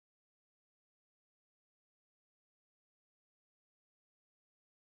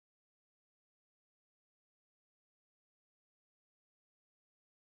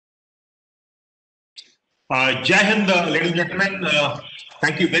Jai Hind, ladies and gentlemen.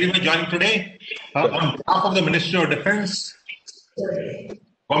 Thank you very much for joining today. On behalf of the Ministry of Defense,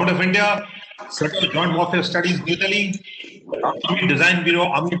 Government of India, Center of Joint Warfare Studies, New Delhi, Army Design Bureau,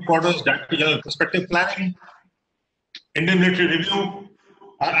 Army Headquarters, Director General Perspective Planning, Indian Military Review,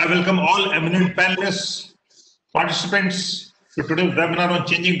 I welcome all eminent panelists, participants to today's webinar on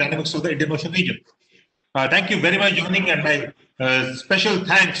changing dynamics of the Indian Ocean region. Thank you very much for joining, and my special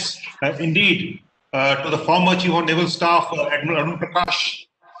thanks indeed to the former Chief of Naval Staff, Admiral Arun Prakash,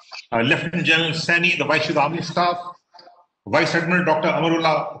 Lieutenant General Sani, the Vice Chief of the Army Staff, Vice Admiral Dr.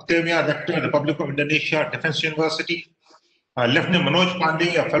 Amarullah Uktemia, Rector of the Republic of Indonesia Defense University, Lieutenant Manoj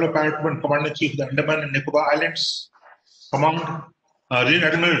Pandey, a fellow Pilot and Commander-in-Chief of the Andaman and Nicobar Islands, Command Rear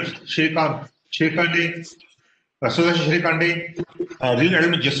Admiral Shrikande, Sudarshan Shrikande, Rear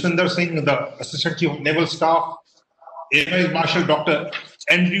Admiral Jaswinder Singh, the Assistant Chief of Naval Staff, Air Vice Marshal Dr.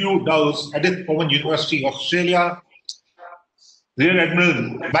 Andrew Dowes, Edith Cowan University, Australia, Rear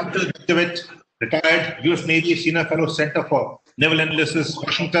Admiral Michael Dewitt, retired US Navy Senior Fellow Center for Naval Analysis,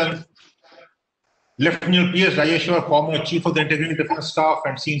 Washington, Lieutenant P.S. Rajeshwar, former Chief of the Integrated Defense Staff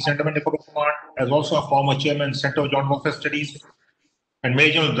and Senior Andaman Nicobar Command, as also a former Chairman, Center of Joint Warfare Studies, and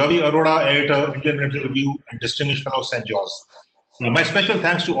Major General Ravi Arora, Editor, Indian Military Review, and Distinguished Fellow St. George. My special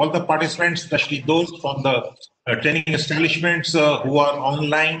thanks to all the participants, especially those from the training establishments who are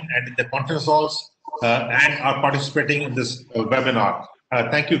online and in the conference halls and are participating in this webinar.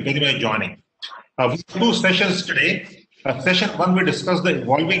 Thank you very much for joining. We have two sessions today. Session one, we discuss the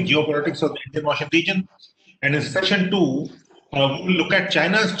evolving geopolitics of the Indian Ocean region. And in session two, we will look at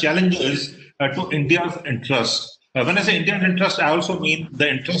China's challenges to India's interest. When I say Indian interest, I also mean the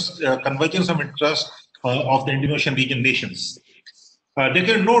interest, convergence of interest of the Indian Ocean region nations. There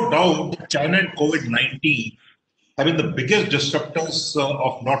can no doubt that China and COVID-19 have been the biggest disruptors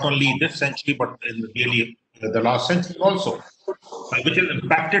of not only this century, but in really the last century also, which has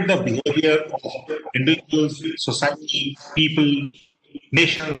impacted the behavior of individuals, society, people,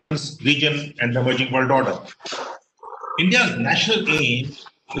 nations, region, and the emerging world order. India's national aim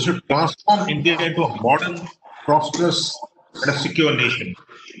is to transform India into a modern, prosperous, and a secure nation.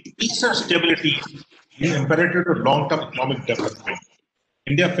 Peace and stability is imperative to long-term economic development.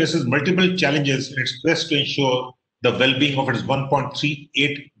 India faces multiple challenges in its quest to ensure the well-being of its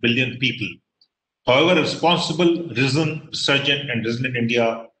 1.38 billion people. However, responsible, resilient, and resilient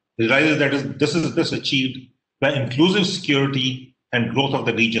India realizes that this is best achieved by inclusive security and growth of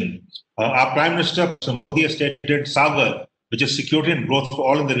the region. Our Prime Minister Modi has stated Sagar, which is security and growth for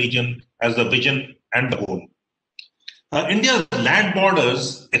all in the region, as the vision and the goal. India's land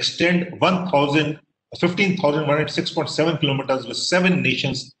borders extend 15,106.7 kilometers with 7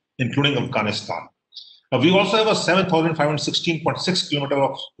 nations, including Afghanistan. We also have a 7,516.6 kilometer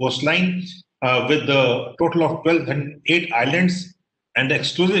of coastline with the total of 1,208 islands and the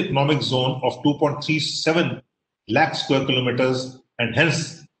exclusive economic zone of 2.37 lakh square kilometers, and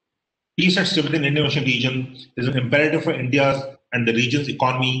hence peace and stability in the Indian Ocean region is an imperative for India's and the region's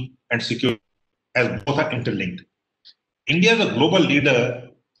economy and security, as both are interlinked. India is a global leader,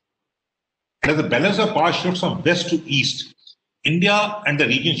 and as the balance of power shifts from west to east, India and the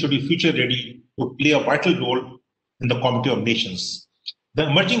region should be future ready to play a vital role in the community of nations. The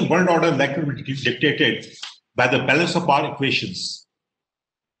emerging world order is likely to be dictated by the balance of power equations.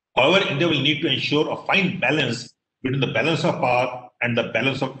 However, India will need to ensure a fine balance between the balance of power and the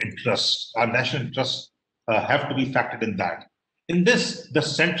balance of interest. Our national interests have to be factored in that. In this, the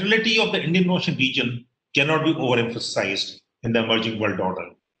centrality of the Indian Ocean region cannot be overemphasized in the emerging world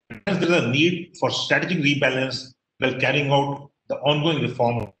order. Hence, there is a need for strategic rebalance while carrying out the ongoing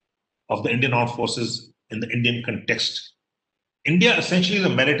reform of the Indian armed forces in the Indian context. India essentially is a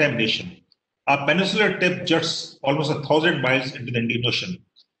maritime nation. Our peninsular tip juts almost 1,000 miles into the Indian Ocean,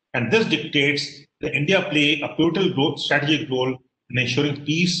 and this dictates that India play a pivotal strategic role in ensuring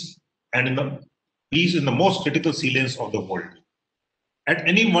peace and in the most critical sea lanes of the world. At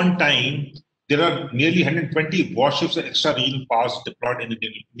any one time, there are nearly 120 warships and extra-regional powers deployed in the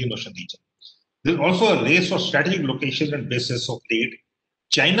Indian Ocean region. There is also a race for strategic locations and bases of late.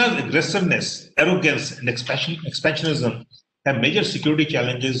 China's aggressiveness, arrogance, and expansionism have major security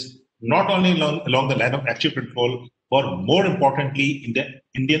challenges, not only along the line of actual control, but more importantly in the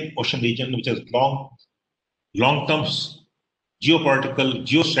Indian Ocean region, which has long-term geopolitical,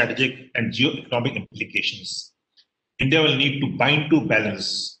 geostrategic, and geoeconomic implications. India will need to bind to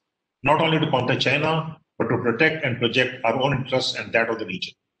balance, not only to counter China, but to protect and project our own interests and that of the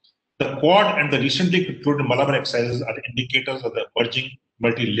region. The Quad and the recently concluded Malabar exercises are indicators of the emerging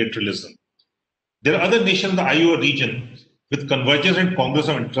multilateralism. There are other nations in the IOR region with convergence and congress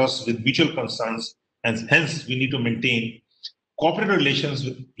of interests with mutual concerns and hence we need to maintain cooperative relations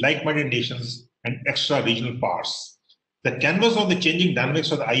with like-minded nations and extra-regional powers. The canvas of the changing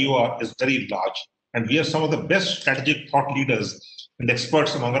dynamics of the IOR is very large, and we have some of the best strategic thought leaders and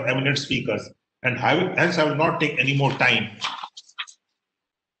experts among our eminent speakers, and hence I will not take any more time.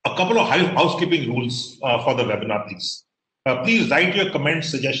 A couple of housekeeping rules for the webinar, please. Please write your comments,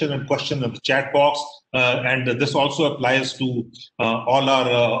 suggestions, and questions in the chat box. And this also applies to all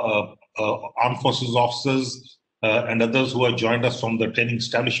our armed forces officers and others who have joined us from the training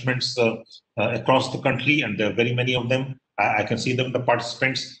establishments across the country, and there are very many of them. I can see them, the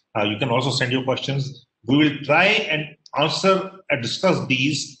participants. You can also send your questions. We will try and answer and discuss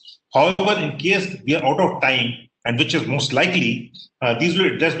these. However, in case we are out of time, and which is most likely, these will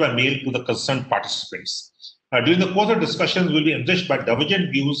be addressed by mail to the concerned participants. During the course of discussions, we will be enriched by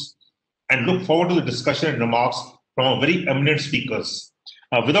divergent views and look forward to the discussion and remarks from our very eminent speakers.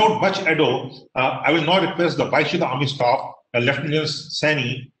 Without much ado, I will now request the Vice Chief of the Army Staff, Lieutenant General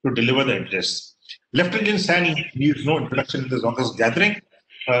Saini, to deliver the address. Lieutenant General Saini needs no introduction in this August gathering.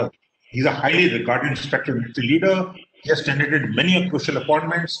 He's a highly regarded inspector military leader. He has tendered many crucial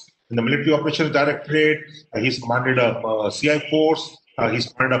appointments in the Military Operations Directorate. He's commanded a CI force. He's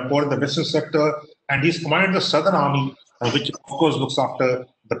commanded a corps in the Western sector, and he's commanded the Southern Army, which of course looks after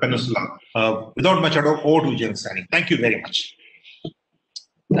the peninsula. Without much ado, over to General Saini. Thank you very much.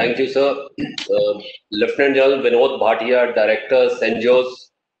 Thank you, sir. Lieutenant General Vinod Bhatia, Director, St.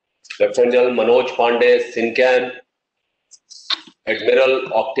 Joe's, Lieutenant General Manoj Pandey, SINCAN,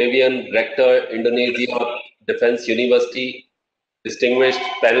 Admiral Octavian, Rector, Indonesia Defense University, distinguished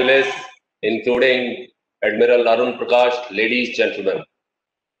panelists, including Admiral Arun Prakash, ladies, gentlemen.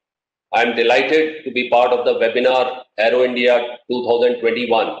 I am delighted to be part of the webinar Aero India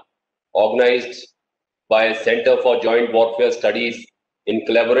 2021, organized by Center for Joint Warfare Studies in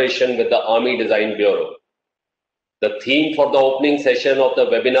collaboration with the Army Design Bureau. The theme for the opening session of the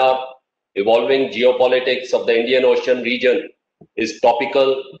webinar, Evolving Geopolitics of the Indian Ocean Region, is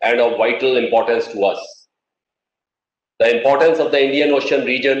topical and of vital importance to us. The importance of the Indian Ocean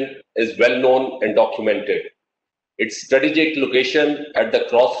region is well known and documented. Its strategic location at the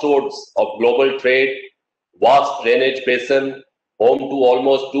crossroads of global trade, vast drainage basin, home to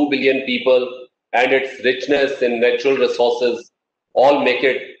almost 2 billion people, and its richness in natural resources all make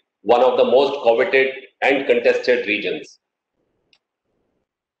it one of the most coveted and contested regions.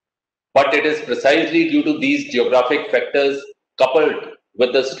 But it is precisely due to these geographic factors, coupled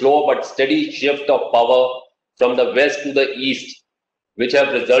with the slow but steady shift of power from the west to the east, which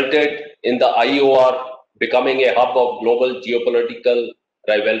have resulted in the IOR becoming a hub of global geopolitical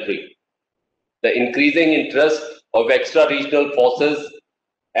rivalry. The increasing interest of extra-regional forces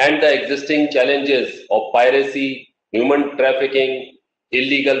and the existing challenges of piracy, human trafficking,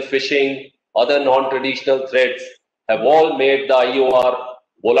 illegal fishing, other non-traditional threats have all made the IOR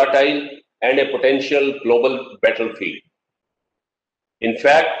volatile and a potential global battlefield. In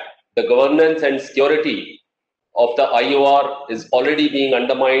fact, the governance and security of the IOR is already being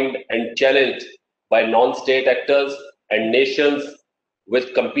undermined and challenged by non-state actors and nations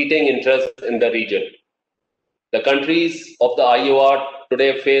with competing interests in the region. The countries of the IOR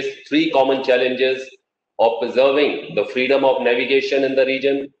today face three common challenges of preserving the freedom of navigation in the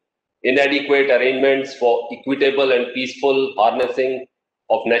region, inadequate arrangements for equitable and peaceful harnessing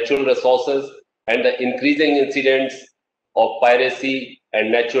of natural resources, and the increasing incidents of piracy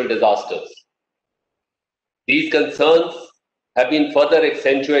and natural disasters. These concerns have been further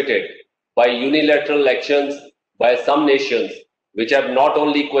accentuated by unilateral actions by some nations, which have not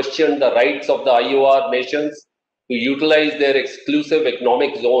only questioned the rights of the IOR nations to utilize their exclusive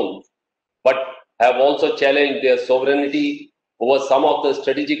economic zones, but have also challenged their sovereignty over some of the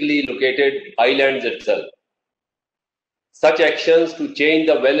strategically located islands itself. Such actions to change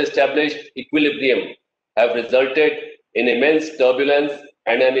the well-established equilibrium have resulted in immense turbulence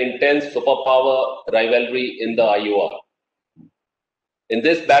and an intense superpower rivalry in the IOR. In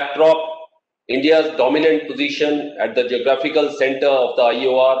this backdrop, India's dominant position at the geographical center of the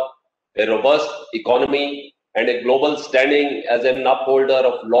IOR, a robust economy, and a global standing as an upholder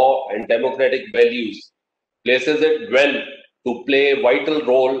of law and democratic values places it well to play a vital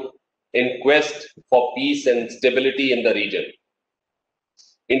role in quest for peace and stability in the region.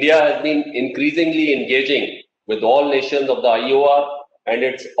 India has been increasingly engaging with all nations of the IOR, and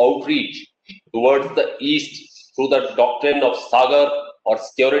its outreach towards the east through the doctrine of Sagar, or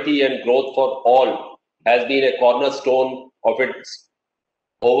security and growth for all, has been a cornerstone of its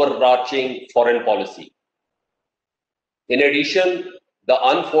overarching foreign policy. In addition, the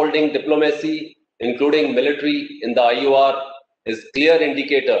unfolding diplomacy, including military, in the IOR is a clear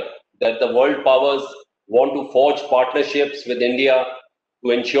indicator that the world powers want to forge partnerships with India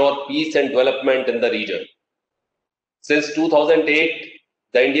to ensure peace and development in the region. Since 2008,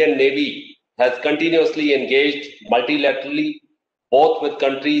 the Indian Navy has continuously engaged multilaterally, both with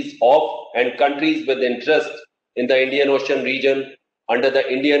countries of and countries with interest in the Indian Ocean region under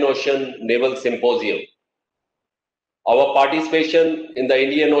the Indian Ocean Naval Symposium. Our participation in the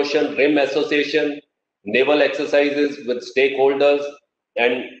Indian Ocean Rim Association, naval exercises with stakeholders,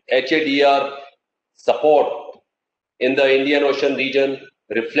 and HADR support in the Indian Ocean region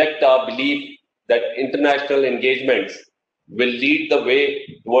reflect our belief that international engagements will lead the way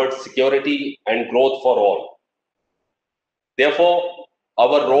towards security and growth for all. Therefore,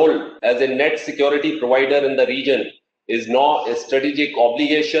 our role as a net security provider in the region is now a strategic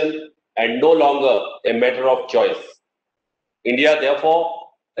obligation and no longer a matter of choice. India, therefore,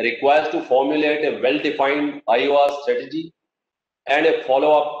 requires to formulate a well-defined IOR strategy and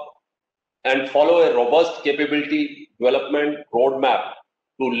follow a robust capability development roadmap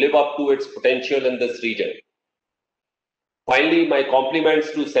to live up to its potential in this region. Finally, my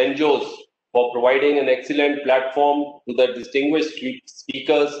compliments to St. Joe's for providing an excellent platform to the distinguished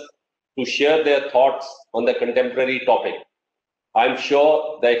speakers to share their thoughts on the contemporary topic. I'm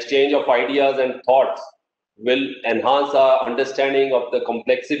sure the exchange of ideas and thoughts will enhance our understanding of the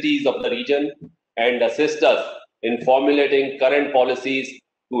complexities of the region and assist us in formulating current policies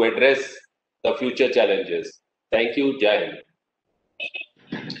to address the future challenges. Thank you, Jai Hind.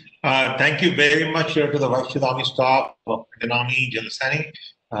 Thank you very much to the Vice Chief of Army Staff, Indian Army, General Sani,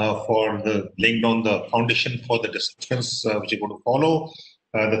 for laying down the foundation for the discussions which are going to follow.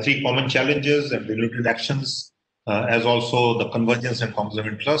 The three common challenges and related actions, as also the convergence and conflicts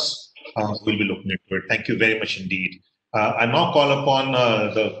of interest, we'll be looking into it. Thank you very much indeed. I now call upon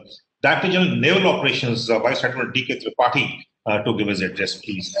the Director General Naval Operations, Vice Admiral D.K. Tripathi, to give his address,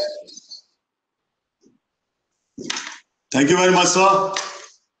 please. Thank you very much, sir.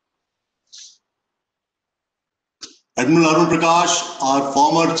 Admiral Arun Prakash, our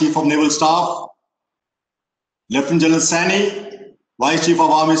former Chief of Naval Staff, Lieutenant General Sani, Vice Chief of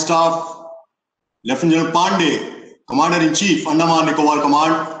Army Staff, Lieutenant General Pandey, Commander-in-Chief, Andaman Nicobar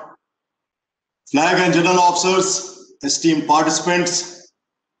Command, Flag and General Officers, esteemed participants,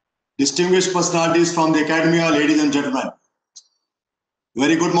 distinguished personalities from the Academia, ladies and gentlemen.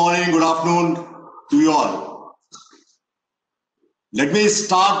 Very good morning, good afternoon to you all. Let me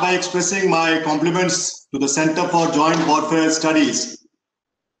start by expressing my compliments to the Center for Joint Warfare Studies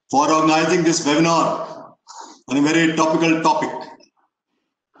for organizing this webinar on a very topical topic.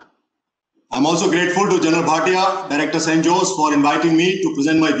 I'm also grateful to General Bhatia, Director St. Joe's, for inviting me to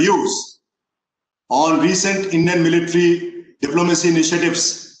present my views on recent Indian military diplomacy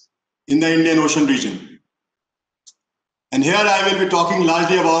initiatives in the Indian Ocean region. And here I will be talking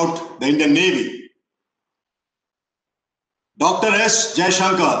largely about the Indian Navy. Dr. S.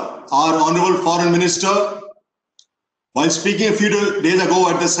 Jaishankar, our Honorable Foreign Minister, while speaking a few days ago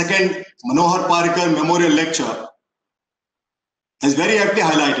at the second Manohar Parrikar Memorial Lecture, has very aptly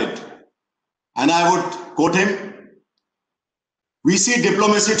highlighted, and I would quote him, "We see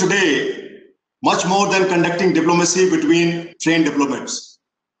diplomacy today much more than conducting diplomacy between trained diplomats.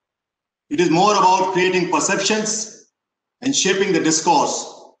 It is more about creating perceptions and shaping the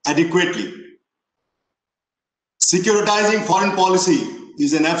discourse adequately. Securitizing foreign policy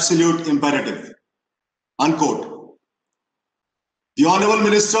is an absolute imperative." Unquote. The Honorable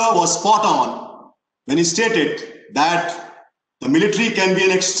Minister was spot on when he stated that the military can be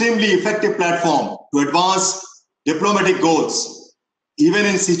an extremely effective platform to advance diplomatic goals, even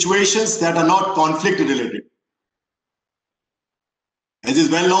in situations that are not conflict related. As is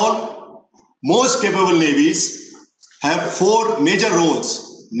well known, most capable navies have four major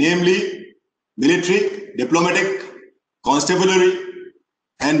roles, namely military, diplomatic, constabulary,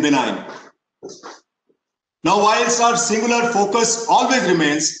 and benign. Now, whilst our singular focus always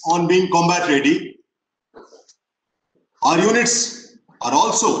remains on being combat ready, our units are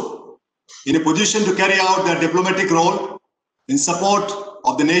also in a position to carry out their diplomatic role in support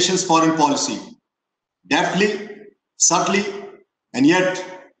of the nation's foreign policy, deftly, subtly, and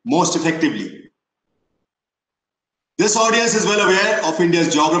yet most effectively. This audience is well aware of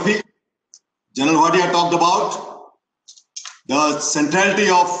India's geography. General Bhatia talked about the centrality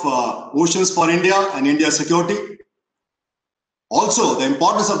of oceans for India and India's security. Also, the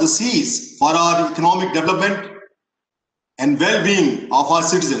importance of the seas for our economic development and well-being of our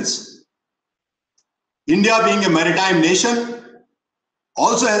citizens. India, being a maritime nation,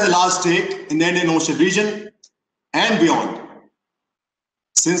 also has a large stake in the Indian Ocean region and beyond.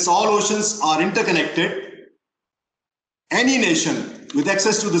 Since all oceans are interconnected, any nation with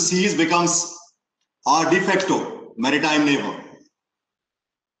access to the seas becomes our de facto maritime neighbor.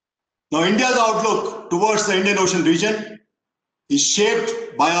 Now, India's outlook towards the Indian Ocean region is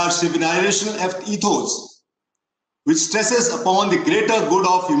shaped by our civilizational ethos, which stresses upon the greater good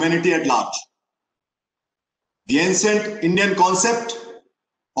of humanity at large. The ancient Indian concept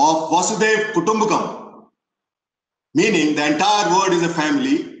of Vasudhaiva Kutumbakam, meaning the entire world is a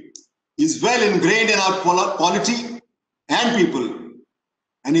family, is well ingrained in our polity and people,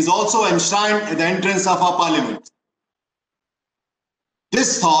 and is also enshrined at the entrance of our parliament.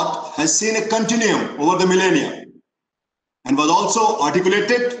 This thought has seen a continuum over the millennia and was also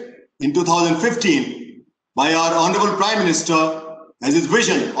articulated in 2015 by our Honorable Prime Minister as his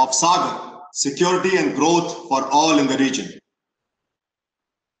vision of Sagar, security and growth for all in the region.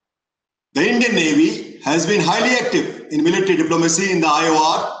 The Indian Navy has been highly active in military diplomacy in the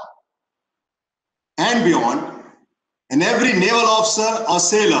IOR and beyond, and every naval officer or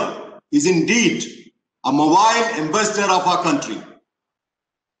sailor is indeed a mobile ambassador of our country.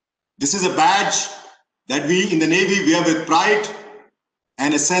 This is a badge that we in the Navy wear with pride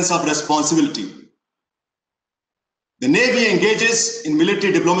and a sense of responsibility. The Navy engages in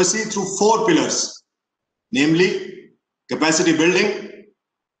military diplomacy through 4 pillars, namely capacity building,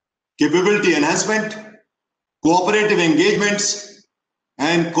 capability enhancement, cooperative engagements,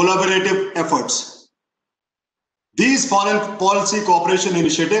 and collaborative efforts. These foreign policy cooperation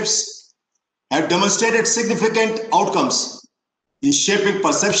initiatives have demonstrated significant outcomes in shaping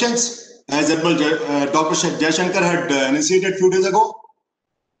perceptions, as Admiral Dr. Jaishankar had initiated a few days ago,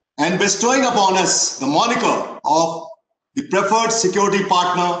 and bestowing upon us the moniker of the preferred security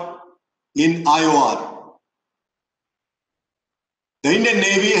partner in IOR. The Indian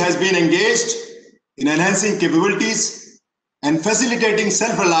Navy has been engaged in enhancing capabilities and facilitating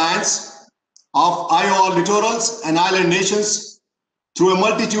self-reliance of IOR littorals and island nations through a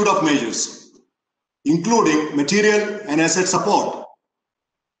multitude of measures, including material and asset support.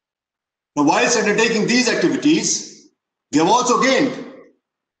 Now, whilst undertaking these activities, we have also gained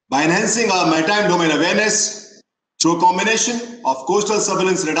by enhancing our maritime domain awareness through a combination of coastal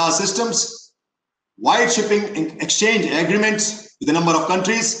surveillance radar systems, wide shipping exchange agreements with a number of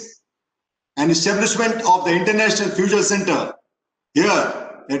countries, and establishment of the International Fusion Center here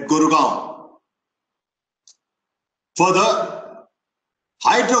at Gurugram. Further,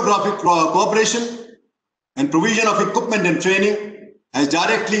 hydrographic cooperation and provision of equipment and training has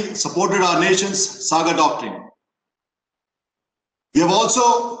directly supported our nation's Sagar doctrine. We have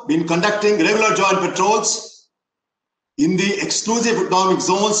also been conducting regular joint patrols in the exclusive economic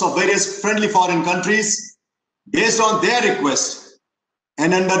zones of various friendly foreign countries based on their request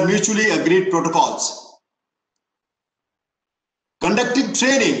and under mutually agreed protocols. Conducting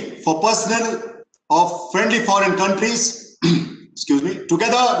training for personnel of friendly foreign countries,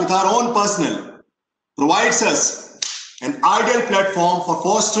 together with our own personnel, provides us an ideal platform for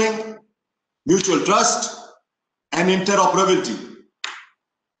fostering mutual trust and interoperability.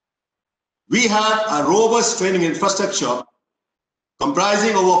 We have a robust training infrastructure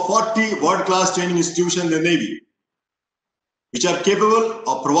comprising over 40 world-class training institutions in the Navy, which are capable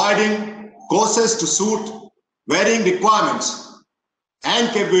of providing courses to suit varying requirements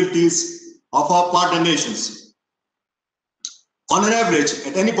and capabilities of our partner nations. On an average,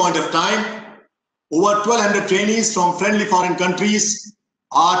 at any point of time, over 1,200 trainees from friendly foreign countries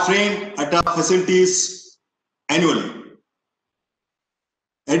are trained at our facilities annually.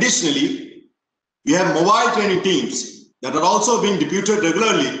 Additionally, we have mobile training teams that are also being deputed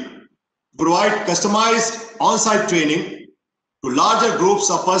regularly to provide customized on-site training to larger groups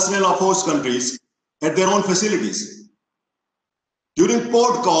of personnel of host countries at their own facilities. During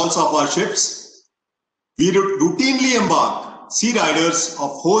port calls of our ships, we routinely embark sea riders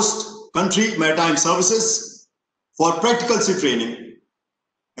of host country maritime services for practical sea training,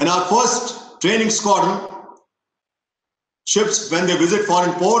 and our first training squadron ships, when they visit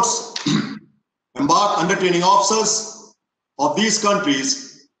foreign ports, embark under training officers of these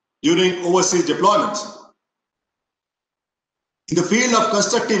countries during overseas deployments. In the field of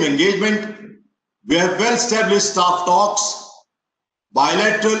constructive engagement, we have well-established staff talks,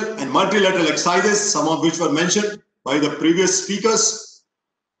 bilateral and multilateral exercises, some of which were mentioned by the previous speakers,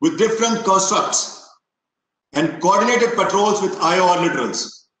 with different constructs, and coordinated patrols with IOR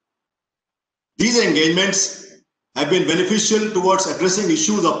littorals. These engagements have been beneficial towards addressing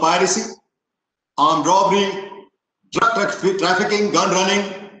issues of piracy, armed robbery, drug trafficking, gun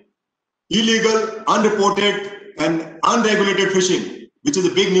running, illegal, unreported, and unregulated fishing, which is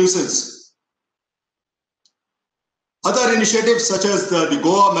a big nuisance. Other initiatives such as the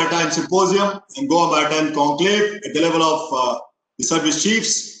Goa Maritime Symposium and Goa Maritime Conclave at the level of the service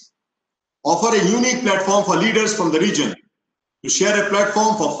chiefs, offer a unique platform for leaders from the region to share a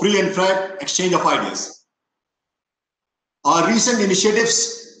platform for free and fair exchange of ideas. Our recent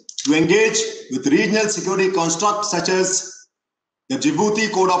initiatives to engage with regional security constructs such as the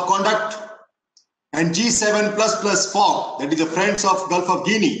Djibouti Code of Conduct and G7++ FOG, that is the Friends of Gulf of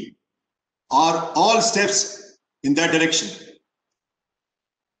Guinea, are all steps in that direction.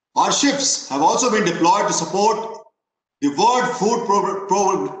 Our ships have also been deployed to support the World Food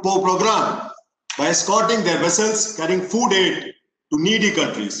Program by escorting their vessels carrying food aid to needy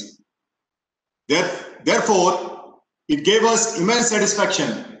countries. Therefore, it gave us immense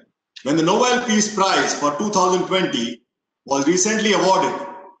satisfaction when the Nobel Peace Prize for 2020 was recently awarded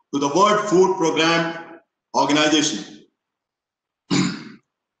to the World Food Program Organization.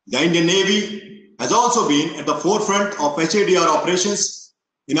 The Indian Navy has also been at the forefront of HADR operations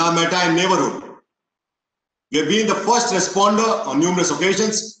in our maritime neighborhood. We have been the first responder on numerous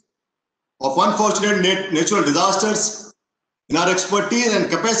occasions of unfortunate natural disasters, and our expertise and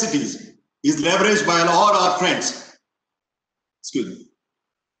capacities is leveraged by all our friends. Excuse me.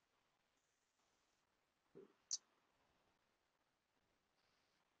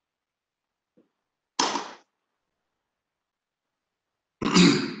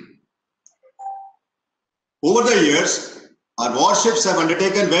 Over the years, our warships have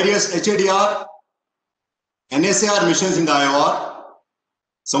undertaken various HADR and SAR missions in the IOR.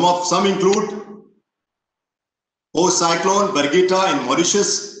 Some include post-cyclone Birgitta in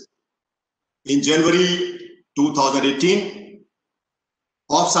Mauritius in January 2018,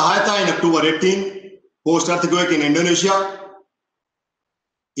 off Sahayata in October 18, post-earthquake in Indonesia,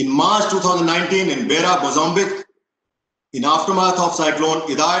 in March 2019 in Beira, Mozambique, in aftermath of cyclone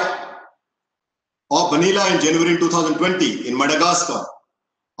Idai, of Manila in January 2020 in Madagascar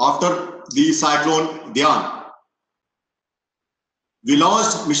after the cyclone Dian. We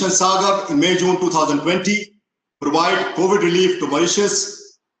launched Mission Sagar in May-June 2020, provide COVID relief to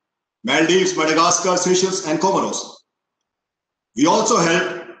Mauritius, Maldives, Madagascar, Seychelles, and Comoros. We also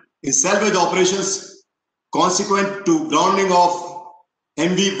helped in salvage operations consequent to grounding of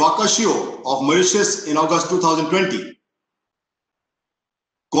MV Wakashio of Mauritius in August 2020.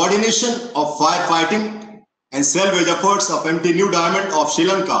 Coordination of firefighting and salvage efforts of MT New Diamond of Sri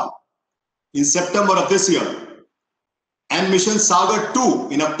Lanka in September of this year, and Mission Sagar 2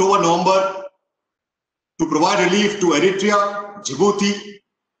 in October-November to provide relief to Eritrea, Djibouti,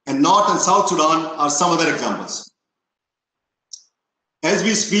 and North and South Sudan are some other examples. As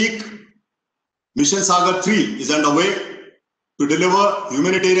we speak, Mission Sagar 3 is underway to deliver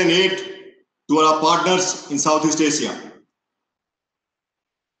humanitarian aid to our partners in Southeast Asia.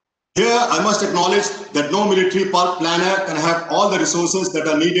 Here, I must acknowledge that no military planner can have all the resources that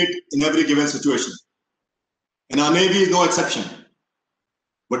are needed in every given situation. And our Navy is no exception.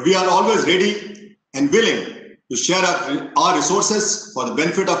 But we are always ready and willing to share our resources for the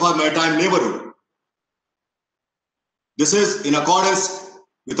benefit of our maritime neighborhood. This is in accordance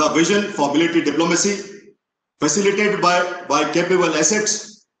with our vision for military diplomacy, facilitated by capable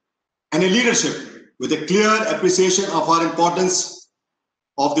assets and a leadership with a clear appreciation of our importance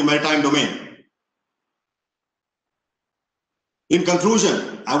of the maritime domain. In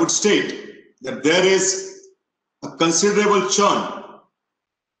conclusion, I would state that there is a considerable churn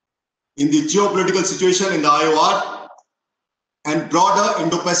in the geopolitical situation in the IOR and broader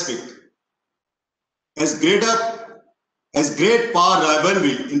Indo-Pacific. As great power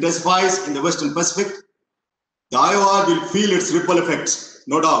rivalry intensifies in the Western Pacific, the IOR will feel its ripple effects,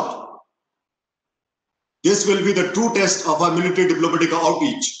 no doubt. This will be the true test of our military diplomatic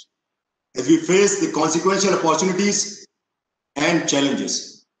outreach as we face the consequential opportunities and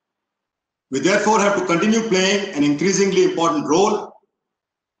challenges. We therefore have to continue playing an increasingly important role,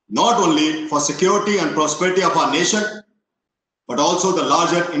 not only for security and prosperity of our nation, but also the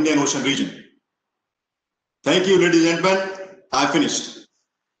larger Indian Ocean region. Thank you, ladies and gentlemen. I have finished.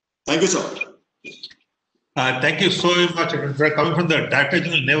 Thank you, sir. Thank you so much. Coming from the Director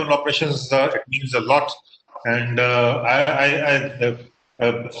General Naval Operations, it means a lot. And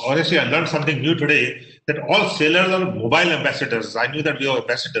honestly, I learned something new today, that all sailors are mobile ambassadors. I knew that we are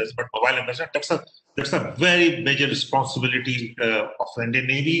ambassadors, but mobile ambassadors, that's a very major responsibility of the Indian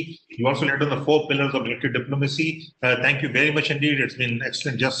Navy. You also laid on the 4 pillars of military diplomacy. Thank you very much indeed. It's been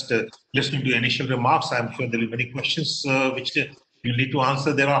excellent just listening to your initial remarks. I'm sure there will be many questions which you need to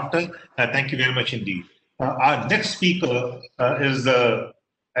answer thereafter. Thank you very much indeed. Our next speaker is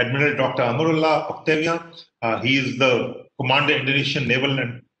Admiral Dr. Amarullah Octavian. He is the Commander, Indonesian Naval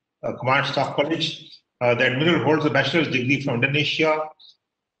and Command Staff College. The Admiral holds a bachelor's degree from Indonesia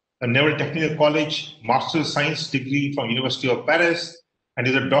a Naval Technical College, Master's of Science degree from University of Paris, and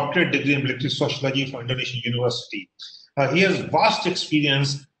is a doctorate degree in military sociology from Indonesian University. He has vast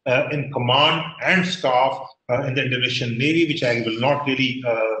experience in command and staff in the Indonesian Navy, which I will not really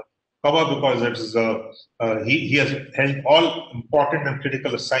cover because it is, he has held all important and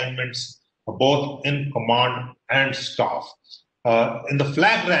critical assignments both in command and staff. In the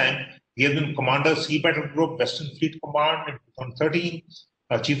flag rank, he has been Commander Sea Battle Group, Western Fleet Command in 2013,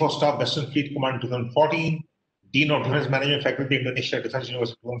 Chief of Staff, Western Fleet Command in 2014, Dean of Defense Management Faculty, Indonesia Defense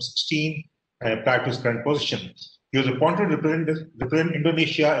University in 2016, prior to his current position. He was appointed to represent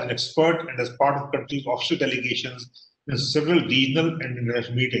Indonesia as an expert and as part of the country's official delegations in several regional and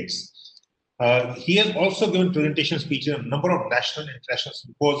international meetings. He has also given presentation speeches in a number of national and international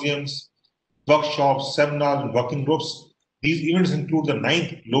symposiums, workshops, seminars, and working groups. These events include the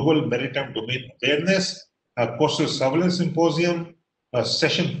 9th Global Maritime Domain Awareness, Coastal Surveillance Symposium,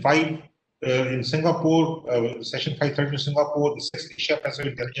 Session 5 in Singapore, Session 530 in Singapore, the 6th Asia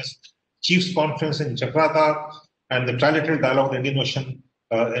Pacific Intelligence Chiefs Conference in Jakarta, and the Trilateral Dialogue of the Indian Ocean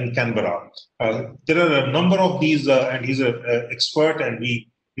in Canberra. There are a number of these, and he's an expert, and we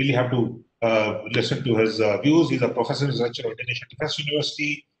really have to listen to his views. He's a professor and researcher at Indonesian Defense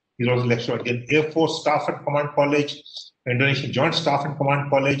University. He's also a lecturer at the Air Force Staff and Command College, Indonesian Joint Staff and Command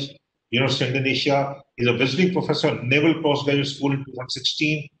College, University of Indonesia. He's a visiting professor at Naval Postgraduate School in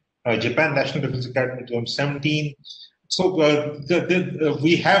 2016, Japan National Defense Academy in 2017. So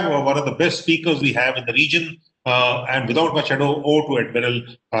we have one of the best speakers we have in the region. And without much ado, over to Admiral,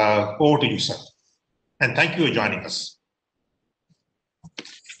 over to you, sir. And thank you for joining us.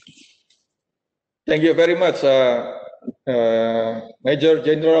 Thank you very much, Major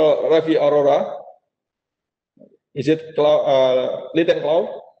General Ravi Arora. Is it Lieutenant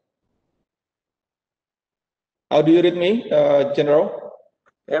Cloud? How do you read me, General?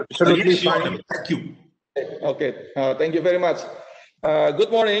 Absolutely fine. Thank you. Okay, thank you very much.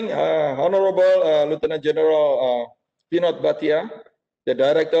 Good morning, Honorable Lieutenant General Vinod Bhatia, the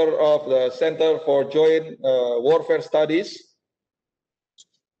Director of the Center for Joint Warfare Studies.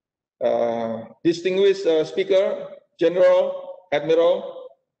 Distinguished Speaker, General, Admiral,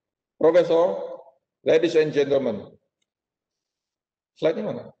 Professor, ladies and gentlemen. Slide-nya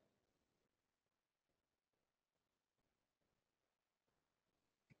mana?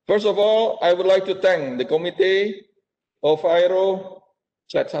 First of all, I would like to thank the Committee of Aero,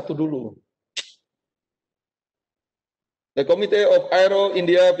 slide 1 dulu. The Committee of Aero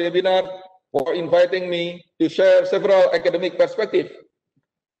India webinar for inviting me to share several academic perspectives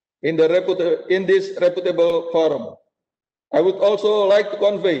in this reputable forum. I would also like to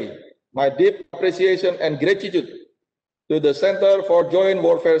convey my deep appreciation and gratitude to the Center for Joint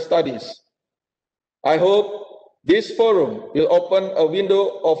Warfare Studies. I hope this forum will open a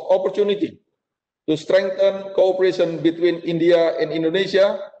window of opportunity to strengthen cooperation between India and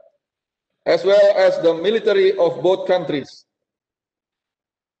Indonesia, as well as the military of both countries.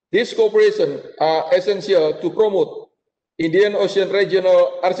 This cooperation are essential to promote Indian Ocean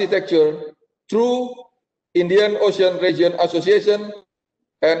Regional Architecture through Indian Ocean Region Association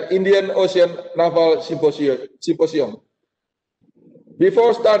and Indian Ocean Naval Symposium.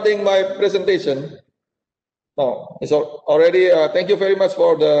 Before starting my presentation, it's already, thank you very much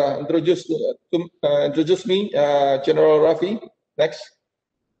for the introduce me, General Ravi. Next.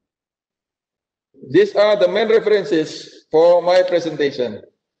 These are the main references for my presentation.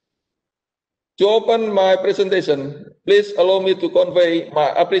 To open my presentation, please allow me to convey my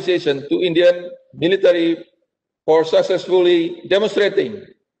appreciation to Indian military for successfully demonstrating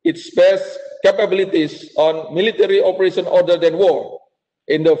its best capabilities on military operation other than war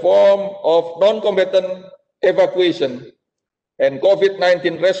in the form of non-combatant evacuation and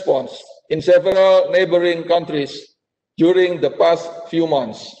COVID-19 response in several neighboring countries during the past few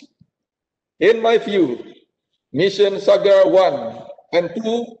months. In my view, Mission Sagar 1 and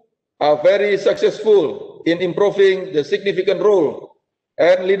 2 are very successful in improving the significant role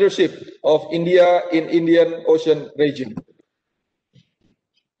and leadership of India in Indian Ocean region.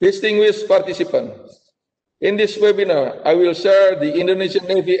 Distinguished participants, in this webinar, I will share the Indonesian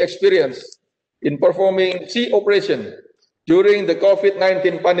Navy experience in performing sea operation during the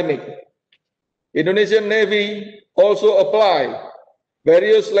COVID-19 pandemic. Indonesian Navy also apply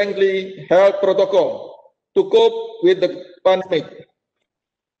various lengthy health protocol to cope with the pandemic.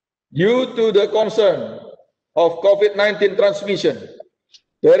 Due to the concern of COVID-19 transmission,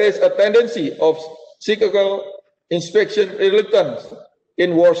 there is a tendency of cyclical inspection reluctance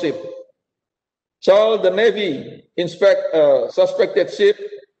in warship. Shall the Navy inspect a suspected ship,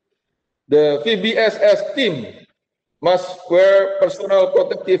 the VBSS team must wear personal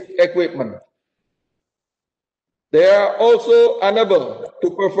protective equipment. They are also unable to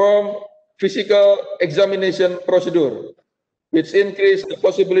perform physical examination procedure, which increase the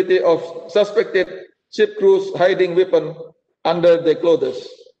possibility of suspected ship crews hiding weapons under their clothes.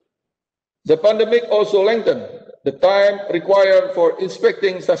 The pandemic also lengthened the time required for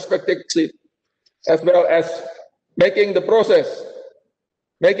inspecting suspected ships, as well as making the process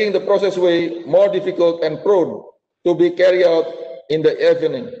way more difficult and prone to be carried out in the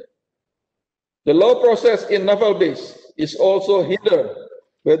evening. The law process in naval base is also hindered,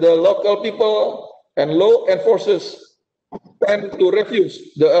 where the local people and law enforcers tend to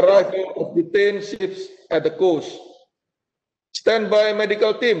refuse the arrival of detained ships at the coast. Standby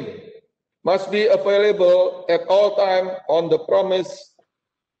medical team must be available at all times on the premise,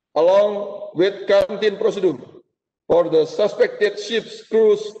 along with quarantine procedure for the suspected ship's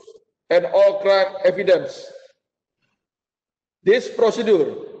crews and all crime evidence. This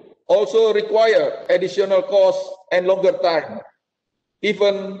procedure also requires additional costs and longer time,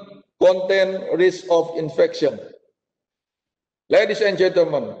 even contain risk of infection. Ladies and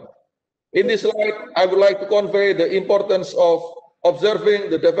gentlemen, in this light, I would like to convey the importance of observing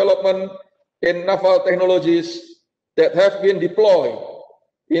the development in naval technologies that have been deployed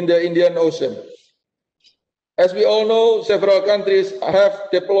in the Indian Ocean. As we all know, several countries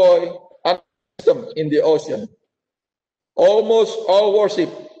have deployed systems in the ocean. Almost all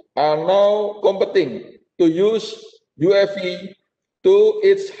warships are now competing to use UAV to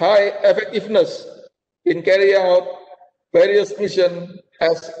its high effectiveness in carrying out various missions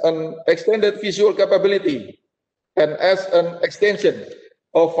as an extended visual capability and as an extension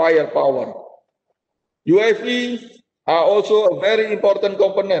of firepower. UAV are also a very important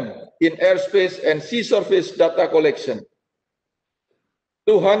component in airspace and sea surface data collection.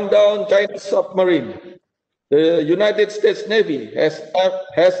 To hunt down Chinese submarine, the United States Navy has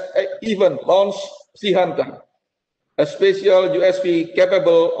even launched Sea Hunter, a special USV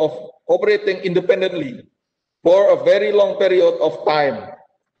capable of operating independently for a very long period of time.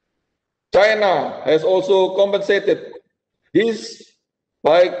 China has also compensated this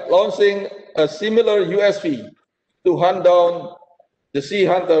by launching a similar USV to hunt down the Sea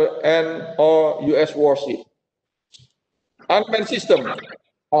Hunter and or US warship. Unmanned systems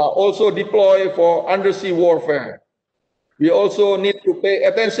are also deployed for undersea warfare. We also need to pay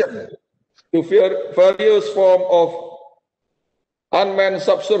attention to various forms of unmanned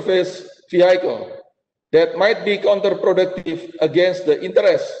subsurface vehicle that might be counterproductive against the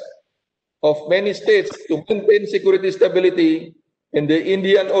interests of many states to maintain security stability in the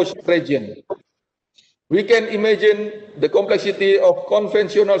Indian Ocean region. We can imagine the complexity of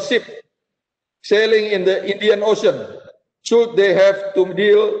conventional ships sailing in the Indian Ocean should they have to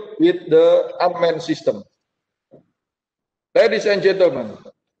deal with the unmanned system. Ladies and gentlemen,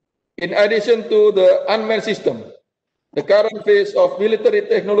 in addition to the unmanned system, the current phase of military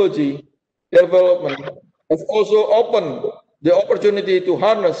technology development has also opened the opportunity to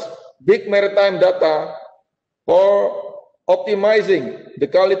harness big maritime data for optimizing the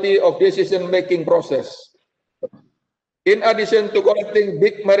quality of decision-making process. In addition to collecting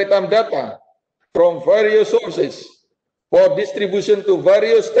big maritime data from various sources for distribution to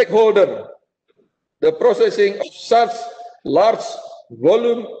various stakeholders, the processing of such large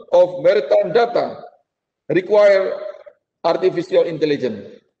volume of maritime data require artificial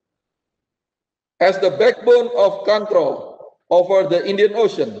intelligence. As the backbone of control over the Indian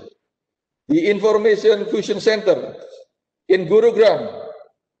Ocean, the Information Fusion Center in Gurugram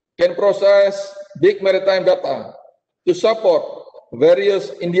can process big maritime data to support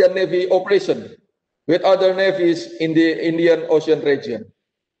various Indian Navy operations with other navies in the Indian Ocean region.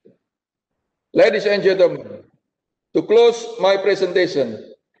 Ladies and gentlemen, to close my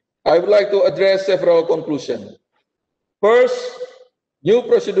presentation, I would like to address several conclusions. First, new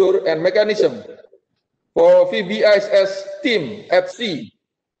procedure and mechanism for VBIS team at sea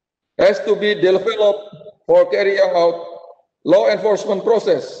has to be developed for carrying out law enforcement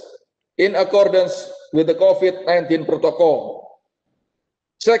process in accordance with the COVID-19 protocol.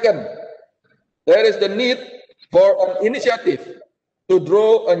 Second, there is the need for an initiative to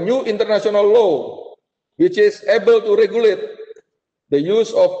draw a new international law which is able to regulate the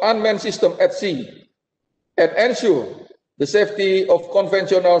use of unmanned systems at sea and ensure the safety of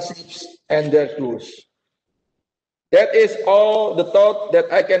conventional ships and their crews. That is all the thought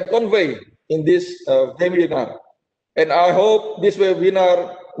that I can convey in this webinar. And I hope this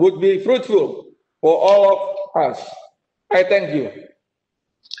webinar would be fruitful for all of us. I thank you.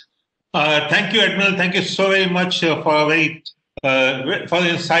 Thank you, Admiral. Thank you so very much for a very for the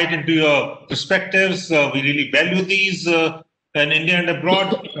insight into your perspectives. We really value these in India and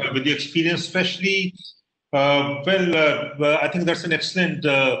abroad, with your experience especially. I think that's an excellent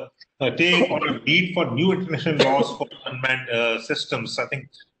take on a need for new international laws for unmanned systems. I think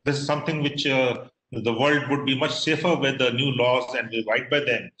this is something which the world would be much safer with the new laws and we abide by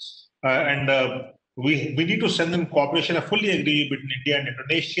them. We need to strengthen cooperation. I fully agree between India and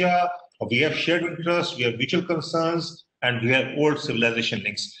Indonesia. We have shared interests, we have mutual concerns, and we have old civilization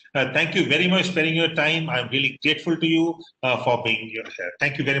links. Thank you very much for spending your time. I'm really grateful to you for being here.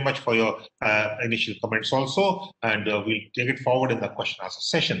 Thank you very much for your initial comments also, and we'll take it forward in the question and answer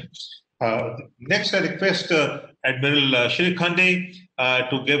session. Next, I request Admiral Shrikhande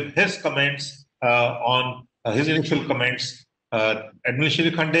to give his comments on his initial comments. Admiral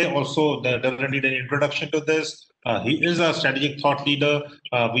Shrikhande also doesn't need an introduction to this. He is a strategic thought leader.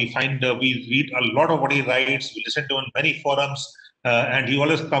 We read a lot of what he writes. We listen to him in many forums, and he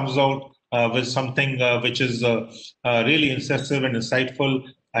always comes out with something which is really incisive and insightful,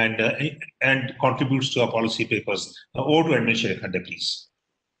 and contributes to our policy papers. Over to Admiral Shrikhande, please.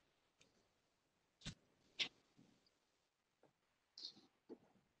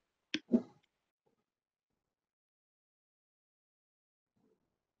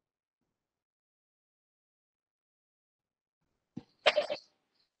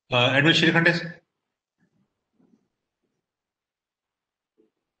 Admiral Shrikhande.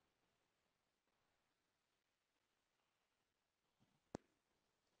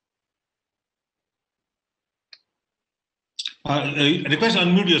 Request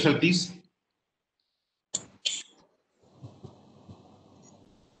unmute yourself, please.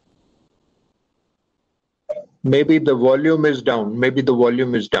 Maybe the volume is down. Maybe the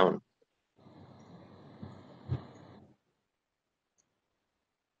volume is down.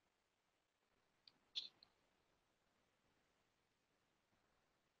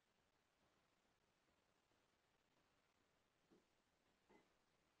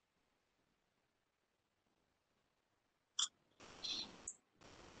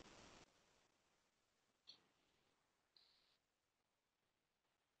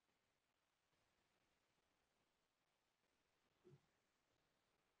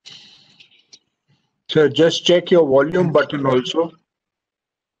 So just check your volume button also.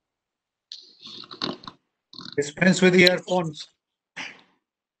 Dispense with the earphones.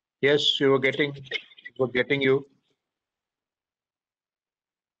 Yes, we're getting you.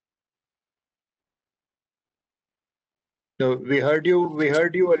 So we heard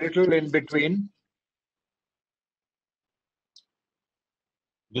you a little in between.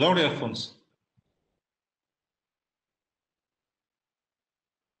 Without earphones.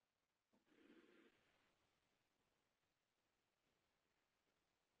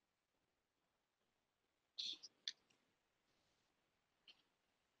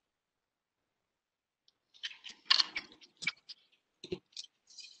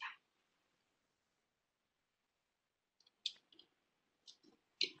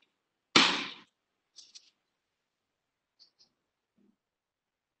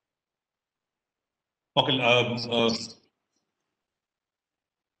 Okay.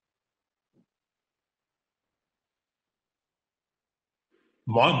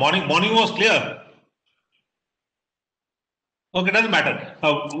 Morning was clear. Okay, doesn't matter.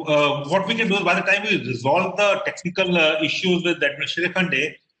 What we can do is, by the time we resolve the technical issues with Admiral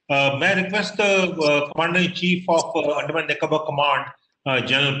Shrikhande, may I request the Commander-in-Chief of Andaman Nicobar Command,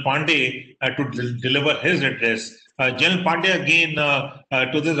 General Pandey, to deliver his address. General Pandey, again,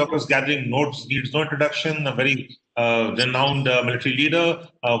 to this August gathering, needs no introduction. A very renowned military leader.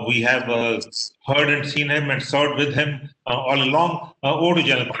 We have heard and seen him and served with him all along. Over to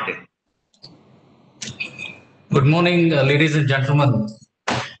General Pandey. Good morning, ladies and gentlemen.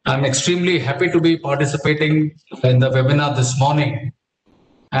 I'm extremely happy to be participating in the webinar this morning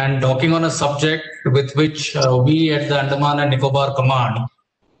and talking on a subject with which we at the Andaman and Nicobar Command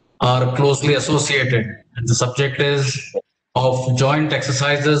are closely associated. And the subject is of joint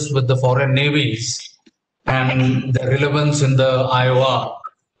exercises with the foreign navies and their relevance in the IOR.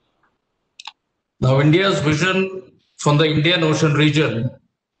 Now, India's vision from the Indian Ocean region,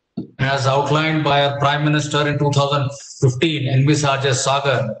 as outlined by our Prime Minister in 2015, envisages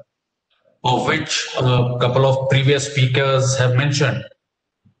Sagar, of which a couple of previous speakers have mentioned.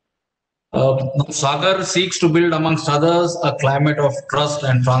 Sagar seeks to build, amongst others, a climate of trust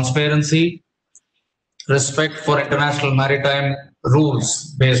and transparency, respect for international maritime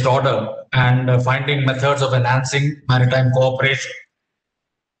rules-based order, and finding methods of enhancing maritime cooperation.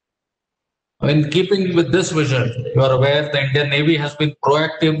 In keeping with this vision, you are aware the Indian Navy has been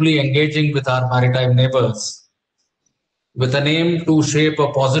proactively engaging with our maritime neighbors with an aim to shape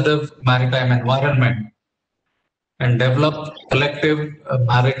a positive maritime environment and develop collective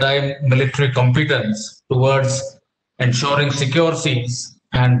maritime military competence towards ensuring secure seas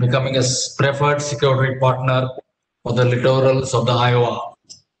and becoming a preferred security partner for the littorals of the Iowa.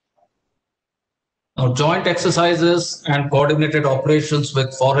 Now, joint exercises and coordinated operations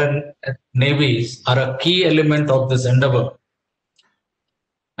with foreign navies are a key element of this endeavor,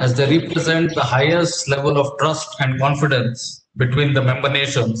 as they represent the highest level of trust and confidence between the member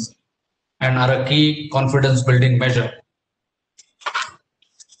nations and are a key confidence building measure.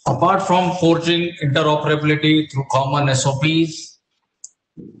 Apart from forging interoperability through common SOPs,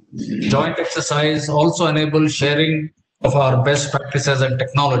 joint exercise also enables sharing of our best practices and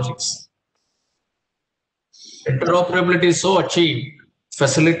technologies. Interoperability so achieved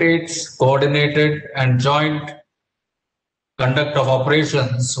facilitates coordinated and joint conduct of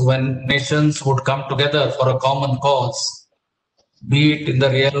operations when nations would come together for a common cause, be it in the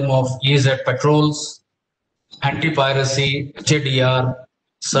realm of EEZ patrols, anti-piracy, HADR,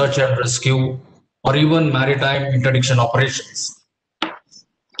 search and rescue, or even maritime interdiction operations.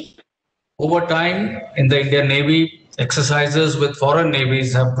 Over time, in the Indian Navy, exercises with foreign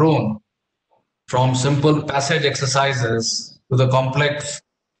navies have grown from simple passage exercises to the complex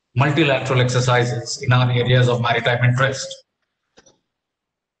multilateral exercises in our areas of maritime interest.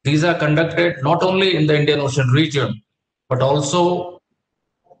 These are conducted not only in the Indian Ocean region, but also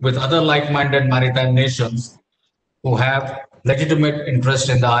with other like-minded maritime nations who have legitimate interest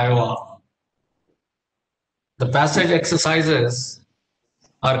in the Iowa. The passage exercises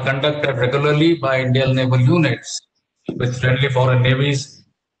are conducted regularly by Indian naval units with friendly foreign navies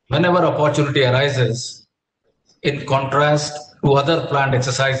whenever opportunity arises, in contrast to other planned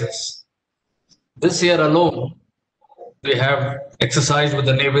exercises. This year alone, we have exercised with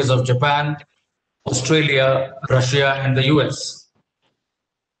the navies of Japan, Australia, Russia, and the US.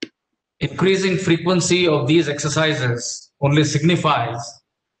 Increasing frequency of these exercises only signifies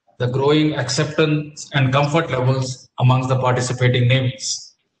the growing acceptance and comfort levels amongst the participating navies.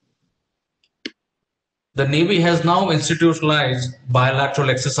 The Navy has now institutionalized bilateral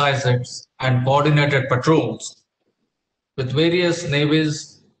exercises and coordinated patrols with various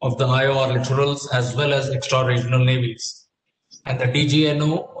navies of the Iowa littorals as well as extra-regional navies. And the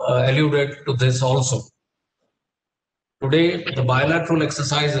DGNO alluded to this also. Today, the bilateral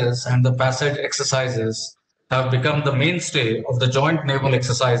exercises and the passage exercises have become the mainstay of the joint naval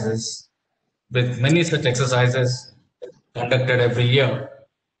exercises, with many such exercises conducted every year.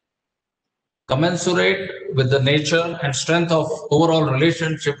 Commensurate with the nature and strength of overall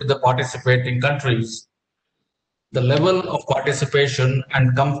relationship with the participating countries, the level of participation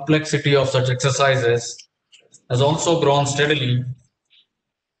and complexity of such exercises has also grown steadily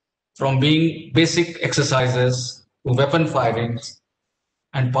from being basic exercises to weapon firings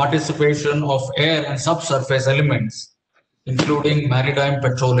and participation of air and subsurface elements, including maritime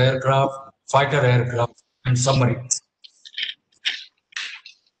patrol aircraft, fighter aircraft, and submarines.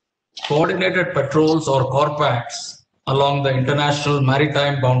 Coordinated patrols or CORPATs along the International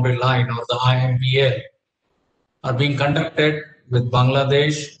Maritime Boundary Line, or the IMBL, are being conducted with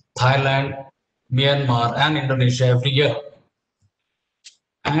Bangladesh, Thailand, Myanmar, and Indonesia every year,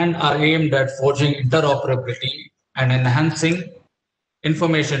 and are aimed at forging interoperability and enhancing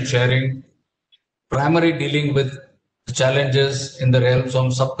information sharing, primarily dealing with the challenges in the realms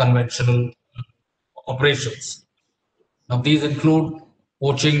of subconventional operations. Now, these include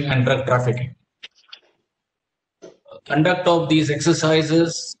poaching and drug trafficking. Conduct of these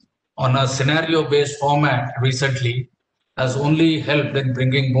exercises on a scenario-based format recently has only helped in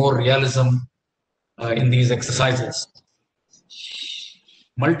bringing more realism in these exercises.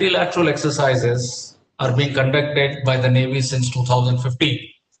 Multilateral exercises are being conducted by the Navy since 2015.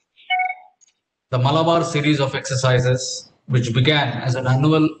 The Malabar series of exercises, which began as an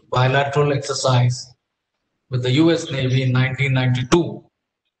annual bilateral exercise with the US Navy in 1992,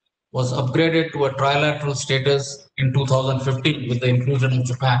 was upgraded to a trilateral status in 2015 with the inclusion of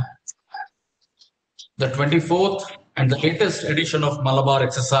Japan. The 24th and the latest edition of Malabar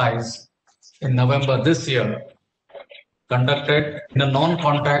exercise in November this year, conducted in a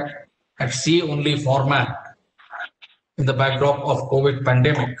non-contact at sea-only format in the backdrop of COVID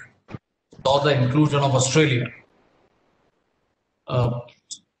pandemic, saw the inclusion of Australia.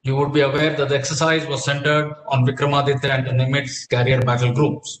 You would be aware that the exercise was centered on Vikramaditya and the Nimitz carrier battle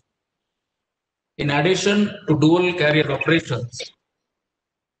groups. In addition to dual carrier operations,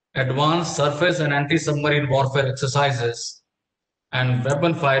 advanced surface and anti-submarine warfare exercises and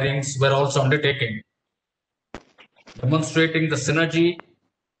weapon firings were also undertaken, demonstrating the synergy,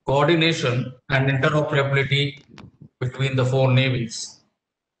 coordination, and interoperability between the four navies.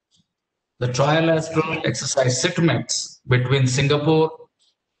 The trilateral exercise SITMEX between Singapore,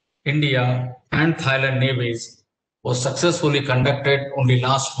 India, and Thailand navies was successfully conducted only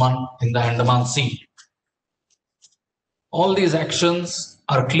last month in the Andaman Sea. All these actions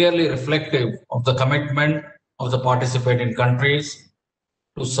are clearly reflective of the commitment of the participating countries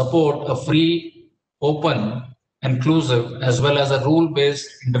to support a free, open, inclusive, as well as a rule-based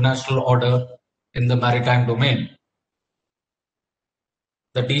international order in the maritime domain.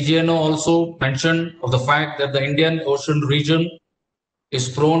 The DGNO also mentioned of the fact that the Indian Ocean region is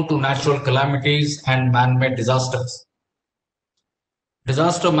prone to natural calamities and man-made disasters.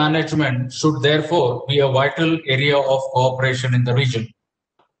 Disaster management should therefore be a vital area of cooperation in the region.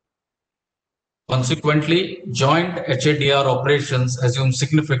 Consequently, joint HADR operations assume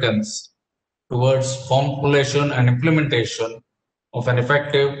significance towards formulation and implementation of an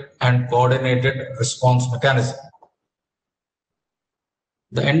effective and coordinated response mechanism.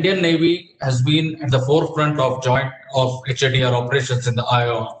 The Indian Navy has been at the forefront of HADR operations in the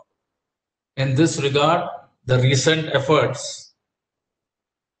IOR. In this regard, the recent efforts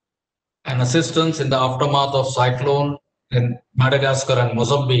and assistance in the aftermath of cyclone in Madagascar and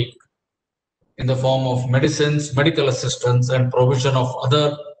Mozambique in the form of medicines, medical assistance, and provision of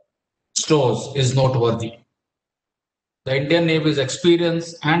other stores is noteworthy. The Indian Navy's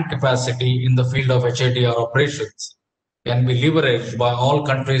experience and capacity in the field of HADR operations can be leveraged by all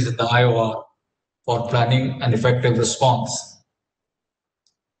countries in the IOR for planning an effective response.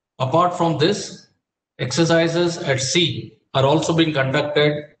 Apart from this, exercises at sea are also being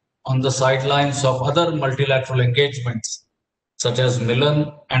conducted on the sidelines of other multilateral engagements, such as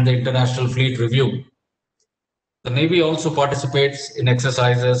Milan and the International Fleet Review. The Navy also participates in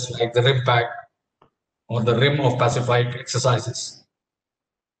exercises like the RIM Pact or the Rim of Pacific exercises.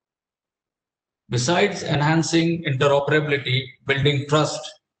 Besides enhancing interoperability, building trust,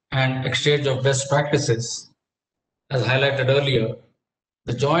 and exchange of best practices, as highlighted earlier,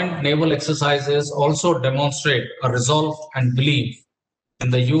 the joint naval exercises also demonstrate a resolve and belief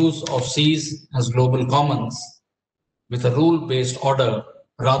in the use of seas as global commons with a rule-based order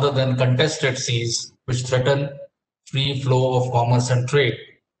rather than contested seas which threaten free flow of commerce and trade.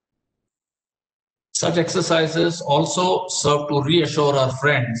 Such exercises also serve to reassure our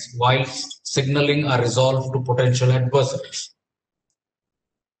friends whilst signaling our resolve to potential adversaries.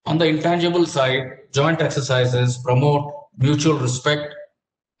 On the intangible side, joint exercises promote mutual respect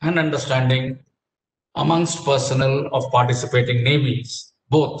and understanding amongst personnel of participating navies,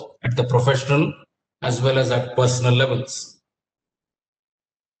 both at the professional as well as at personal levels.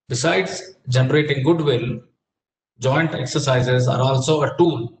 Besides generating goodwill, joint exercises are also a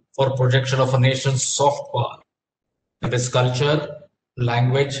tool for projection of a nation's soft power, that is culture,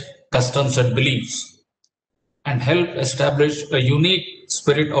 language, customs, and beliefs, and help establish a unique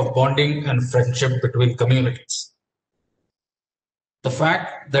spirit of bonding and friendship between communities. The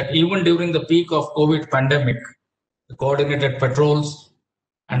fact that even during the peak of COVID pandemic, the coordinated patrols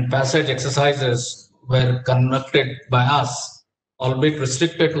and passage exercises were conducted by us, albeit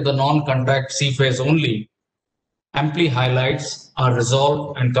restricted to the non-contact sea phase only, amply highlights our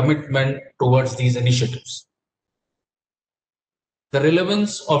resolve and commitment towards these initiatives. The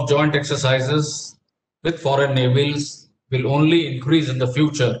relevance of joint exercises with foreign navies will only increase in the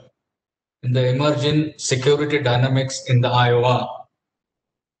future in the emerging security dynamics in the IOR.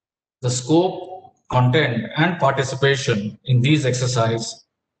 The scope, content, and participation in these exercises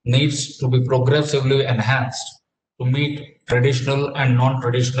needs to be progressively enhanced to meet traditional and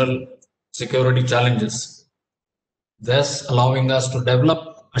non-traditional security challenges, thus allowing us to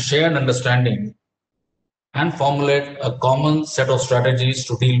develop a shared understanding and formulate a common set of strategies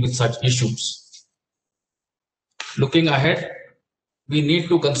to deal with such issues. Looking ahead, we need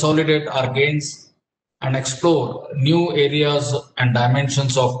to consolidate our gains and explore new areas and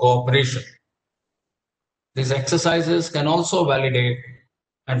dimensions of cooperation. These exercises can also validate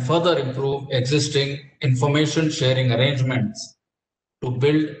and further improve existing information sharing arrangements to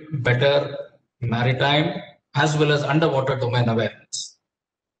build better maritime as well as underwater domain awareness.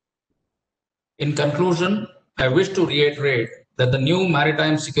 In conclusion, I wish to reiterate that the new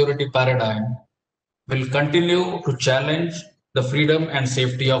maritime security paradigm will continue to challenge the freedom and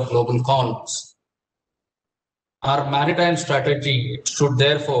safety of global commerce. Our maritime strategy should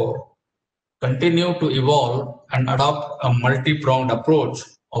therefore continue to evolve and adopt a multi-pronged approach,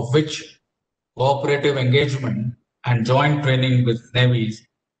 of which cooperative engagement and joint training with navies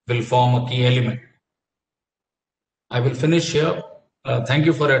will form a key element. I will finish here. Thank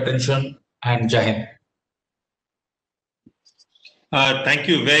you for your attention and Jai Hind. Thank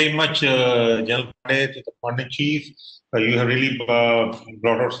you very much, General Pandey, to the Pandey Chief. You have really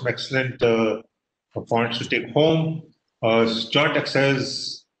brought out some excellent points to take home. Joint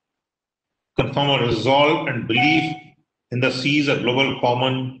exercise confirm our resolve and belief in the seas, a global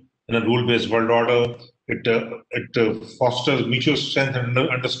common in a rule-based world order. It fosters mutual strength and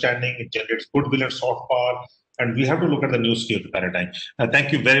understanding. It generates goodwill and soft power. And we have to look at the new state of the paradigm.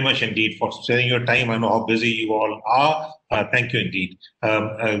 Thank you very much indeed for sparing your time. I know how busy you all are. Thank you indeed.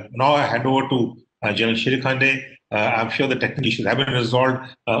 Now I hand over to General Shirikhande. I'm sure the technical issues have been resolved,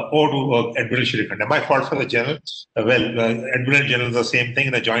 or to Admiral Shirikhande. My fault for the general. Admiral General is the same thing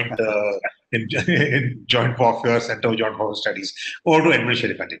in the joint in Joint Warfare Center of Joint Warfare Studies. Over to Admiral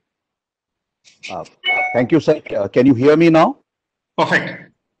Shirikhande. Thank you, sir. Can you hear me now? Perfect.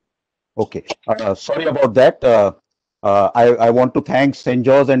 Okay. Sorry about that. I want to thank St.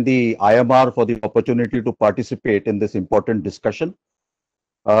 George and the IMR for the opportunity to participate in this important discussion.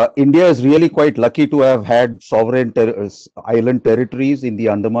 India is really quite lucky to have had sovereign island territories in the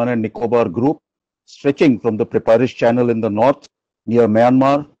Andaman and Nicobar group, stretching from the Preparis Channel in the north near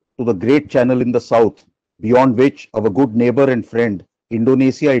Myanmar to the Great Channel in the south, beyond which our good neighbor and friend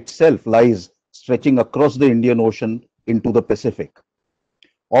Indonesia itself lies, stretching across the Indian Ocean into the Pacific.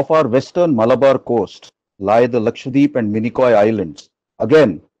 Off our western Malabar coast lie the Lakshadweep and Minicoy Islands,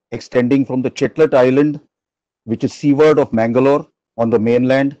 again extending from the Chetlat Island, which is seaward of Mangalore on the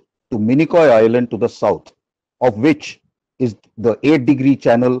mainland, to Minicoy Island to the south, of which is the 8-degree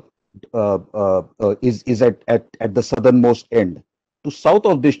channel is at the southernmost end. To south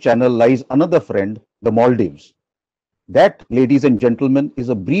of this channel lies another friend, the Maldives. That, ladies and gentlemen, is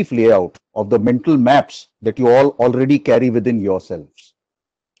a brief layout of the mental maps that you all already carry within yourselves.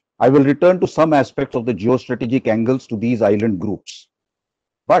 I will return to some aspects of the geostrategic angles to these island groups.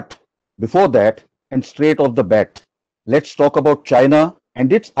 But before that, and straight off the bat, let's talk about China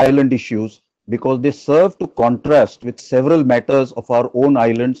and its island issues, because they serve to contrast with several matters of our own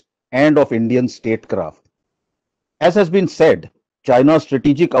islands and of Indian statecraft. As has been said, China's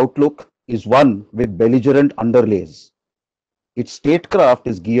strategic outlook is one with belligerent underlays. Its statecraft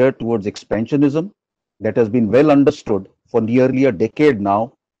is geared towards expansionism that has been well understood for nearly a decade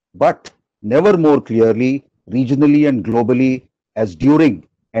now, but never more clearly regionally and globally as during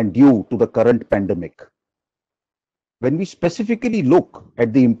and due to the current pandemic. When we specifically look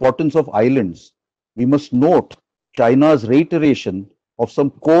at the importance of islands, we must note China's reiteration of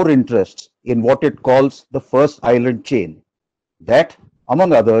some core interests in what it calls the first island chain, that,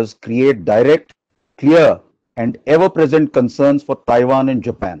 among others, create direct, clear, and ever-present concerns for Taiwan and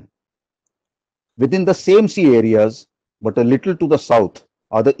Japan. Within the same sea areas, but a little to the south,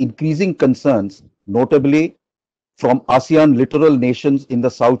 are the increasing concerns, notably from ASEAN littoral nations in the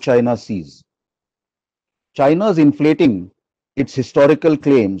South China Seas. China is inflating its historical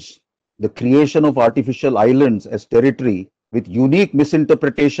claims, the creation of artificial islands as territory with unique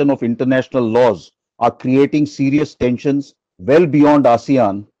misinterpretation of international laws, are creating serious tensions well beyond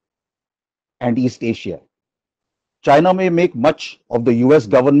ASEAN and East Asia. China may make much of the US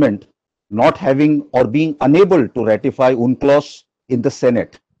government not having or being unable to ratify UNCLOS in the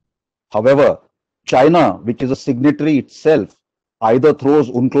Senate. However, China, which is a signatory itself, either throws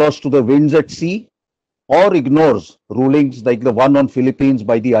UNCLOS to the winds at sea or ignores rulings like the one on Philippines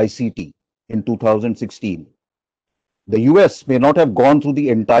by the ICT in 2016. The US may not have gone through the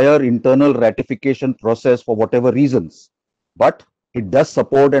entire internal ratification process for whatever reasons, but it does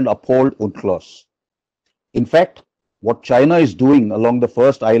support and uphold UNCLOS. In fact, what China is doing along the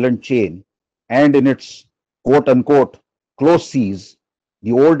first island chain and in its quote-unquote close seas,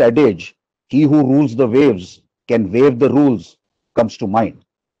 the old adage, he who rules the waves can waive the rules, comes to mind.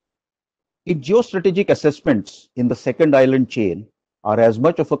 Its geostrategic assessments in the second island chain are as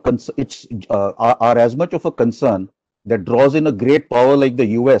much of a concern that draws in a great power like the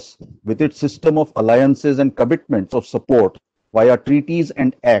US with its system of alliances and commitments of support via treaties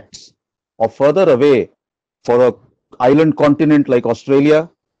and acts, or further away for an island continent like Australia,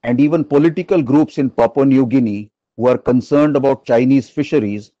 and even political groups in Papua New Guinea who are concerned about Chinese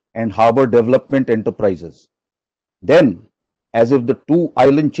fisheries and harbor development enterprises. Then, as if the two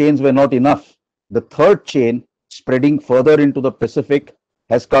island chains were not enough, the third chain, spreading further into the Pacific,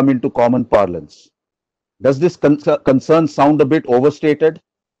 has come into common parlance. Does this concern sound a bit overstated?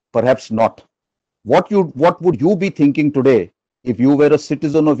 Perhaps not. What would you be thinking today if you were a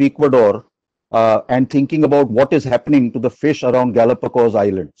citizen of Ecuador and thinking about what is happening to the fish around Galapagos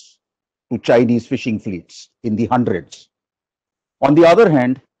Islands, to Chinese fishing fleets in the hundreds? On the other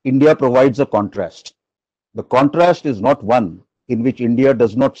hand, India provides a contrast. The contrast is not one in which India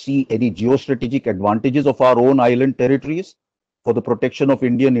does not see any geostrategic advantages of our own island territories, for the protection of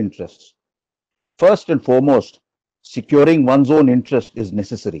Indian interests. First and foremost, securing one's own interest is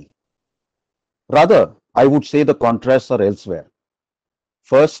necessary. Rather, I would say the contrasts are elsewhere.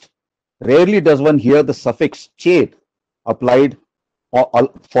 First, rarely does one hear the suffix "chain" applied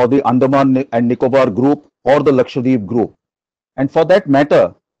for the Andaman and Nicobar group or the Lakshadweep group. And for that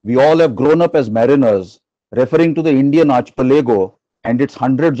matter, we all have grown up as mariners referring to the Indian archipelago and its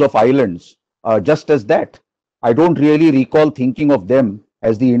hundreds of islands just as that. I don't really recall thinking of them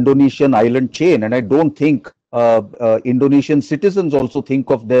as the Indonesian island chain, and I don't think Indonesian citizens also think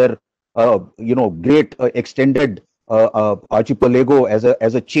of their great extended archipelago as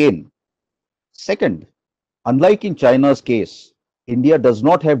a chain. Second, unlike in China's case, India does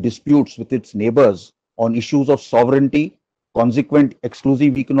not have disputes with its neighbors on issues of sovereignty, consequent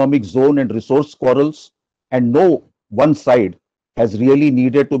exclusive economic zone and resource quarrels, and no one side has really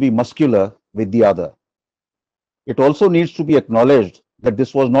needed to be muscular with the other. It also needs to be acknowledged that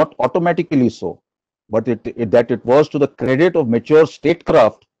this was not automatically so, but that it was to the credit of mature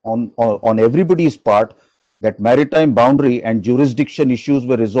statecraft on everybody's part that maritime boundary and jurisdiction issues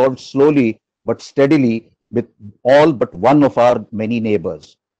were resolved slowly but steadily with all but one of our many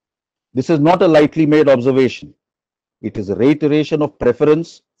neighbors. This is not a lightly made observation. It is a reiteration of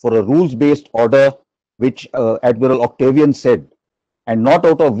preference for a rules-based order, which Admiral Octavian said, and not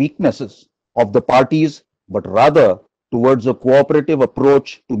out of weaknesses of the parties, but rather towards a cooperative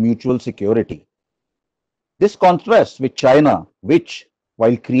approach to mutual security. This contrasts with China, which,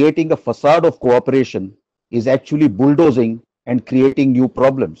 while creating a facade of cooperation, is actually bulldozing and creating new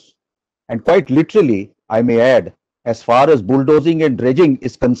problems. And quite literally, I may add, as far as bulldozing and dredging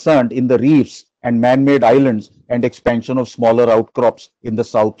is concerned in the reefs and man-made islands and expansion of smaller outcrops in the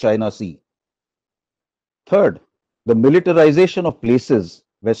South China Sea. Third, the militarization of places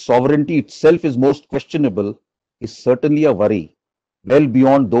where sovereignty itself is most questionable is certainly a worry, well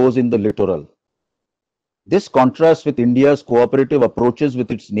beyond those in the littoral. This contrasts with India's cooperative approaches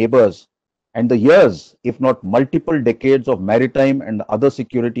with its neighbors and the years, if not multiple decades, of maritime and other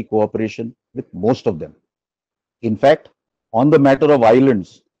security cooperation with most of them. In fact, on the matter of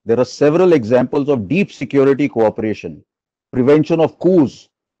islands, there are several examples of deep security cooperation, prevention of coups,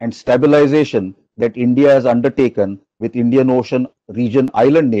 and stabilization that India has undertaken with Indian Ocean region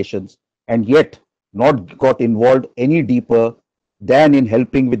island nations, and yet not got involved any deeper than in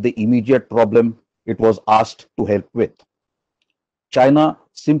helping with the immediate problem it was asked to help with. China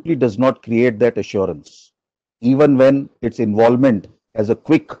simply does not create that assurance, even when its involvement as a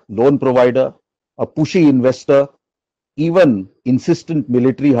quick loan provider, a pushy investor, even insistent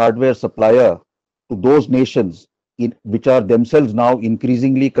military hardware supplier to those nations which are themselves now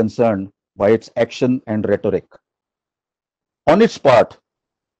increasingly concerned by its action and rhetoric. On its part,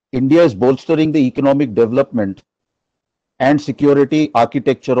 India is bolstering the economic development and security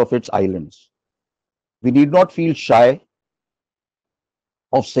architecture of its islands. We need not feel shy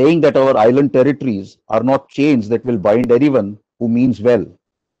of saying that our island territories are not chains that will bind anyone who means well,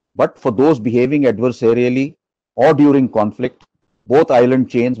 but for those behaving adversarially or during conflict, both island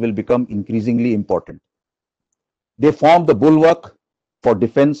chains will become increasingly important. They form the bulwark for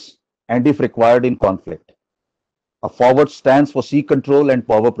defense and, if required, in conflict. A forward stance for sea control and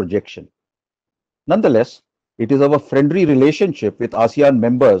power projection. Nonetheless, it is our friendly relationship with ASEAN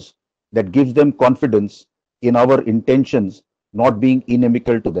members that gives them confidence in our intentions not being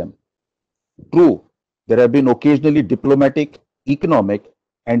inimical to them. True, there have been occasionally diplomatic, economic,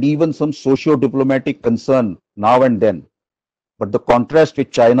 and even some socio-diplomatic concern now and then, but the contrast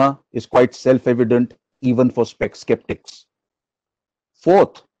with China is quite self-evident even for skeptics.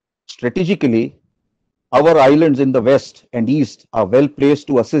 Fourth, strategically, our islands in the west and east are well placed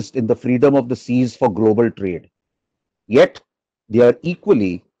to assist in the freedom of the seas for global trade. Yet, they are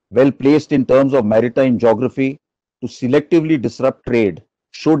equally well placed in terms of maritime geography to selectively disrupt trade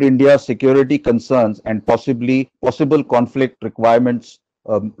should India's security concerns and possible conflict requirements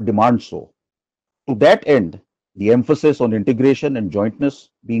demand so. To that end, the emphasis on integration and jointness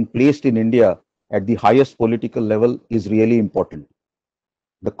being placed in India at the highest political level is really important.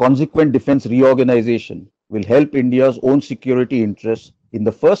 The consequent defense reorganization will help India's own security interests in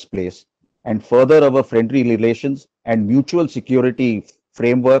the first place and further our friendly relations and mutual security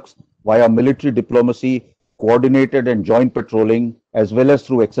frameworks via military diplomacy, coordinated and joint patrolling, as well as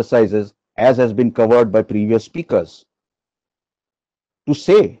through exercises, as has been covered by previous speakers. To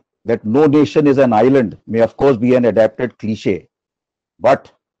say that no nation is an island may of course be an adapted cliche,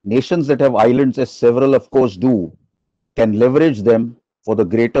 but nations that have islands, as several of course do, can leverage them for the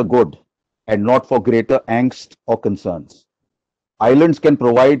greater good and not for greater angst or concerns. Islands can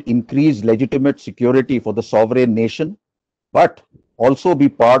provide increased legitimate security for the sovereign nation but also be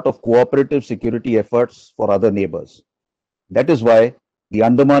part of cooperative security efforts for other neighbors. That is why the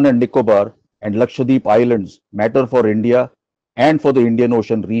Andaman and Nicobar and Lakshadweep Islands matter for India and for the Indian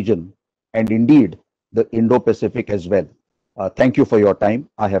Ocean region, and indeed the Indo-Pacific as well. Thank you for your time.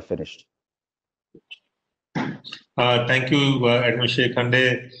 I have finished. Thank you, Admiral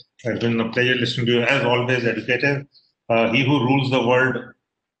Shekande. It's been a pleasure listening to you, as always, educative. He who rules the world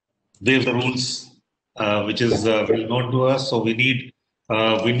waves the rules, which is well known to us. So we need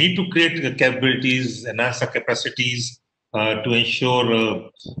to create the capabilities, enhance our capacities to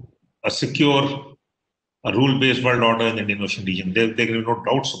ensure a secure, rule-based world order in the Indian Ocean region. There can be no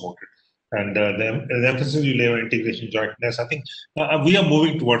doubts about it. And the emphasis you lay on integration, jointness, I think we are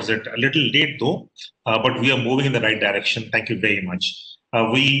moving towards it. A little late though, but we are moving in the right direction. Thank you very much.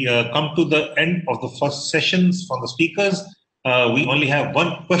 We come to the end of the first sessions from the speakers. We only have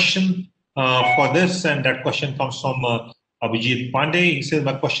one question for this, and that question comes from Abhijit Pandey. He says,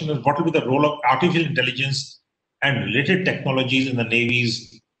 my question is, what will be the role of artificial intelligence and related technologies in the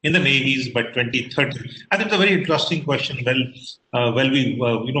navies by 2030? I think it's a very interesting question. Well, we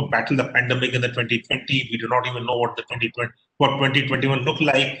battled the pandemic in the 2020. We do not even know what 2021 look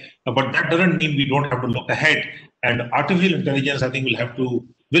like. But that doesn't mean we don't have to look ahead. And artificial intelligence, I think, will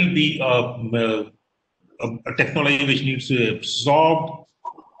be a technology which needs to be absorbed,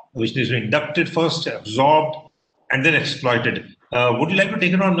 which needs to be inducted first, absorbed, and then exploited. Would you like to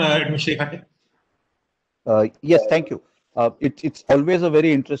take it on, Admiral Shekande? Yes, thank you. It's always a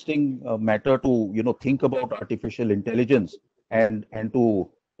very interesting matter to think about artificial intelligence and to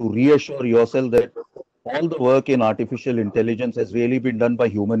reassure yourself that all the work in artificial intelligence has really been done by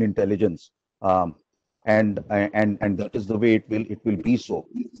human intelligence, and that is the way it will be. So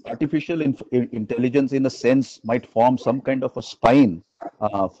artificial intelligence in a sense might form some kind of a spine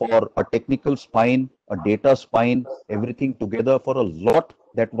for a technical spine, a data spine, everything together for a lot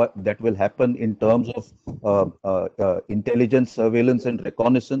that will happen in terms of intelligence, surveillance, and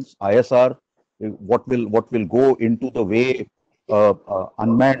reconnaissance, ISR. What will go into the way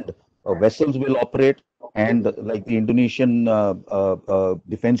unmanned vessels will operate, and like the Indonesian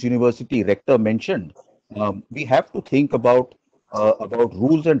Defense University rector mentioned, we have to think about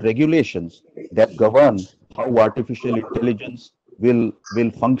rules and regulations that govern how artificial intelligence will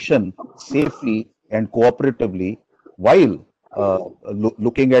function safely and cooperatively, while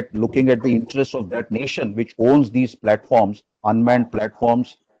looking at the interests of that nation which owns these platforms, unmanned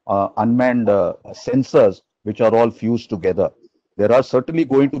sensors, which are all fused together. There are certainly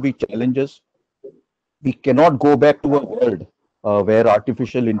going to be challenges. We cannot go back to a world where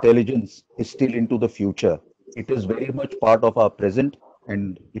artificial intelligence is still into the future. It is very much part of our present,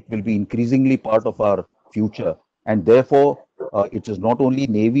 and it will be increasingly part of our future. And therefore, it is not only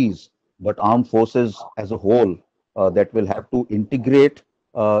navies, but armed forces as a whole that will have to integrate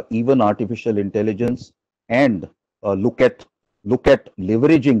even artificial intelligence and look at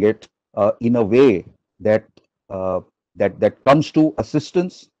leveraging it in a way that comes to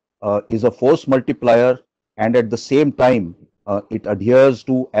assistance, is a force multiplier, and at the same time it adheres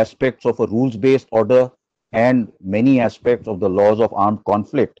to aspects of a rules-based order and many aspects of the laws of armed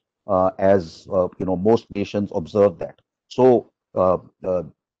conflict, as most nations observe that. So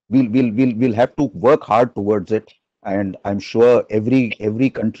we'll have to work hard towards it, and I'm sure every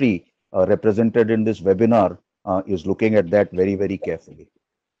country represented in this webinar is looking at that very, very carefully.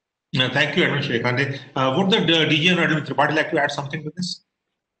 Thank you, Admiral Shekande. Would the DG and Admiral Tripathi like to add something to this?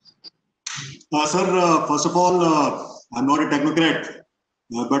 Sir, first of all, I'm not a technocrat,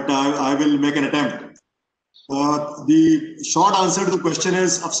 but I will make an attempt. The short answer to the question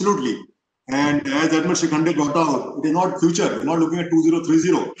is absolutely. And as Admiral Shekande brought out, it is not future. We're not looking at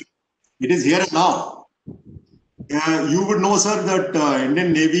 2030. It is here and now. You would know, sir, that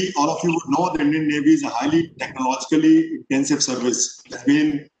Indian Navy, all of you would know the Indian Navy is a highly technologically intensive service. It has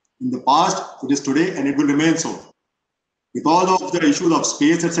been in the past, it is today, and it will remain so. Because of the issues of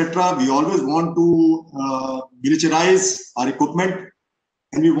space, etc., we always want to militarize our equipment,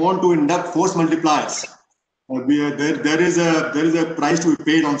 and we want to induct force multipliers. There is a price to be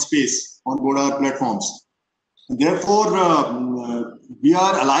paid on space on board our platforms. Therefore, we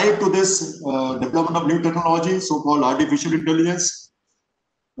are alive to this development of new technology, so-called artificial intelligence,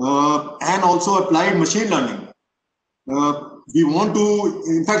 and also applied machine learning. We want to,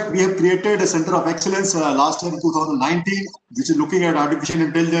 in fact, we have created a center of excellence last year in 2019, which is looking at artificial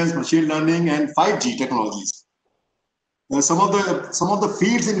intelligence, machine learning, and 5G technologies. Some of the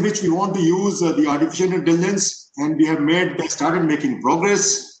fields in which we want to use the artificial intelligence, and we have started making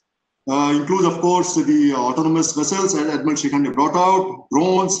progress, includes, of course, the autonomous vessels, as Admiral Shekande brought out,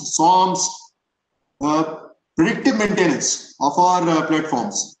 drones, swarms, predictive maintenance of our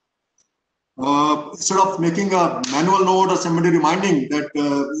platforms. Instead of making a manual note or somebody reminding that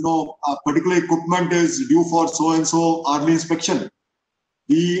a particular equipment is due for so and so early inspection,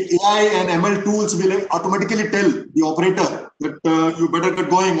 the AI and ML tools will automatically tell the operator that you better get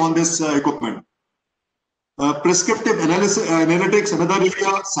going on this equipment. Prescriptive analytics, another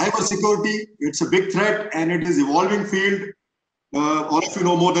area. Cyber security, it's a big threat and it is evolving field. All of you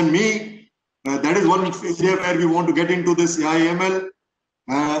know more than me. That is one area where we want to get into this AI ML.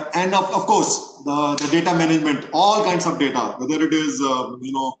 And of course, the data management, all kinds of data, whether it is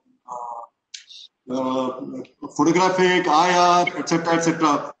photographic, IR, etc.,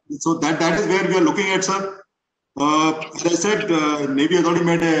 etc. So that is where we are looking at, sir. As I said, Navy has already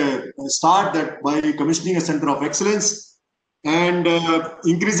made a start that by commissioning a center of excellence, and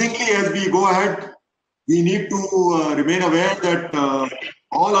increasingly as we go ahead, we need to remain aware that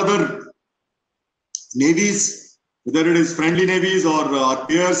all other navies, whether it is friendly navies or our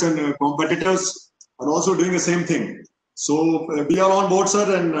peers and competitors, are also doing the same thing. So we are on board, sir,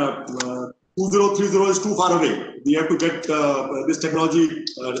 and 2030 is too far away. We have to get this technology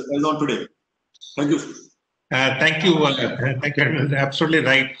as on today. Thank you. Thank you. Thank you. Absolutely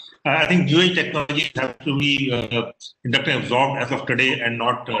right. I think UAE technologies have to be inducted and absorbed as of today and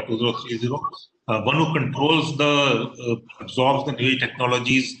not 2030. One who controls absorbs the UAE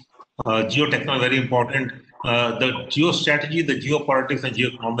technologies, geotechnology, very important. The geostrategy, the geopolitics and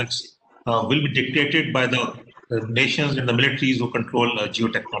geoeconomics will be dictated by the nations and the militaries who control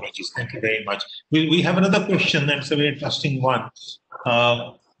geotechnologies. Thank you very much. We have another question, and it's a very interesting one.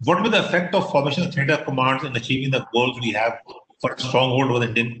 What will be the effect of formation of theater commands in achieving the goals we have for a stronghold over the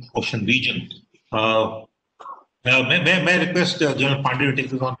Indian Ocean region? May I request General Pandey to take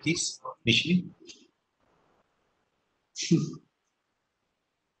this on, please, initially?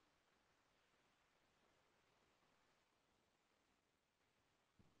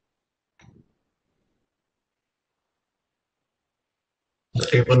 The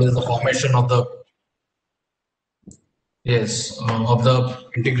table is the formation of the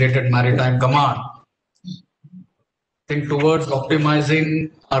Integrated Maritime Command. I think towards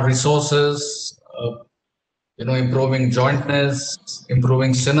optimizing our resources, improving jointness,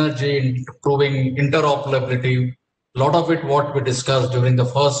 improving synergy, improving interoperability. A lot of it what we discussed during the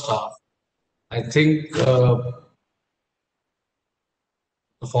first half. I think the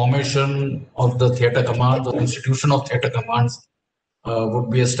formation of the theatre commands, the institution of theatre commands, would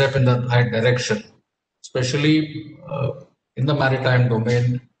be a step in the right direction, especially in the maritime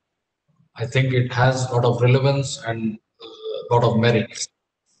domain. I think it has a lot of relevance and a lot of merits.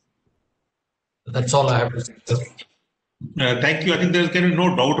 That's all I have to say, sir. Thank you. I think there's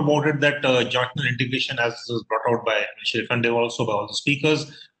no doubt about it that joint integration, as was brought out by Shri Khande, also by all the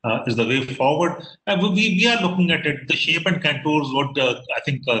speakers, is the way forward. We are looking at it. The shape and contours would, I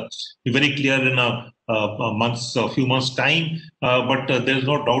think, be very clear in a few months' time. But there's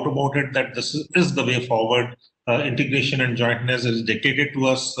no doubt about it that this is the way forward. Integration and jointness is dictated to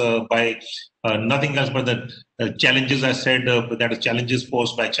us by nothing else but the challenges I said, that is challenges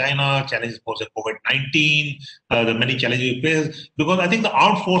posed by China, challenges posed by COVID-19, the many challenges we face. Because I think the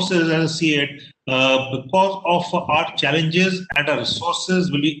armed forces, as I see it, because of our challenges and our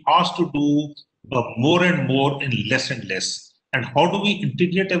resources, will be asked to do more and more in less and less. And how do we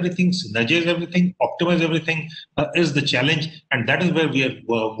integrate everything, synergize everything, optimize everything is the challenge. And that is where we are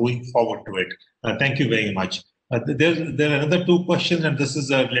moving forward to it. Thank you very much. There are another two questions, and this is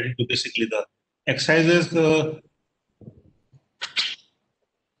related to basically the exercises.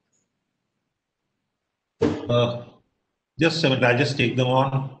 Just a minute, I'll just take them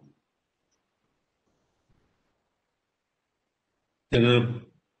on. There are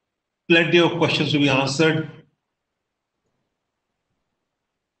plenty of questions to be answered.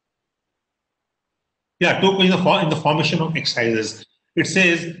 Yeah, two questions in the formation of exercises. It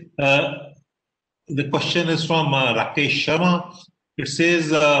says, the question is from Rakesh Sharma. It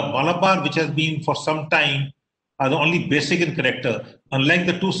says, Malabar, which has been for some time, are the only basic in character. Unlike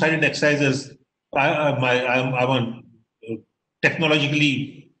the two-sided exercises, I'm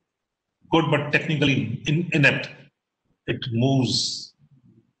technologically good, but technically inept. It moves.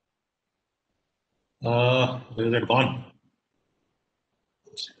 Where is it gone?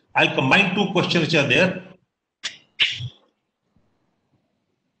 I'll combine two questions which are there.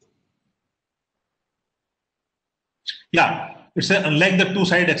 Yeah, it says, unlike the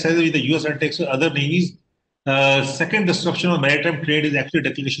two-sided exercises with the US undertakes with other navies, second destruction of maritime trade is actually a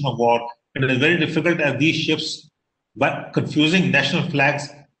declaration of war. And it is very difficult as these ships, by confusing national flags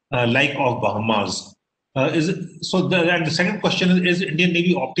like of Bahamas. And the second question is Indian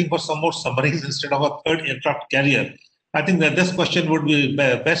Navy opting for some more submarines instead of a third aircraft carrier? I think that this question would be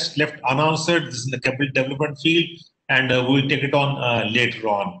best left unanswered. This is in the capital development field, and we'll take it on later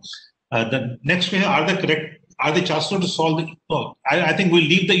on. The next question: Are the chances to solve the? No, I think we'll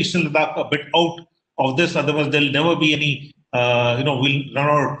leave the Eastern Ladakh a bit out of this. Otherwise, there'll never be any. We'll run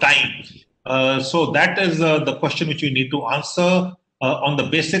out of time. So that is the question which we need to answer on the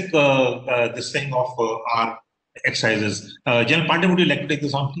basic this thing of our exercises. General Pandey, would you like to take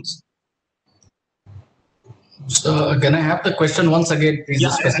this on, please? So can I have the question once again, please? Yeah,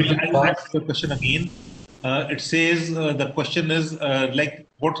 the specific I'll part. ask the question again. It says the question is like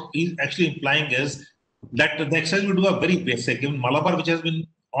what he's actually implying is that the exercise will do a very basic. Given Malabar, which has been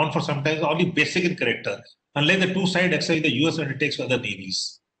on for some time, is only basic in character. Unlike the two-side exercise the US undertakes for other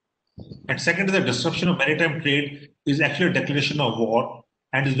navies. And second is the disruption of maritime trade is actually a declaration of war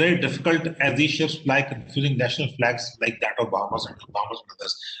and is very difficult as these ships fly confusing national flags like that of Bahamas and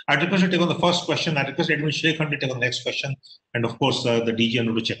others. I'd request you to take on the first question. I request Edwin Shekhan to take on the next question. And of course, the DG and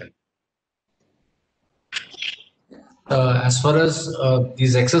Uruchekan. As far as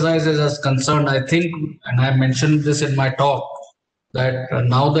these exercises is concerned, I think, and I mentioned this in my talk, that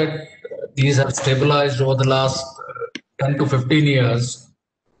now that these have stabilized over the last 10 to 15 years,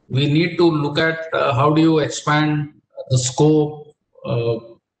 we need to look at how do you expand the scope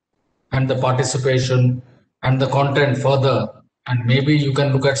and the participation and the content further. And maybe you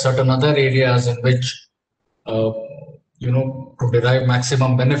can look at certain other areas in which, to derive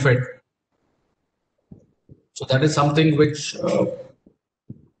maximum benefit. So that is something which the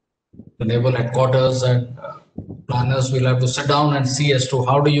naval headquarters and planners will have to sit down and see as to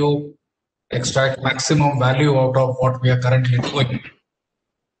how do you extract maximum value out of what we are currently doing.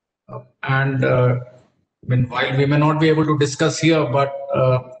 While we may not be able to discuss here, but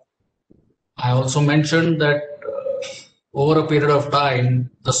I also mentioned that over a period of time,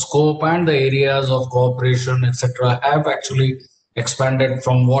 the scope and the areas of cooperation, etc., have actually expanded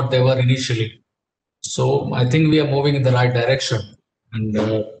from what they were initially. So I think we are moving in the right direction, and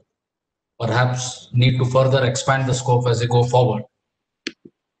perhaps need to further expand the scope as we go forward.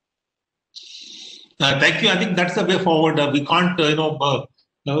 Thank you. I think that's the way forward. We can't,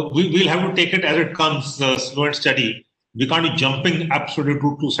 we'll have to take it as it comes, slow and steady. We can't be jumping absolutely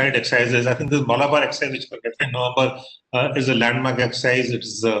to two-side exercises. I think this Malabar exercise, which we're getting in November, is a landmark exercise.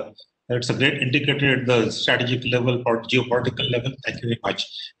 It's a great indicator at the strategic level or geopolitical level. Thank you very much.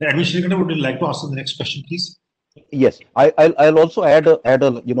 Admin Shrikanta, would you like to answer the next question, please? Yes, I'll also add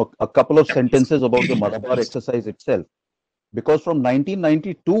a couple of sentences about the Malabar exercise itself, because from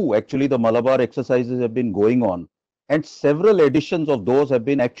 1992 actually the Malabar exercises have been going on, and several editions of those have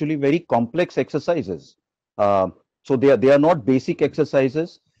been actually very complex exercises. So they are not basic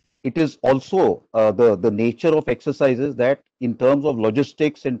exercises. It is also the nature of exercises that, in terms of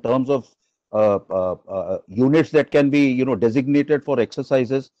logistics, in terms of units that can be designated for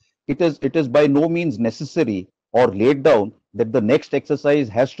exercises, it is by no means necessary or laid down that the next exercise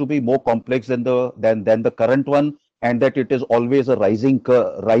has to be more complex than the current one, and that it is always a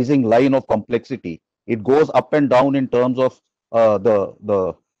rising line of complexity. It goes up and down in terms of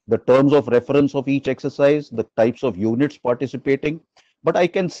the terms of reference of each exercise, the types of units participating. But I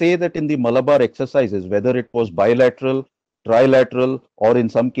can say that in the Malabar exercises, whether it was bilateral, trilateral, or in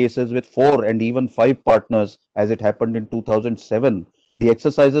some cases with 4 and even 5 partners, as it happened in 2007, the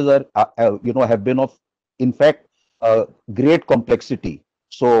exercises have been of, in fact, great complexity.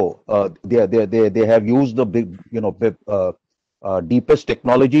 So they have used the big, deepest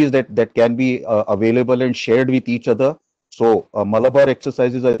technologies that can be available and shared with each other. So Malabar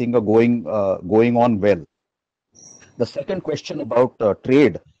exercises, I think, are going on well. The second question about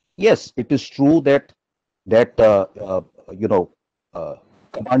trade, yes, it is true that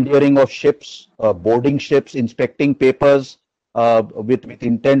commandeering of ships, boarding ships, inspecting papers with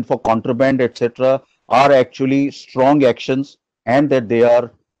intent for contraband, etc., are actually strong actions, and that they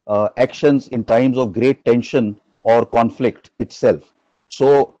are actions in times of great tension or conflict itself.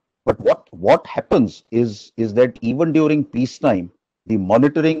 So, but what happens is that even during peacetime, the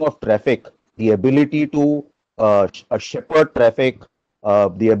monitoring of traffic, the ability to shepherd traffic,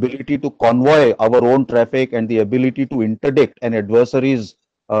 the ability to convoy our own traffic, and the ability to interdict an adversary's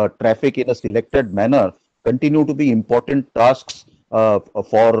traffic in a selected manner continue to be important tasks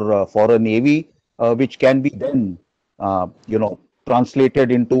for a navy, which can be then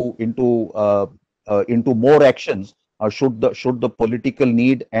translated into more actions should the political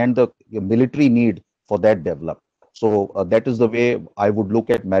need and the military need for that develop. So that is the way I would look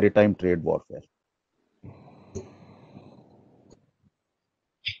at maritime trade warfare.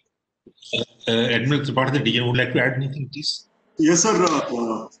 Admiral Tripathi, DGN, would like to add anything, please? Yes, sir.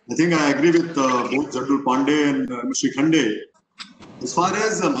 I think I agree with both General Pandey and Mr. Khande. As far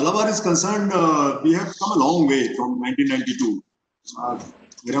as Malabar is concerned, we have come a long way from 1992.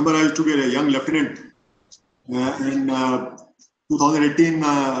 Remember, I used to be a young lieutenant in 2018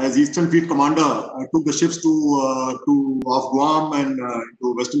 as Eastern Fleet Commander. I took the ships off Guam and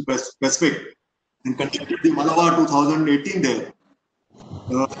to Western Pacific and conducted the Malabar 2018 there.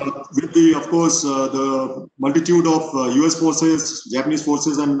 With the, of course, the multitude of US forces, Japanese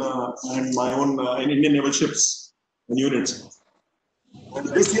forces, and my own Indian naval ships and units. And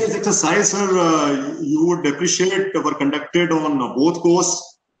this year's exercise, sir, you would appreciate were conducted on both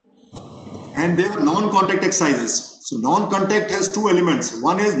coasts, and they were non-contact exercises. So non-contact has two elements.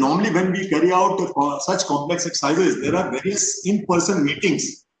 One is normally when we carry out such complex exercises, there are various in-person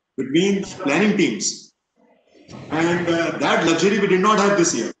meetings between planning teams. And that luxury we did not have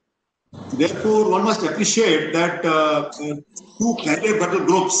this year. Therefore, one must appreciate that two carrier battle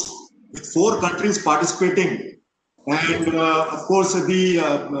groups with 4 countries participating, and of course, we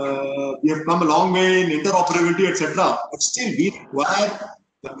have come a long way in interoperability, etc. But still, we require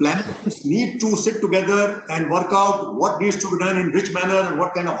the planning teams need to sit together and work out what needs to be done in which manner and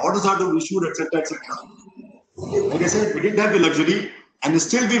what kind of orders are to be issued, etc., etc. Like I said, we didn't have the luxury, and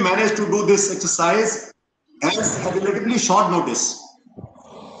still we managed to do this exercise as a relatively short notice.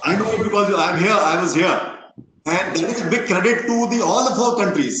 I know it because I'm here, I was here. And that is a big credit to all the 4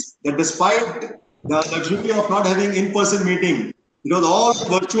 countries, that despite the luxury of not having in-person meeting, it was all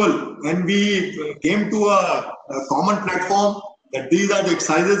virtual, and we came to a common platform that these are the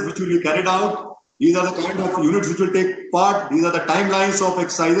exercises which will be carried out, these are the kind of units which will take part, these are the timelines of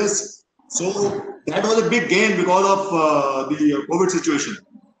exercises. So that was a big gain because of the COVID situation.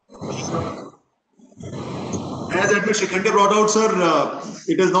 As Admiral Shikhande brought out, sir,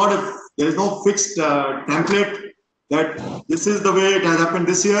 it is not there is no fixed template that this is the way it has happened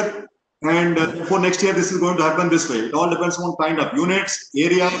this year, and for next year this is going to happen this way. It all depends on kind of units,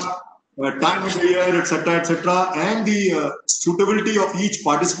 area, time of the year, etc., and the suitability of each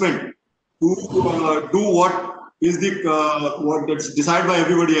participant to do what is what that's decided by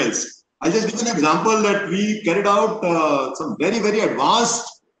everybody else. I'll just give an example that we carried out some very, very advanced,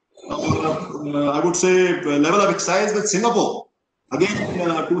 I would say, level of exercise with Singapore, again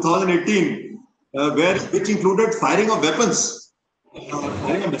in 2018, which included firing of weapons,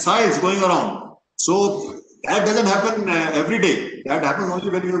 firing of missiles going around. So that doesn't happen every day. That happens only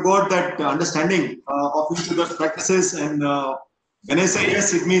when you got that understanding of each other's practices. And when I say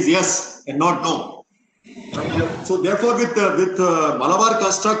yes, it means yes and not no. So therefore, with Malabar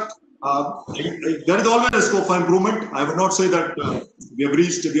construct, there is always a scope for improvement. I would not say that we have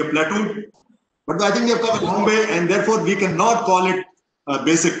plateaued, but I think we have come a long way, and therefore we cannot call it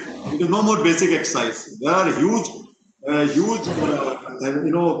basic. It is no more basic exercise. There are huge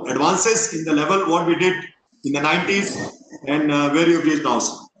advances in the level what we did in the 90s and where you have reached now.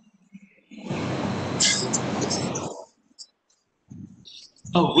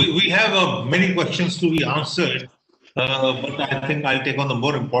 We have many questions to be answered, but I think I'll take on the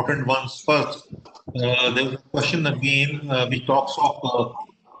more important ones first. There's a question again which talks of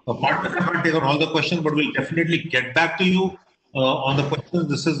partner. I can't take on all the questions, but we'll definitely get back to you on the questions.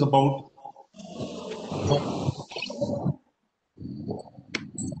 This is about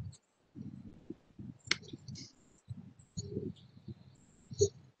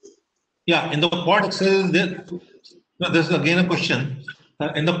in the quad exercises, there's again a question.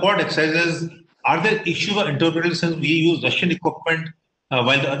 In the quad exercises, are there issues of interoperability since we use Russian equipment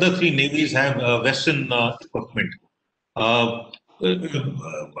while the other 3 navies have Western equipment? I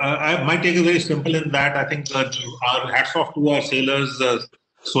might take it very simple in that. I think our hats off to our sailors,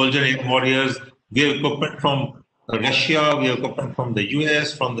 soldier warriors. We have equipment from Russia, we have equipment from the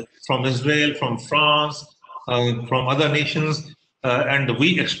US, from Israel, from France, from other nations, and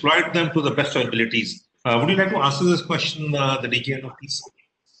we exploit them to the best of abilities. Would you like to answer this question, the DGN, please?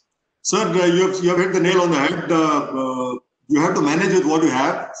 Sir, you have hit the nail on the head. You have to manage with what you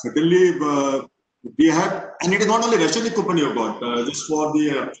have. Certainly, we have, and it is not only Russian equipment you have got. Just for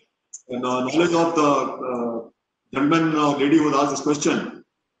the knowledge of the gentleman or lady who asked this question,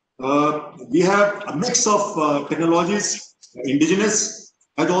 we have a mix of technologies, indigenous,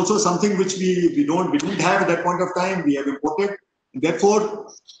 and also something which we didn't have at that point of time. We have imported. And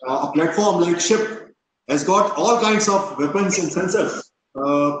therefore, a platform like SHIP has got all kinds of weapons and sensors.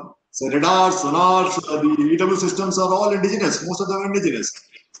 So radars, sonars, the EW systems are all indigenous. Most of them are indigenous.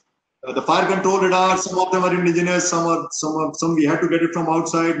 The fire control radars, some of them are indigenous. Some we had to get it from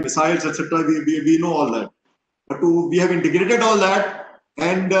outside. Missiles, etc. We know all that. But we have integrated all that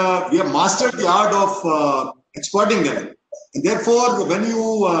and we have mastered the art of exploiting them. And therefore, when you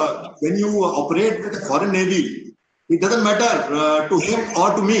operate with a foreign navy, it doesn't matter to him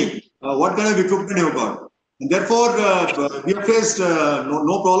or to me what kind of equipment you've got. And therefore, we have faced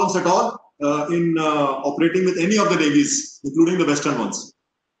no problems at all in operating with any of the navies, including the Western ones.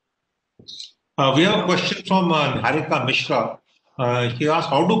 We have a question from Harika Mishra. He asks,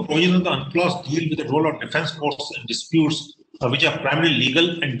 how do provisions of the UNCLOS deal with the role of defense forces in disputes which are primarily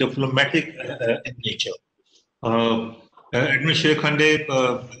legal and diplomatic in nature? Admiral Shirkhande,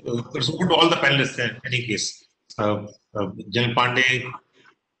 it's open to all the panelists in any case. General Pandey,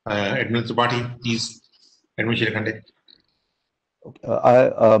 Admiral Tripathi, please. Admiral Shirkhande.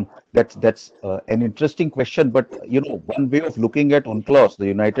 That's an interesting question, but one way of looking at UNCLOS, the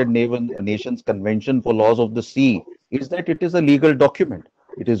United Nations Convention for Laws of the Sea, is that it is a legal document.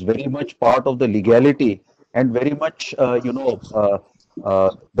 It is very much part of the legality and very much the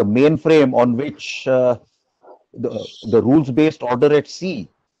mainframe on which the rules-based order at sea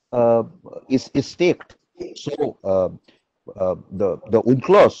is staked. So the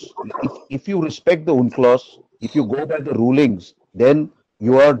UNCLOS, if you respect the UNCLOS, if you go by the rulings, then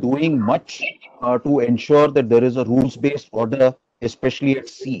you are doing much to ensure that there is a rules-based order, especially at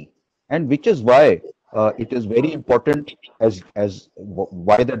sea, and which is why it is very important as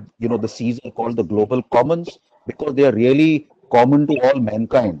why that the seas are called the global commons, because they are really common to all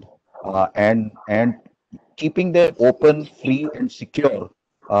mankind, and keeping them open, free, and secure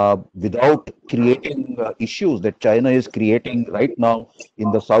without creating issues that China is creating right now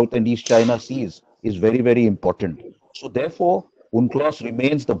in the South and East China Seas is very, very important. So therefore, UNCLOS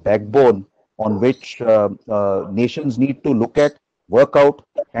remains the backbone on which nations need to look at, work out,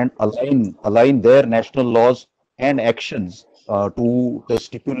 and align their national laws and actions to the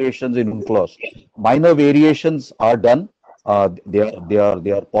stipulations in UNCLOS. Minor variations are done; they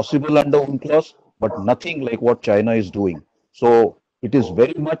are possible under UNCLOS, but nothing like what China is doing. So it is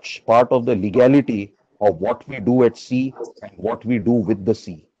very much part of the legality of what we do at sea and what we do with the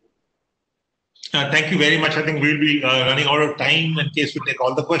sea. Thank you very much. I think we'll be running out of time in case we take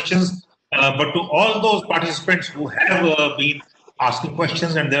all the questions. But to all those participants who have been asking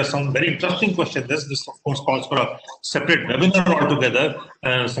questions, and there are some very interesting questions. This of course calls for a separate webinar altogether,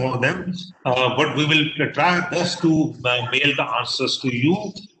 some of them. But we will try our best to mail the answers to you,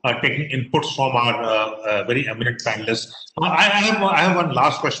 taking inputs from our very eminent panelists. I have one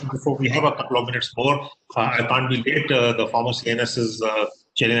last question before we have a couple of minutes more. I can't be late. The former CNS is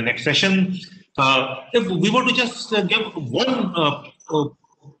chairing the next session. If we were to just give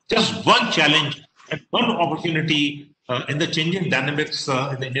just one challenge and one opportunity in the changing dynamics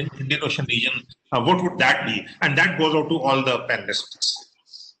in the Indian Ocean region, what would that be? And that goes out to all the panelists.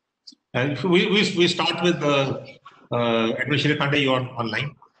 We start with Admiral Shirkhande. You are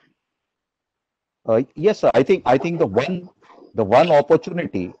online. Yes, sir. I think the one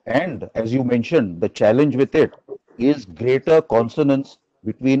opportunity, and as you mentioned, the challenge with it is greater consonance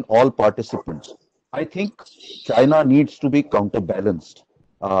between all participants. I think China needs to be counterbalanced.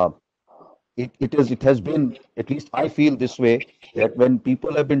 It has been, at least I feel this way, that when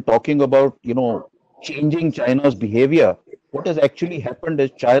people have been talking about changing China's behavior, what has actually happened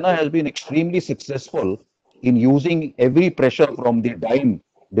is China has been extremely successful in using every pressure from the dime,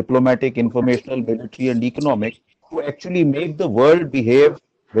 diplomatic, informational, military, and economic, to actually make the world behave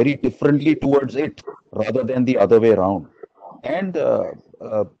very differently towards it rather than the other way around. And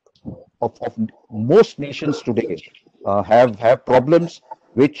of most nations today have problems,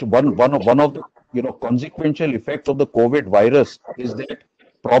 which one of the consequential effects of the COVID virus is that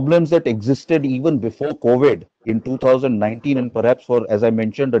problems that existed even before COVID in 2019 and perhaps for, as I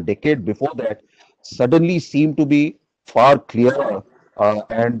mentioned, a decade before that, suddenly seem to be far clearer,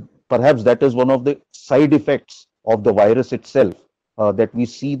 and perhaps that is one of the side effects of the virus itself, that we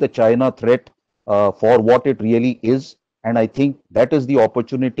see the China threat for what it really is. And I think that is the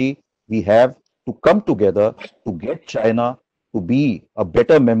opportunity we have to come together to get China to be a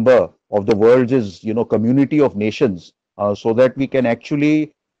better member of the world's community of nations, so that we can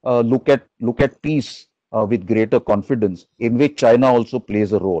actually look at peace with greater confidence, in which China also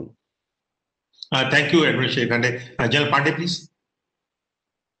plays a role. Thank you, Admiral Shirkhande. General Pandey, please.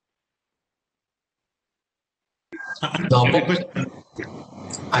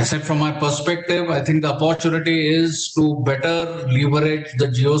 I said from my perspective, I think the opportunity is to better leverage the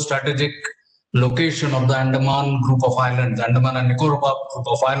geostrategic location of the Andaman group of islands, Andaman and Nicobar group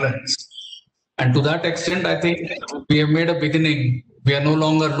of islands. And to that extent, I think we have made a beginning. We are no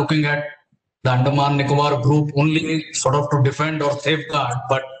longer looking at the Andaman Nicobar group only sort of to defend or safeguard,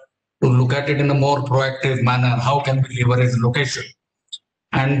 but to look at it in a more proactive manner. How can we leverage the location?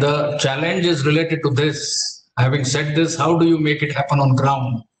 And the challenge is related to this. Having said this, how do you make it happen on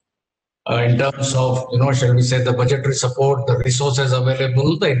ground? In terms of, shall we say, the budgetary support, the resources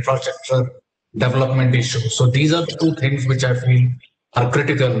available, the infrastructure development issue. So these are the two things which I feel are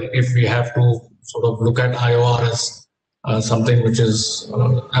critical if we have to sort of look at IOR as something which is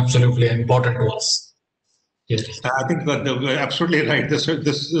absolutely important to us. Yes. I think you're absolutely right. This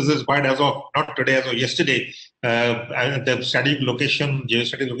is quite as of not today, as of yesterday. The strategic location,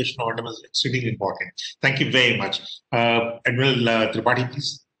 geostrategic location of Andaman is extremely important. Thank you very much, Admiral Tripathi,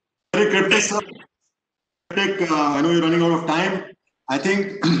 please. Very cryptic, sir. I know you're running out of time. I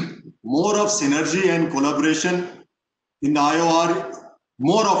think more of synergy and collaboration in the IOR,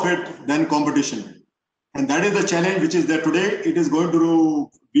 more of it than competition. And that is the challenge which is there today. It is going to,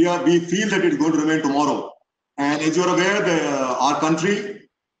 we feel that it is going to remain tomorrow. And as you're aware, our country,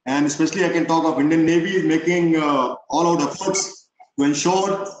 and especially I can talk of Indian Navy, is making all-out efforts to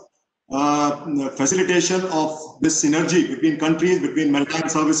ensure facilitation of this synergy between countries, between maritime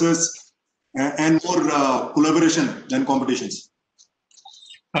services, and more collaboration than competitions.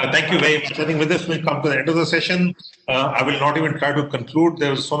 Thank you very much. I think with this, we'll come to the end of the session. I will not even try to conclude.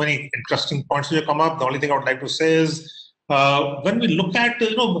 There are so many interesting points which have come up. The only thing I would like to say is, when we look at,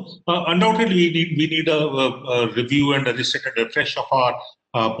 undoubtedly we need a review and a reset and refresh of our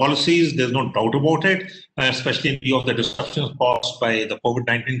policies. There's no doubt about it, especially in view of the disruptions caused by the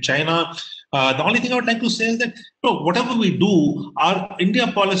COVID-19 in China. The only thing I would like to say is that whatever we do, our India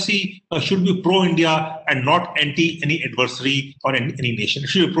policy should be pro-India and not anti any adversary or any nation. It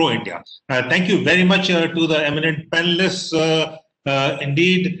should be pro-India. Thank you very much to the eminent panelists.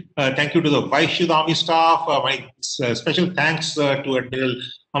 Indeed, thank you to the Vice Chief of the Army Staff. My special thanks to Admiral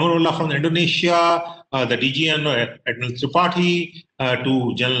Amanullah from Indonesia, the DGN Admiral Tripathi,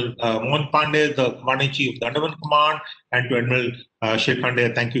 to General Mohan Pandey, the Commander-in-Chief of the Andaman Command, and to Admiral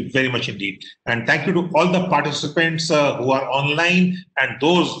Shirkhande. Thank you very much indeed. And thank you to all the participants who are online and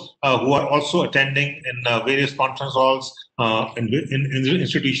those who are also attending in various conference halls in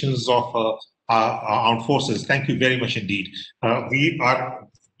institutions of armed forces. Thank you very much indeed. We are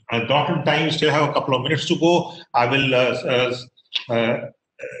dot on time. We still have a couple of minutes to go. I will,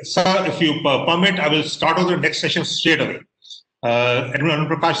 sir, if you permit, I will start on the next session straight away. Admiral Anand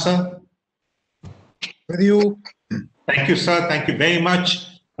Prakash, sir. With you. Thank you, sir. Thank you very much.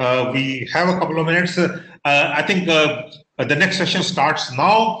 We have a couple of minutes. I think the next session starts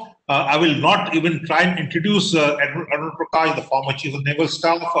now. I will not even try and introduce Admiral Anand Prakash, the former Chief of Naval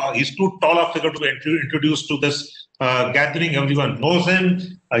Staff. He's too tall a figure to be introduced to this gathering. Everyone knows him.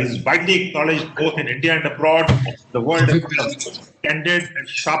 He's widely acknowledged both in India and abroad. The world has candid and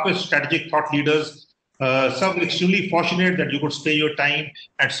sharpest strategic thought leaders. Sir, we're extremely fortunate that you could spare your time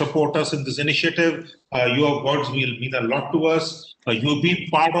and support us in this initiative. Your words will mean a lot to us. You've been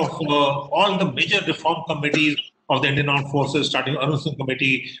part of all the major reform committees of the Indian Armed Forces, starting Arun Singh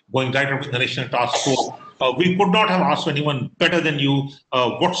Committee, going right up to the National Task Force. We could not have asked anyone better than you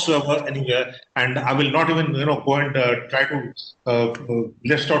whatsoever anywhere. And I will not even go and try to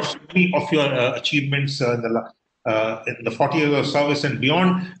list out many of your achievements in the 40 years of service and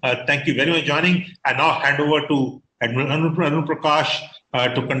beyond. Thank you very much for joining. I now hand over to Admiral Anand Prakash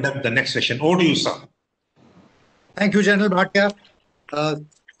to conduct the next session. Over to you, sir. Thank you, General Bhatia,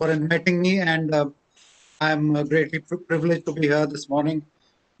 for inviting me, and I'm greatly privileged to be here this morning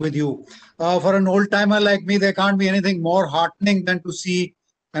with you. For an old-timer like me, there can't be anything more heartening than to see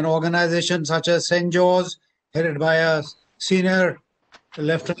an organization such as St. George, headed by a senior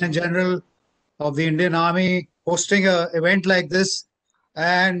Lieutenant General of the Indian Army, hosting an event like this,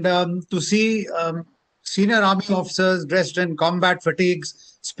 and to see senior army officers dressed in combat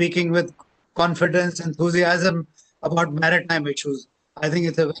fatigues speaking with confidence, enthusiasm about maritime issues. I think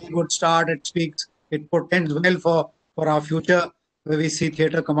it's a very good start. It portends well for our future, where we see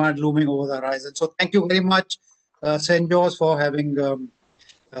theatre command looming over the horizon. So thank you very much, St. George, for having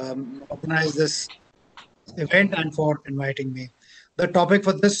organized this event and for inviting me. The topic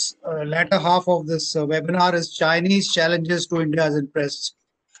for this latter half of this webinar is Chinese challenges to India's interests.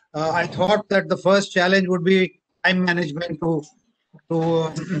 I thought that the first challenge would be time management to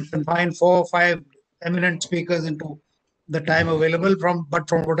confine 4 or 5 eminent speakers into the time available. But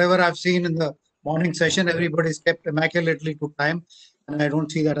from whatever I've seen in the morning session, everybody's kept immaculately to time, and I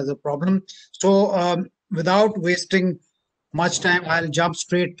don't see that as a problem. So without wasting much time, I'll jump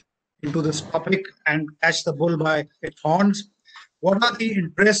straight into this topic and catch the bull by its horns. What are the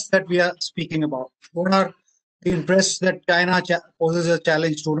interests that we are speaking about? What are the interests that China poses a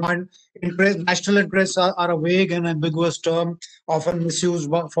challenge to. Now, national interests are a vague and ambiguous term, often misused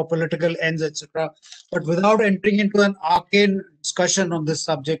for political ends, etc. But without entering into an arcane discussion on this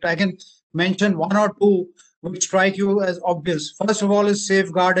subject, I can mention one or two which strike you as obvious. First of all is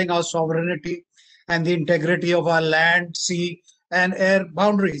safeguarding our sovereignty and the integrity of our land, sea, and air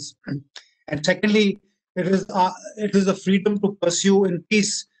boundaries. And secondly, it is the freedom to pursue in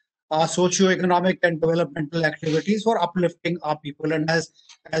peace our socio-economic and developmental activities for uplifting our people. And as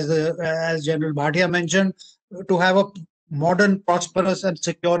General Bhatia mentioned, to have a modern, prosperous, and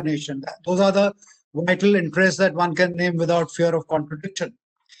secure nation. Those are the vital interests that one can name without fear of contradiction.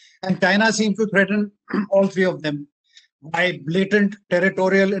 And China seems to threaten all three of them by blatant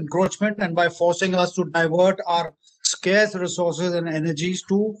territorial encroachment and by forcing us to divert our scarce resources and energies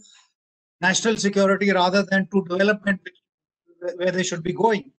to national security rather than to development, where they should be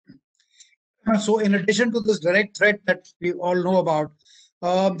going. So in addition to this direct threat that we all know about,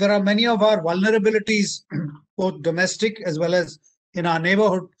 there are many of our vulnerabilities, both domestic as well as in our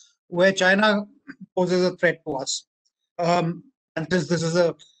neighborhood, where China poses a threat to us. And since this is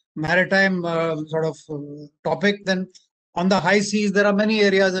a maritime topic, then on the high seas, there are many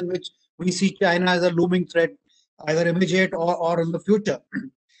areas in which we see China as a looming threat, either immediate or in the future.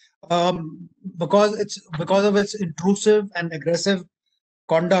 Because of its intrusive and aggressive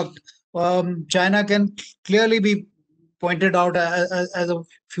conduct, China can clearly be pointed out as a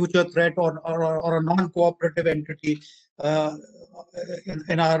future threat or a non-cooperative entity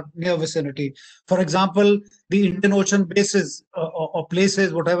in our near vicinity. For example, the Indian Ocean bases or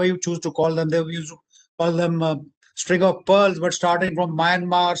places, whatever you choose to call them, they used to call them string of pearls, but starting from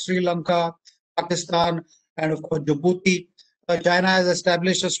Myanmar, Sri Lanka, Pakistan, and of course Djibouti, China has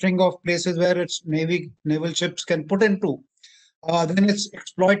established a string of places where its naval ships can put into. Then its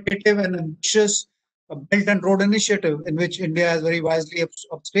exploitative and ambitious Belt and Road Initiative, in which India has very wisely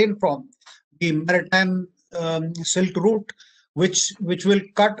abstained from, the maritime Silk Route, which will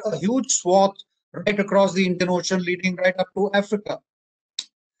cut a huge swath right across the Indian Ocean, leading right up to Africa.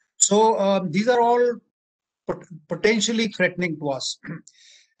 So these are all potentially threatening to us.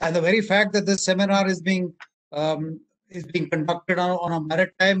 And the very fact that this seminar is being conducted on a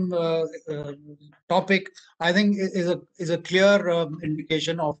maritime topic, I think is a clear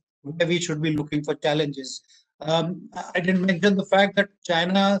indication of where we should be looking for challenges. I didn't mention the fact that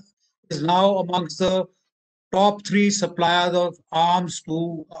China is now amongst the top 3 suppliers of arms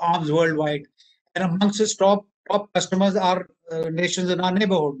worldwide, and amongst its top customers are nations in our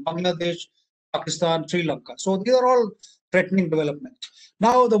neighborhood: Bangladesh, Pakistan, Sri Lanka. So these are all threatening developments.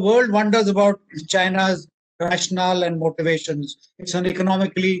 Now the world wonders about China's rationale and motivations. It's an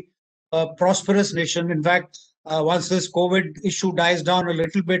economically prosperous nation. In fact, once this COVID issue dies down a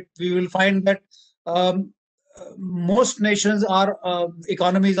little bit, we will find that most nations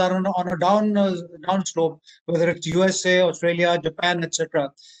economies are on a down slope, whether it's USA, Australia, Japan,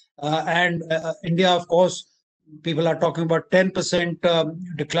 etc. And India, of course, people are talking about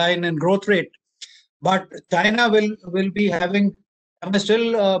 10% decline in growth rate. But China will be having. Am I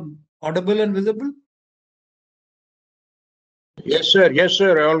still audible and visible? Yes, sir. Yes,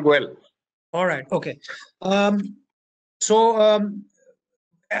 sir. All well. All right. Okay. And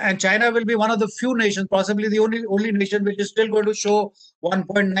China will be one of the few nations, possibly the only nation, which is still going to show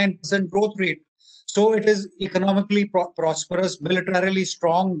 1.9% growth rate. So it is economically prosperous, militarily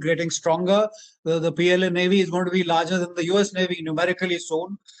strong, getting stronger. The PLA Navy is going to be larger than the US Navy numerically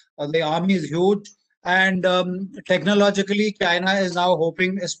soon. The army is huge. And technologically, China is now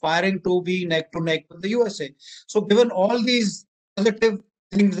aspiring to be neck to neck with the USA. So given all these positive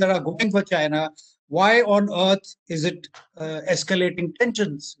things that are going for China, why on earth is it escalating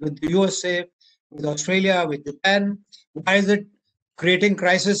tensions with the USA, with Australia, with Japan? Why is it creating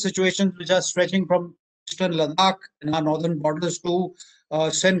crisis situations which are stretching from eastern Ladakh and our northern borders to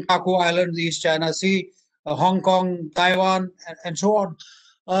Senkaku Islands, East China Sea, Hong Kong, Taiwan, and so on?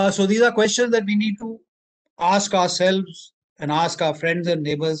 So these are questions that we need to ask ourselves and ask our friends and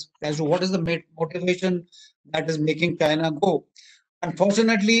neighbors as to what is the motivation that is making China go.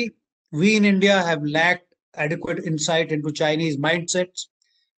 Unfortunately, we in India have lacked adequate insight into Chinese mindsets.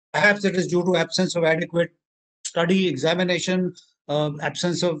 Perhaps it is due to absence of adequate study, examination,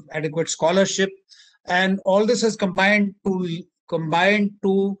 absence of adequate scholarship, and all this has combined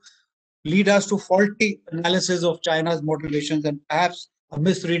to lead us to faulty analysis of China's motivations and perhaps a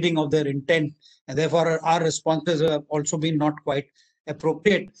misreading of their intent, and therefore our responses have also been not quite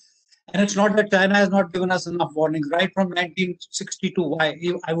appropriate. And it's not that China has not given us enough warnings. Right from 1962,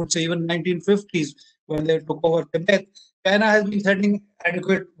 I would say even 1950s, when they took over Tibet, China has been sending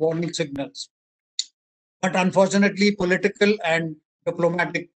adequate warning signals. But unfortunately, political and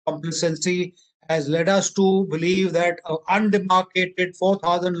diplomatic complacency has led us to believe that an undemarcated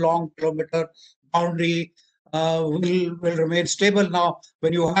 4,000 long kilometer boundary will remain stable. Now,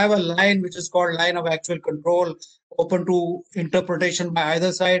 when you have a line which is called line of actual control, open to interpretation by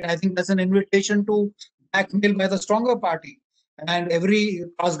either side, I think that's an invitation to blackmail by the stronger party. And every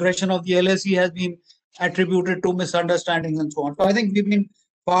transgression of the LAC has been attributed to misunderstandings and so on. So I think we've been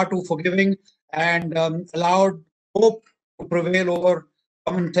far too forgiving and allowed hope to prevail over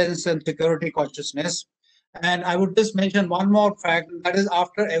common sense and security consciousness. And I would just mention one more fact, that is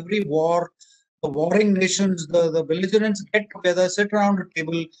after every war, the warring nations, the belligerents get together, sit around a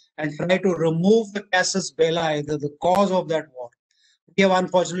table and try to remove the casus belli, the cause of that war. We have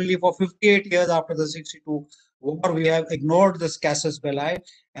unfortunately for 58 years after the 62 war, we have ignored this casus belli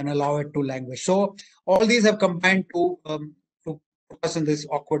and allow it to languish. So all these have combined to put us in this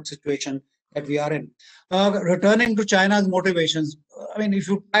awkward situation that we are in. Returning to China's motivations, I mean, if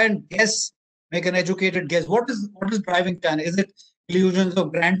you try and guess, make an educated guess, what is driving China? Is it illusions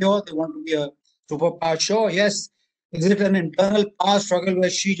of grandeur? They want to be a superpower? Sure, yes. Is it an internal power struggle where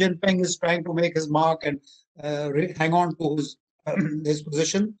Xi Jinping is trying to make his mark and hang on to his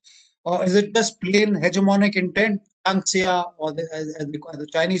position? Or is it just plain hegemonic intent, Tangxia, or as the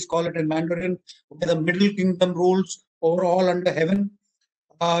Chinese call it in Mandarin, where the Middle Kingdom rules over all under heaven?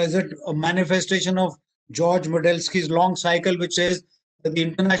 Is it a manifestation of George Modelsky's long cycle, which says that the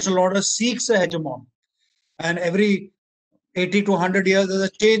international order seeks a hegemon, and every 80 to 100 years there's a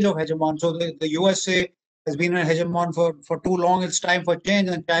change of hegemon. So the USA has been a hegemon for too long. It's time for change,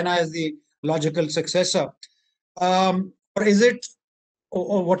 and China is the logical successor. Or is it,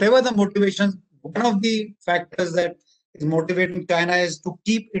 or whatever the motivations, one of the factors that is motivating China is to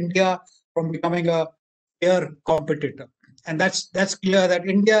keep India from becoming a fair competitor. And that's clear that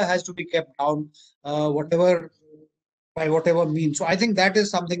India has to be kept down, by whatever means. So I think that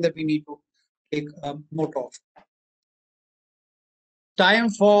is something that we need to take note of. Time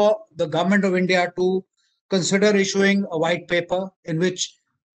for the government of India to consider issuing a white paper in which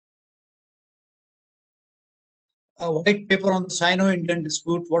a white paper on the Sino-Indian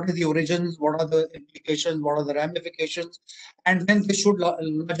dispute. What are the origins? What are the implications? What are the ramifications? And then this should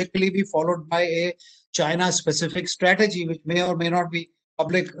logically be followed by a China-specific strategy, which may or may not be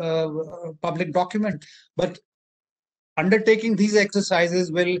public document. But undertaking these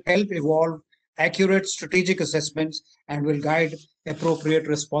exercises will help evolve accurate strategic assessments and will guide appropriate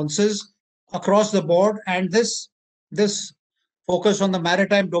responses across the board. And this focus on the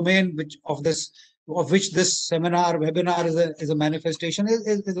maritime domain, of which this webinar is a manifestation,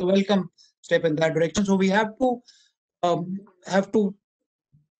 is a welcome step in that direction. So we have to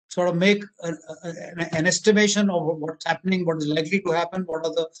sort of make an estimation of what's happening, what is likely to happen, what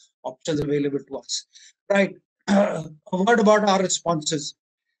are the options available to us. Right. A word about our responses.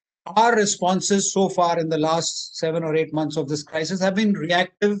 Our responses so far in the last 7 or 8 months of this crisis have been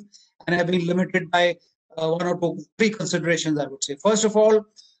reactive and have been limited by one or three considerations, I would say. First of all,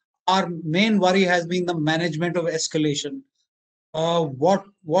 our main worry has been the management of escalation.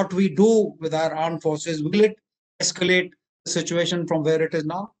 What we do with our armed forces, will it escalate the situation from where it is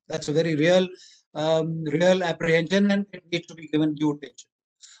now? That's a very real apprehension, and it needs to be given due attention.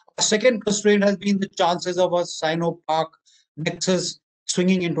 A second constraint has been the chances of a Sino-Pak nexus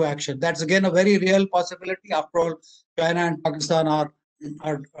swinging into action. That's again a very real possibility. After all, China and Pakistan are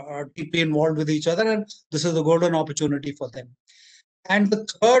deeply involved with each other, and this is a golden opportunity for them. And the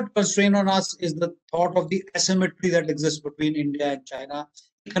third constraint on us is the thought of the asymmetry that exists between India and China,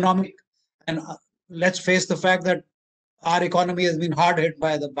 economic. And let's face the fact that our economy has been hard hit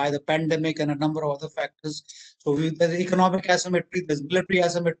by the pandemic and a number of other factors. So there's economic asymmetry, there's military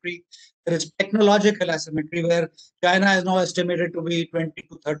asymmetry, there is technological asymmetry, where China is now estimated to be 20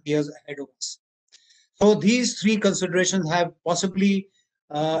 to 30 years ahead of us. So these three considerations have possibly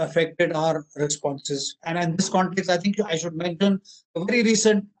affected our responses. And in this context, I think I should mention a very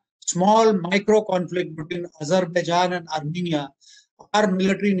recent small micro conflict between Azerbaijan and Armenia. Our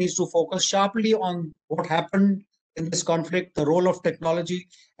military needs to focus sharply on what happened in this conflict, the role of technology,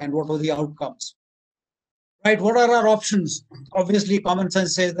 and what were the outcomes. Right, what are our options? Obviously, common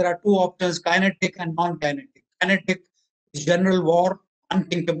sense says there are two options, kinetic and non-kinetic. Kinetic is general war,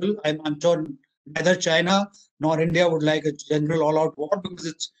 unthinkable. I'm sure neither China nor India would like a general all-out war because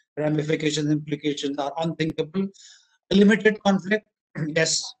its ramifications, implications are unthinkable. A limited conflict,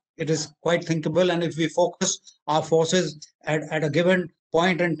 yes, it is quite thinkable. And if we focus our forces at a given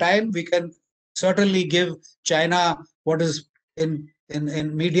point in time, we can certainly give China what is in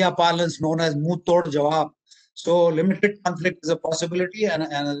media parlance known as muh tod jawab. So limited conflict is a possibility and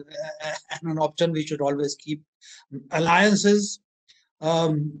an option we should always keep. Alliances,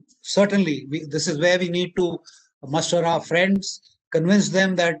 certainly, this is where we need to muster our friends, convince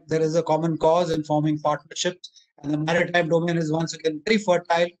them that there is a common cause in forming partnerships. And the maritime domain is once again very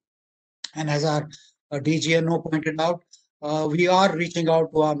fertile. And as our DGNO pointed out, we are reaching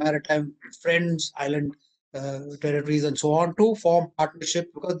out to our maritime friends, island territories, and so on to form partnership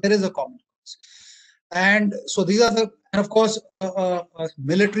because there is a common cause. And so these are the, and of course,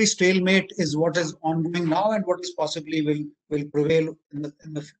 military stalemate is what is ongoing now and what is possibly will prevail in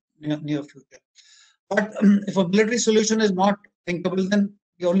the near future. But if a military solution is not thinkable, then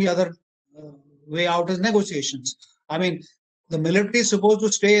the only other way out is negotiations. I mean, the military is supposed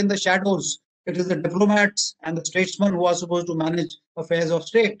to stay in the shadows. It is the diplomats and the statesmen who are supposed to manage affairs of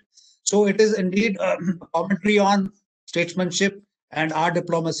state. So it is indeed a commentary on statesmanship and our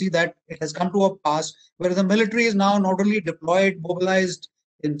diplomacy that it has come to a pass where the military is now not only deployed, mobilized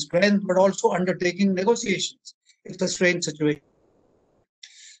in strength, but also undertaking negotiations. It's a strange situation.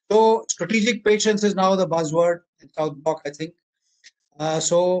 So strategic patience is now the buzzword in South Bloc, I think.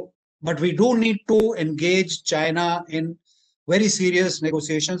 But we do need to engage China in very serious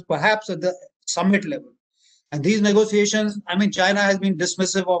negotiations, perhaps at the summit level. And these negotiations, I mean, China has been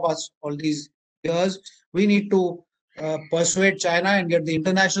dismissive of us all these years. We need to persuade China and get the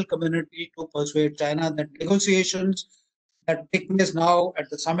international community to persuade China that negotiations that take place now at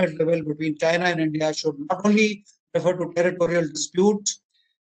the summit level between China and India should not only refer to territorial disputes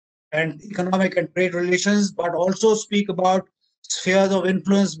and economic and trade relations, but also speak about spheres of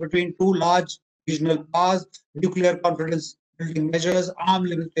influence between two large regional powers, nuclear confidence building measures, arms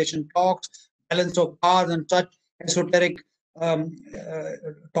limitation talks, balance of powers, and such esoteric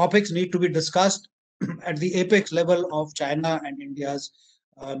topics need to be discussed at the apex level of China and India's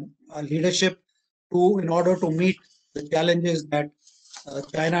leadership in order to meet the challenges that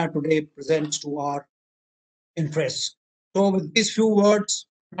China today presents to our interests. So with these few words,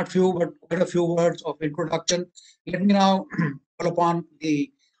 not few, but quite a few words of introduction, let me now call upon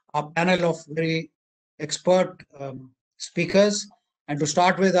our panel of very expert speakers. And to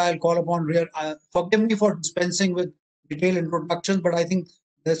start with, I'll call upon, forgive me for dispensing with detailed introductions, but I think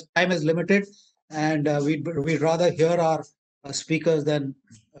this time is limited and we'd rather hear our speakers than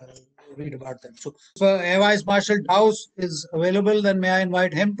read about them. So Air Vice Marshal Dowse is available, then may I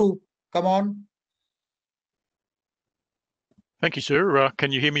invite him to come on? Thank you, sir.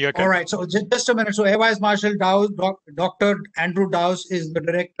 Can you hear me okay? All right, so just a minute. So Air Vice Marshal Dowse, Dr. Andrew Dowse is the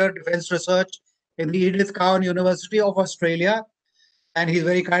Director, Defence Research in the Edith Cowan University of Australia. And he's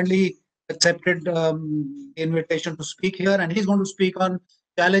very kindly accepted the invitation to speak here. And he's going to speak on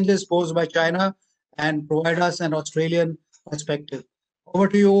challenges posed by China and provide us an Australian perspective. Over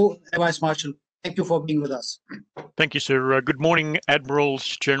to you, Air Vice Marshal. Thank you for being with us. Thank you, sir. Good morning,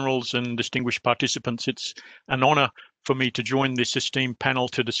 admirals, generals, and distinguished participants. It's an honour for me to join this esteemed panel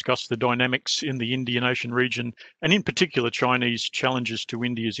to discuss the dynamics in the Indian Ocean region, and in particular, Chinese challenges to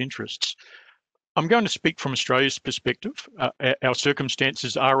India's interests. I'm going to speak from Australia's perspective. Our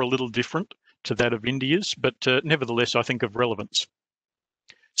circumstances are a little different to that of India's, but nevertheless, I think of relevance.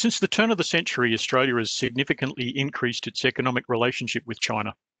 Since the turn of the century, Australia has significantly increased its economic relationship with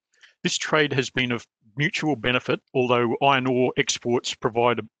China. This trade has been of mutual benefit, although iron ore exports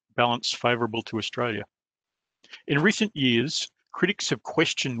provide a balance favourable to Australia. In recent years, critics have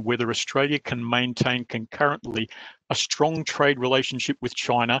questioned whether Australia can maintain concurrently a strong trade relationship with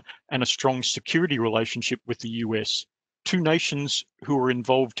China and a strong security relationship with the US, two nations who are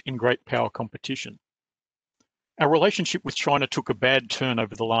involved in great power competition. Our relationship with China took a bad turn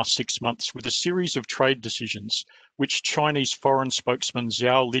over the last 6 months with a series of trade decisions, which Chinese foreign spokesman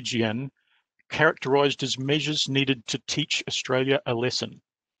Zhao Lijian characterised as measures needed to teach Australia a lesson.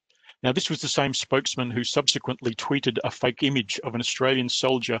 Now, this was the same spokesman who subsequently tweeted a fake image of an Australian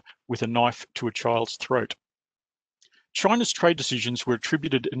soldier with a knife to a child's throat. China's trade decisions were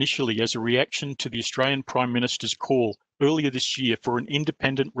attributed initially as a reaction to the Australian Prime Minister's call earlier this year for an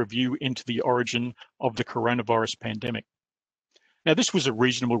independent review into the origin of the coronavirus pandemic. Now, this was a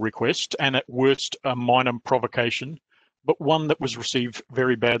reasonable request and at worst a minor provocation, but one that was received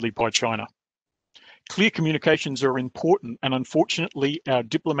very badly by China. Clear communications are important, and unfortunately, our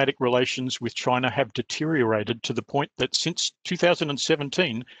diplomatic relations with China have deteriorated to the point that since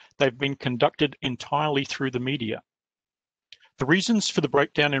 2017, they've been conducted entirely through the media. The reasons for the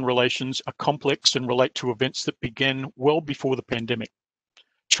breakdown in relations are complex and relate to events that began well before the pandemic.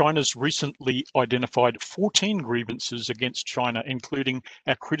 China's recently identified 14 grievances against China, including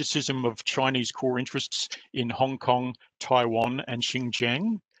our criticism of Chinese core interests in Hong Kong, Taiwan, and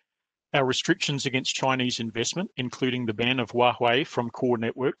Xinjiang, our restrictions against Chinese investment, including the ban of Huawei from core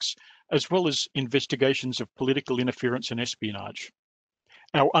networks, as well as investigations of political interference and espionage,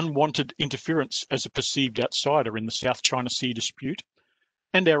 our unwanted interference as a perceived outsider in the South China Sea dispute,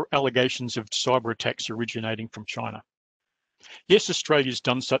 and our allegations of cyber attacks originating from China. Yes, Australia's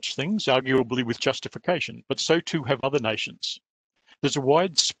done such things, arguably with justification, but so too have other nations. There's a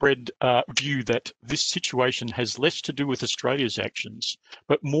widespread view that this situation has less to do with Australia's actions,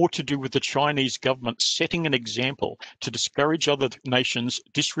 but more to do with the Chinese government setting an example to discourage other nations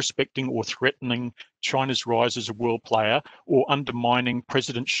disrespecting or threatening China's rise as a world player or undermining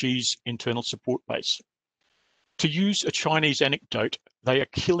President Xi's internal support base. To use a Chinese anecdote, they are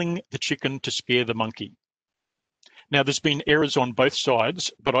killing the chicken to scare the monkey. Now, there's been errors on both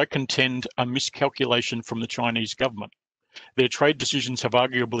sides, but I contend a miscalculation from the Chinese government. Their trade decisions have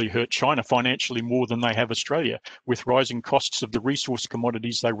arguably hurt China financially more than they have Australia, with rising costs of the resource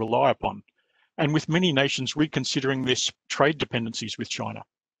commodities they rely upon, and with many nations reconsidering their trade dependencies with China.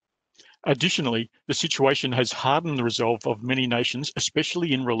 Additionally, the situation has hardened the resolve of many nations,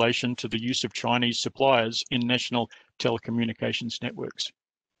 especially in relation to the use of Chinese suppliers in national telecommunications networks.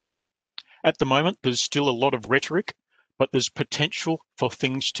 At the moment, there's still a lot of rhetoric, but there's potential for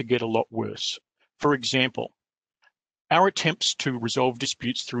things to get a lot worse. For example, our attempts to resolve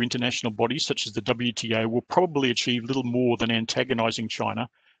disputes through international bodies such as the WTO will probably achieve little more than antagonizing China,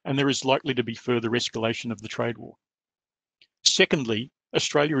 and there is likely to be further escalation of the trade war. Secondly,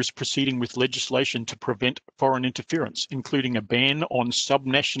 Australia is proceeding with legislation to prevent foreign interference, including a ban on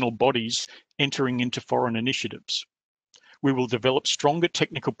subnational bodies entering into foreign initiatives. We will develop stronger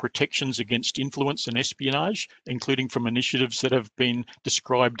technical protections against influence and espionage, including from initiatives that have been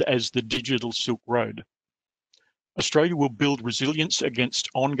described as the Digital Silk Road. Australia will build resilience against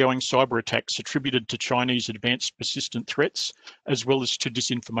ongoing cyber attacks attributed to Chinese advanced persistent threats, as well as to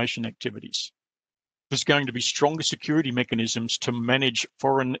disinformation activities. There's going to be stronger security mechanisms to manage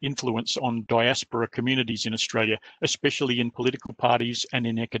foreign influence on diaspora communities in Australia, especially in political parties and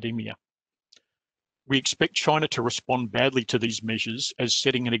in academia. We expect China to respond badly to these measures as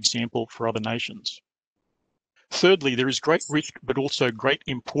setting an example for other nations. Thirdly, there is great risk, but also great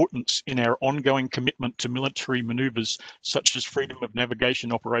importance in our ongoing commitment to military maneuvers, such as freedom of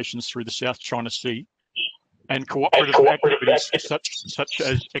navigation operations through the South China Sea and cooperative activities such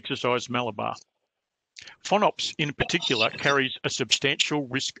as Exercise Malabar. FONOPS in particular carries a substantial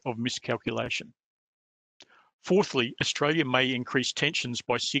risk of miscalculation. Fourthly, Australia may increase tensions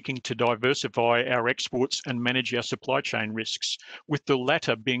by seeking to diversify our exports and manage our supply chain risks, with the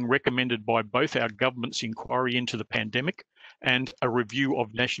latter being recommended by both our government's inquiry into the pandemic and a review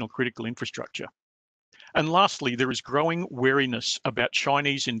of national critical infrastructure. And lastly, there is growing wariness about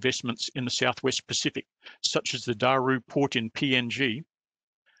Chinese investments in the Southwest Pacific, such as the Daru port in PNG,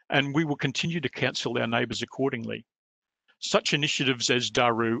 and we will continue to counsel our neighbours accordingly. Such initiatives as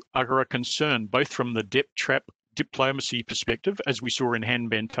Daru are a concern both from the depth trap diplomacy perspective, as we saw in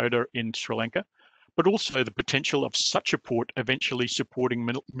Hambantota in Sri Lanka, but also the potential of such a port eventually supporting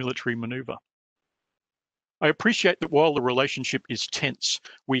military manoeuvre. I appreciate that while the relationship is tense,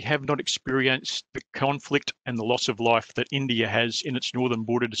 we have not experienced the conflict and the loss of life that India has in its northern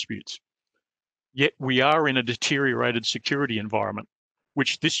border disputes. Yet we are in a deteriorated security environment,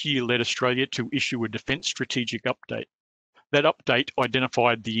 which this year led Australia to issue a Defence Strategic Update. That update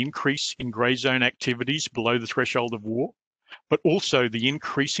identified the increase in grey zone activities below the threshold of war, but also the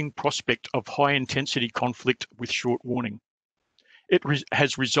increasing prospect of high-intensity conflict with short warning. It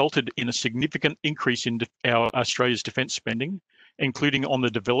has resulted in a significant increase in Australia's defence spending, including on the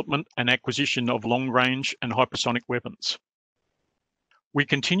development and acquisition of long-range and hypersonic weapons. We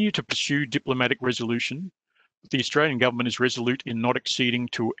continue to pursue diplomatic resolution, but the Australian government is resolute in not acceding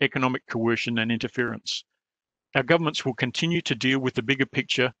to economic coercion and interference. Our governments will continue to deal with the bigger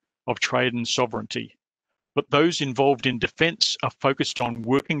picture of trade and sovereignty, but those involved in defence are focused on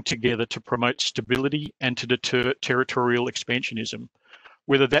working together to promote stability and to deter territorial expansionism,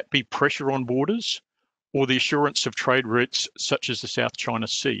 whether that be pressure on borders or the assurance of trade routes such as the South China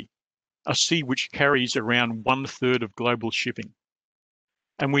Sea, a sea which carries around 1/3 of global shipping.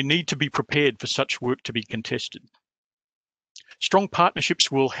 And we need to be prepared for such work to be contested. Strong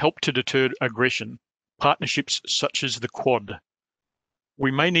partnerships will help to deter aggression, partnerships such as the Quad. We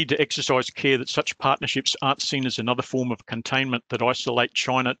may need to exercise care that such partnerships aren't seen as another form of containment that isolate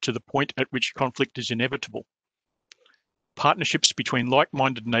China to the point at which conflict is inevitable. Partnerships between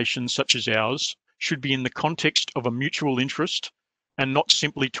like-minded nations such as ours should be in the context of a mutual interest and not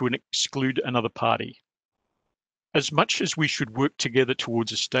simply to exclude another party. As much as we should work together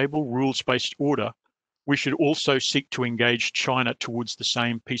towards a stable rules-based order, we should also seek to engage China towards the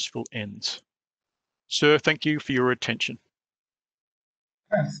same peaceful ends. Sir, thank you for your attention.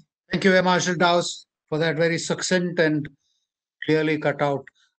 Thank you, Marshal Dowse, for that very succinct and clearly cut out.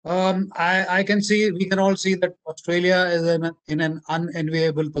 I can see, we can all see that Australia is in an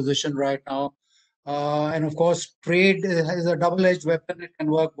unenviable position right now. And of course, trade is a double-edged weapon. It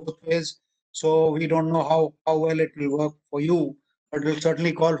can work both ways. So we don't know how well it will work for you, but it will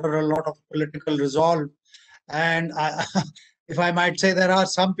certainly call for a lot of political resolve. And if I might say, there are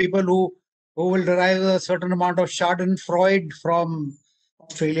some people who will derive a certain amount of schadenfreude from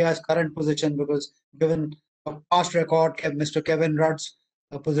Australia's current position, because given a past record, Mr. Kevin Rudd's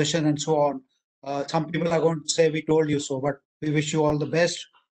position and so on, some people are going to say, we told you so, but we wish you all the best.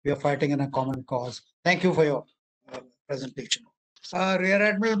 We are fighting in a common cause. Thank you for your presentation. Rear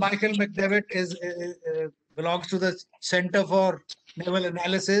Admiral Michael McDevitt belongs to the Center for Naval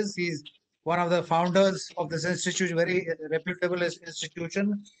Analysis. He's one of the founders of this institute, very reputable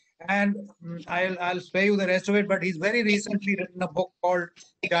institution. And I'll spare you the rest of it, but he's very recently written a book called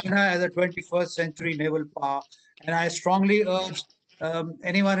China as a 21st Century Naval Power. And I strongly urge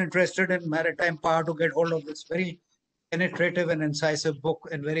anyone interested in maritime power to get hold of this very penetrative and incisive book,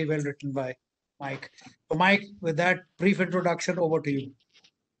 and very well written by Mike. So Mike, with that brief introduction, over to you.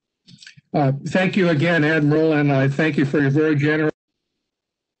 Thank you again, Admiral, and I thank you for your very generous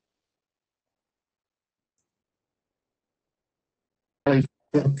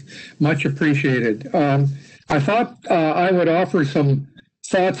book. Much appreciated. I thought I would offer some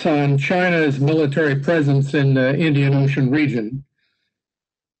thoughts on China's military presence in the Indian Ocean region.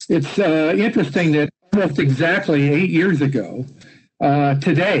 It's interesting that almost exactly 8 years ago,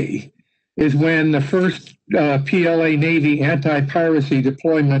 today, is when the first PLA Navy anti-piracy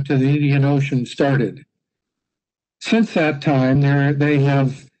deployment to the Indian Ocean started. Since that time, they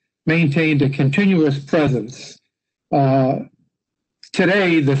have maintained a continuous presence.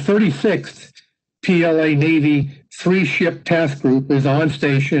 Today, the 36th PLA Navy 3-ship task group is on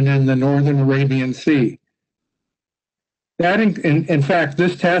station in the Northern Arabian Sea. That, in fact,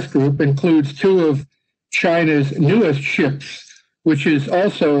 this task group includes 2 of China's newest ships, which is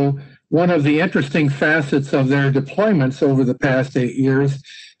also one of the interesting facets of their deployments over the past 8 years.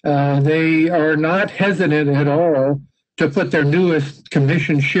 They are not hesitant at all to put their newest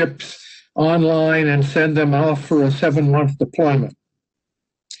commissioned ships online and send them off for a 7-month deployment.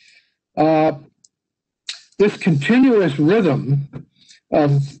 This continuous rhythm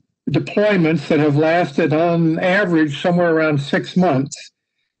of deployments that have lasted on average somewhere around 6 months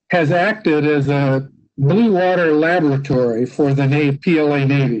has acted as a blue water laboratory for the PLA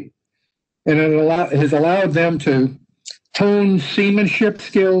Navy. And it has allowed them to hone seamanship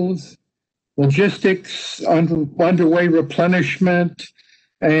skills, logistics, underway replenishment,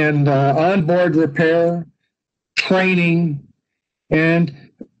 and onboard repair, training, and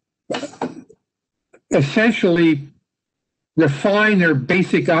essentially refine their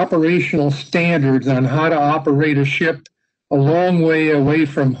basic operational standards on how to operate a ship a long way away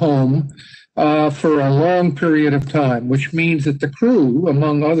from home for a long period of time, which means that the crew,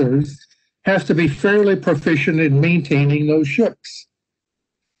 among others, has to be fairly proficient in maintaining those ships.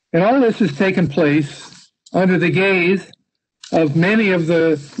 And all this has taken place under the gaze of many of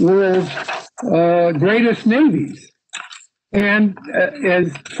the world's greatest navies. And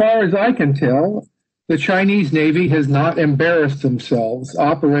as far as I can tell, the Chinese Navy has not embarrassed themselves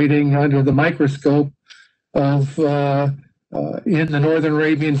operating under the microscope of in the Northern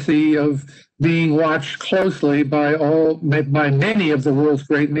Arabian Sea, of being watched closely by many of the world's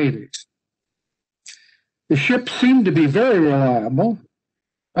great navies. The ships seem to be very reliable.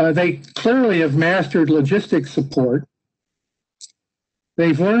 They clearly have mastered logistics support.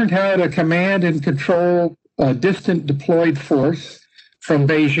 They've learned how to command and control a distant deployed force from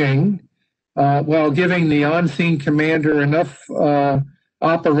Beijing, while giving the on-scene commander enough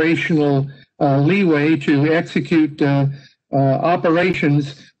operational leeway to execute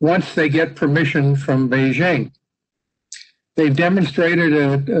operations once they get permission from Beijing. They've demonstrated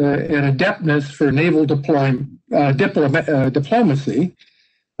an adeptness for naval diplomacy,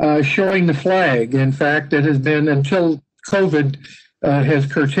 showing the flag. In fact, it has been, until COVID has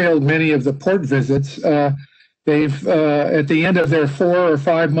curtailed many of the port visits, they've, at the end of their 4 or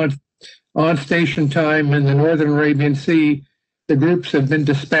 5 month on-station time in the Northern Arabian Sea, the groups have been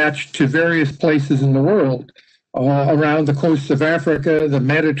dispatched to various places in the world, around the coasts of Africa, the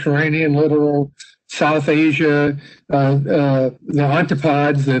Mediterranean littoral, South Asia, the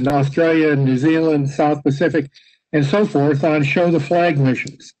Antipodes in Australia and New Zealand, South Pacific, and so forth, on show the flag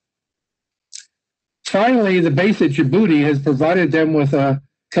missions. Finally, the base at Djibouti has provided them with a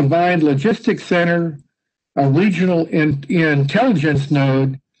combined logistics center, a regional intelligence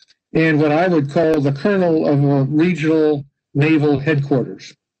node, and what I would call the kernel of a regional naval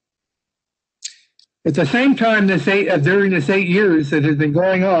headquarters. At the same time, during this 8 years that has been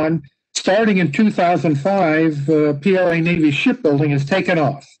going on, starting in 2005, PLA Navy shipbuilding has taken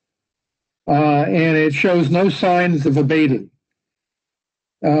off, and it shows no signs of abating.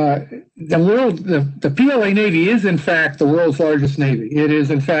 The PLA Navy is, in fact, the world's largest Navy. It is,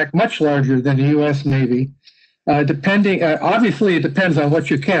 in fact, much larger than the U.S. Navy. Obviously, it depends on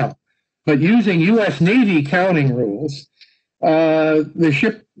what you count. But using U.S. Navy counting rules, the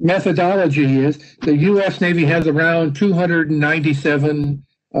ship methodology is the U.S. Navy has around 297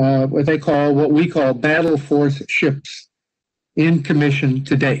 what we call battle force ships in commission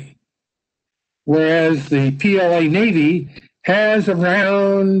today, whereas the PLA Navy has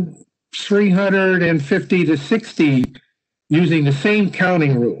around 350 to 60 using the same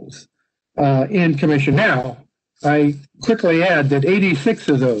counting rules in commission. Now, I quickly add that 86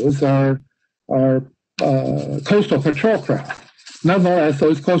 of those are coastal patrol craft. Nonetheless,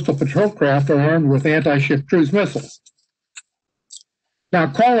 those coastal patrol craft are armed with anti-ship cruise missiles. Now,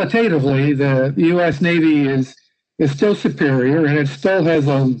 qualitatively, the U.S. Navy is still superior, and it still has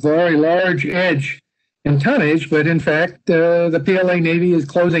a very large edge in tonnage, but in fact, the PLA Navy is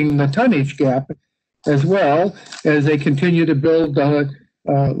closing the tonnage gap as well as they continue to build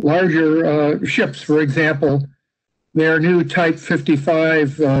larger ships. For example, their new Type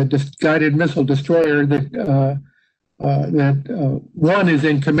 55 guided missile destroyer that one is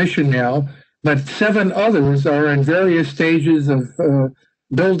in commission now, but 7 others are in various stages of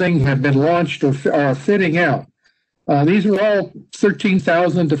building, have been launched, or are fitting out. These are all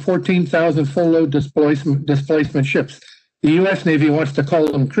 13,000 to 14,000 full-load displacement ships. The U.S. Navy wants to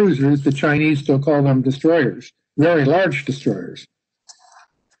call them cruisers. The Chinese still call them destroyers, very large destroyers.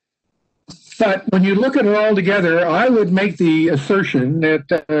 But when you look at it all together, I would make the assertion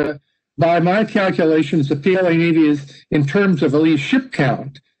that by my calculations, the PLA Navy is, in terms of at least ship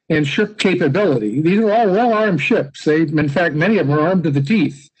count and ship capability, these are all well-armed ships. In fact, many of them are armed to the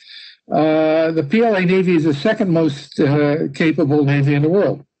teeth. The PLA Navy is the second most capable Navy in the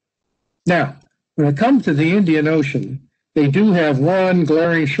world. Now, when it comes to the Indian Ocean, they do have one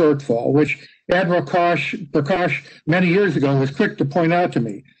glaring shortfall, which Admiral Prakash many years ago was quick to point out to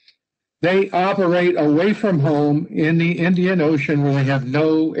me. They operate away from home in the Indian Ocean where they have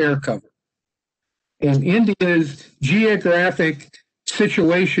no air cover. And India's geographic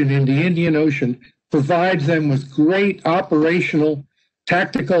situation in the Indian Ocean provides them with great operational,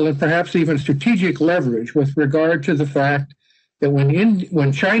 tactical, and perhaps even strategic leverage with regard to the fact that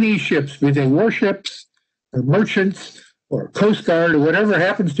when Chinese ships, be they warships or merchants or Coast Guard or whatever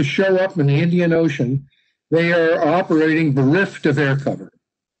happens to show up in the Indian Ocean, they are operating bereft of air cover.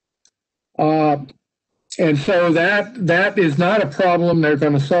 And so that is not a problem they're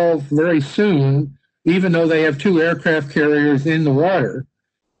going to solve very soon, even though they have 2 aircraft carriers in the water.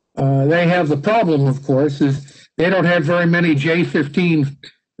 They have the problem, of course, is they don't have very many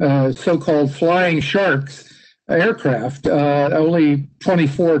J-15 so-called flying sharks aircraft, only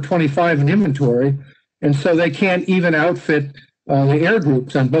 24 or 25 in inventory. And so they can't even outfit the air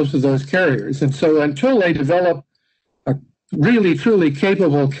groups on both of those carriers. And so until they develop a really, truly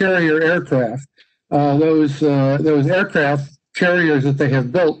capable carrier aircraft, those aircraft carriers that they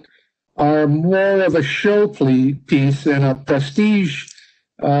have built are more of a show piece and a prestige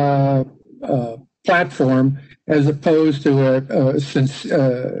platform as opposed to a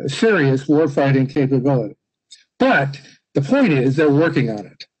serious warfighting capability. But the point is they're working on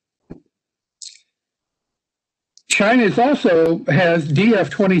it. China also has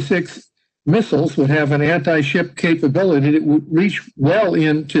DF-26 missiles that have an anti-ship capability that would reach well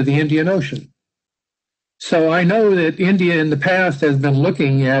into the Indian Ocean. So I know that India in the past has been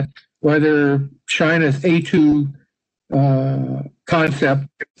looking at whether China's A2 concept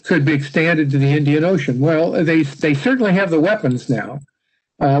could be extended to the Indian Ocean. Well, they certainly have the weapons now.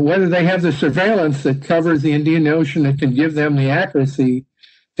 Whether they have the surveillance that covers the Indian Ocean that can give them the accuracy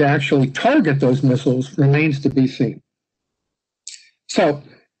to actually target those missiles remains to be seen. So,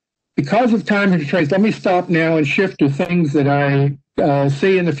 because of time constraints, let me stop now and shift to things that I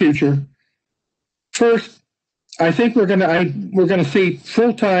see in the future. First, I think we're going to see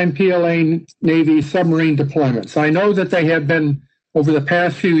full-time PLA Navy submarine deployments. I know that they have been over the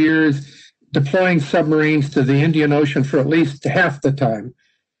past few years deploying submarines to the Indian Ocean for at least half the time.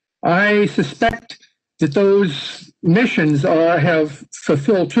 I suspect that those missions have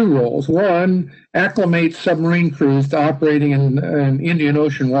fulfilled 2 roles. One, acclimate submarine crews to operating in Indian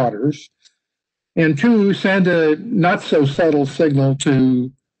Ocean waters. And 2, send a not so subtle signal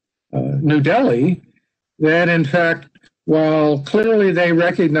to New Delhi that, in fact, while clearly they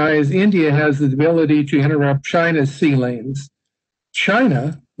recognize India has the ability to interrupt China's sea lanes,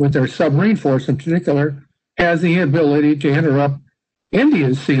 China, with their submarine force in particular, has the ability to interrupt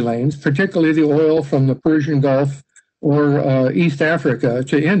India's sea lanes, particularly the oil from the Persian Gulf or East Africa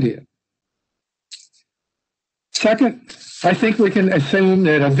to India. Second, I think we can assume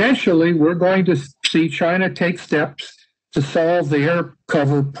that eventually we're going to see China take steps to solve the air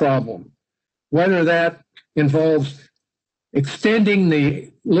cover problem, whether that involves extending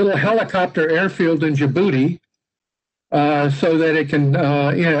the little helicopter airfield in Djibouti so that it can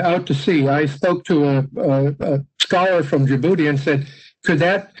out to sea. I spoke to a scholar from Djibouti and said,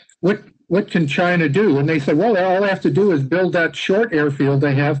 what can China do? And they said, well, all they have to do is build that short airfield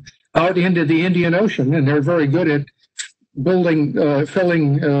they have out into the Indian Ocean, and they're very good at building,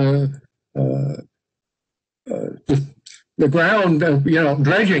 filling the ground,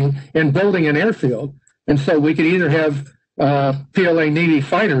 dredging and building an airfield. And so we could either have PLA Navy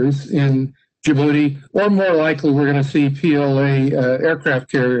fighters in Djibouti, or more likely we're going to see PLA aircraft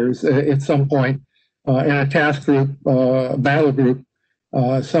carriers at some point in a task group, battle group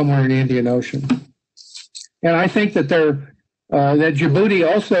somewhere in the Indian Ocean. And I think that that Djibouti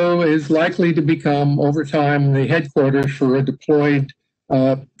also is likely to become, over time, the headquarters for a deployed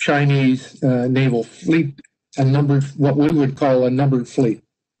Chinese naval fleet, what we would call a numbered fleet.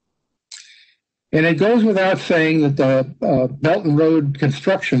 And it goes without saying that the Belt and Road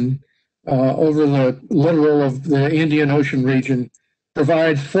construction over the littoral of the Indian Ocean region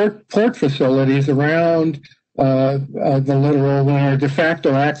provides port facilities around the littoral that are de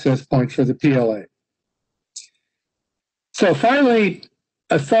facto access points for the PLA. So finally,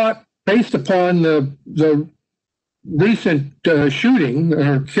 a thought based upon the recent shooting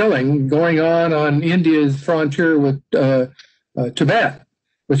or killing going on India's frontier with Tibet,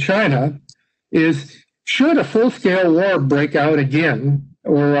 with China, is should a full-scale war break out again,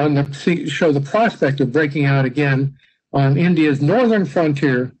 or show the prospect of breaking out again on India's northern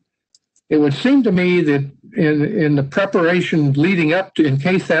frontier, it would seem to me that in the preparation leading up to, in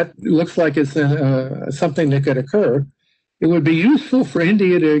case that looks like it's something that could occur, it would be useful for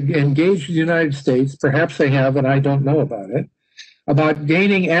India to engage the United States, perhaps they have and I don't know about it, about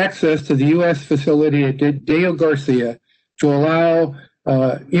gaining access to the U.S. facility at Diego Garcia to allow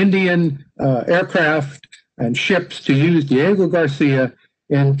Indian aircraft and ships to use Diego Garcia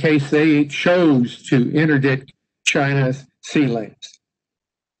in case they chose to interdict China's sea lanes.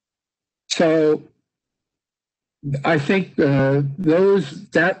 So I think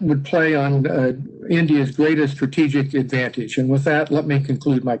that would play on India's greatest strategic advantage. And with that, let me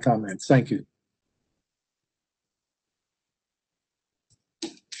conclude my comments. Thank you.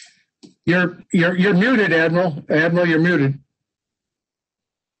 You're muted, Admiral. Admiral, you're muted.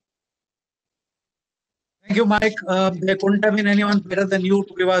 Thank you, Mike. There couldn't have been anyone better than you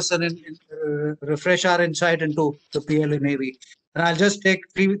to give us refresh our insight into the PLA Navy. And I'll just take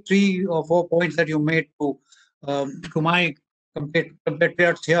three or four points that you made to my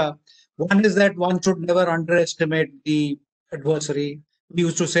compatriots here. One is that one should never underestimate the adversary. We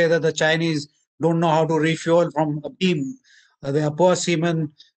used to say that the Chinese don't know how to refuel from a beam. They are poor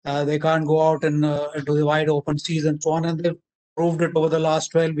seamen. They can't go out into the wide open seas and so on. And they've proved it over the last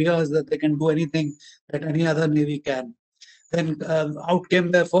 12 years that they can do anything that any other navy can. Then out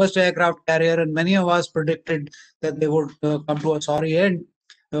came their first aircraft carrier, and many of us predicted that they would come to a sorry end.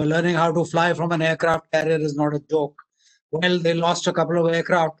 Learning how to fly from an aircraft carrier is not a joke. Well, they lost a couple of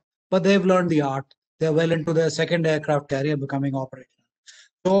aircraft, but they've learned the art. They're well into their second aircraft carrier becoming operational.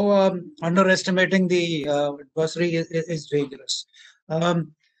 So underestimating the adversary is dangerous.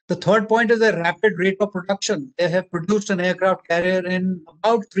 The third point is the rapid rate of production. They have produced an aircraft carrier in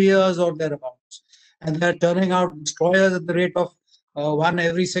about 3 years or thereabouts. And they're turning out destroyers at the rate of one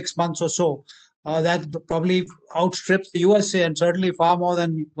every 6 months or so. That probably outstrips the USA and certainly far more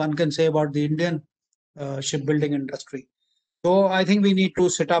than one can say about the Indian shipbuilding industry. So I think we need to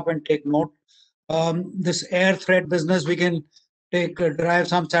sit up and take note. This air threat business, we can derive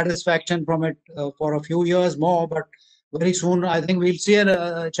some satisfaction from it for a few years more, but very soon I think we'll see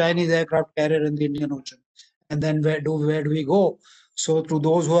a Chinese aircraft carrier in the Indian Ocean. And then where do we go? So to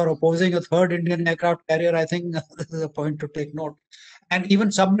those who are opposing a third Indian aircraft carrier, I think this is a point to take note. And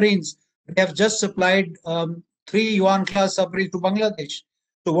even submarines, they have just supplied 3 Yuan-class submarines to Bangladesh.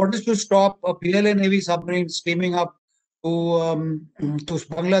 So what is to stop a PLA Navy submarine steaming up to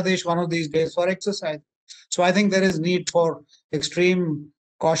Bangladesh one of these days for exercise? So I think there is need for extreme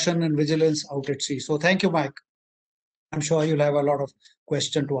caution and vigilance out at sea. So thank you, Mike. I'm sure you'll have a lot of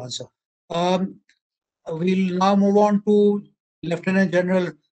questions to answer. We'll now move on to Lieutenant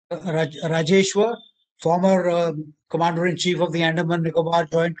General Rajeshwar former Commander-in-Chief of the Andaman Nicobar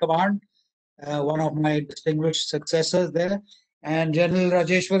Joint Command, one of my distinguished successors there. And General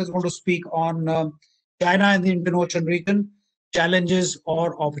Rajeshwar is going to speak on China and the Indian Ocean region, challenges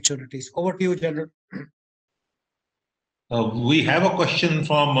or opportunities. Over to you, General. We have a question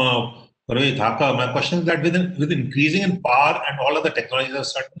from Rohit Thaka. My question is that with increasing in power and all other technologies, there are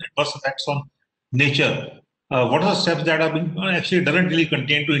certain adverse effects on nature. What are the steps that have been actually doesn't really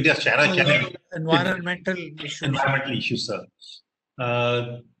contain to India's China challenge? Environmental issues. Environmental issues, sir.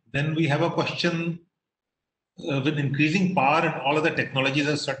 Then we have a question with increasing power and all other technologies,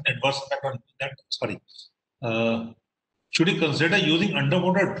 there are certain adverse effects on that. Sorry. Should we consider using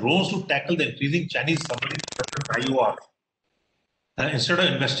underwater drones to tackle the increasing Chinese submarine IUR instead of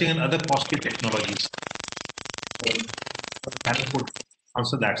investing in other costly technologies? Panel could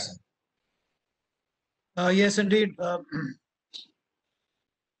answer that, sir. Yes, indeed.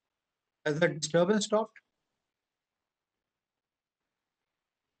 Has the disturbance stopped?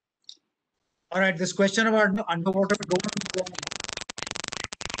 All right, this question about underwater drones.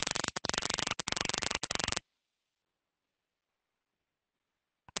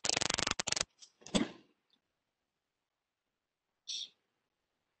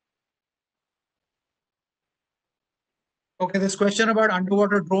 Okay, this question about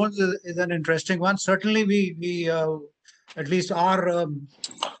underwater drones is an interesting one. Certainly, we at least our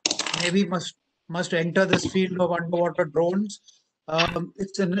Navy must enter this field of underwater drones.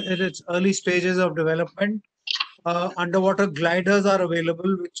 It's in its early stages of development. Underwater gliders are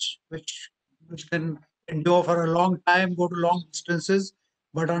available, which can endure for a long time, go to long distances.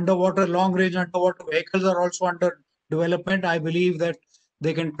 But long-range underwater vehicles are also under development. I believe that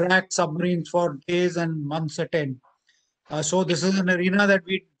they can track submarines for days and months at end. So this is an arena that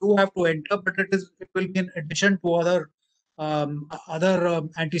we do have to enter, but it will be in addition to other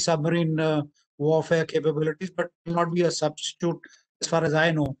anti-submarine warfare capabilities, but will not be a substitute as far as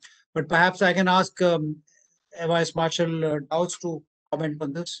I know. But perhaps I can ask Vice Marshal Dowds to comment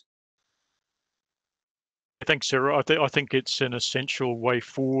on this. Thanks, Sarah. I think it's an essential way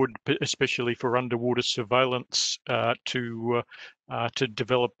forward, especially for underwater surveillance, to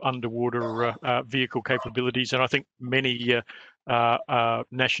develop underwater vehicle capabilities. And I think many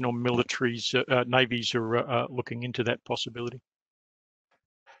national militaries, navies are looking into that possibility.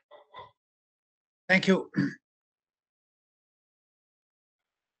 Thank you.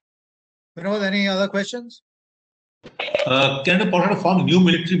 Vinod, any other questions? Can we possibly form new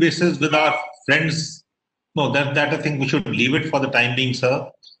military bases with our friends? No, that I think we should leave it for the time being, sir.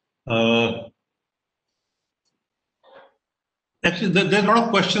 Actually, there's a lot of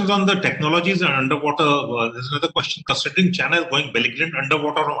questions on the technologies and underwater. There's another question. Considering China is going belligerent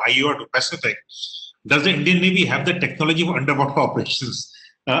underwater from IUR to Pacific, does the Indian Navy have the technology for underwater operations?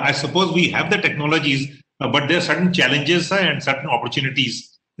 I suppose we have the technologies, but there are certain challenges and certain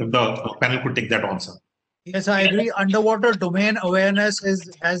opportunities. If the panel could take that on, sir. Yes, I agree. Underwater domain awareness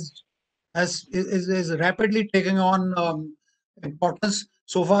is rapidly taking on importance.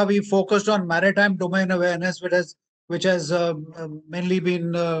 So far, we focused on maritime domain awareness, which has mainly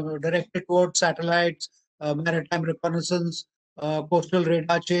been directed towards satellites, maritime reconnaissance, coastal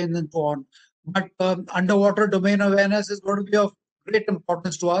radar chains, and so on. But underwater domain awareness is going to be of great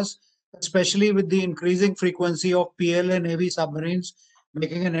importance to us, especially with the increasing frequency of PLA Navy submarines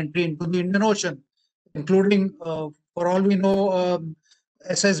making an entry into the Indian Ocean, including, for all we know,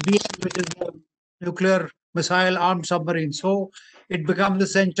 SSBM, which is the nuclear missile armed submarine. So it becomes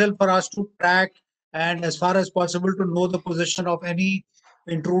essential for us to track and, as far as possible, to know the position of any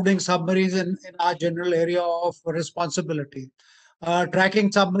intruding submarines in our general area of responsibility. Tracking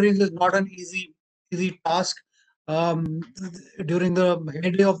submarines is not an easy task. During the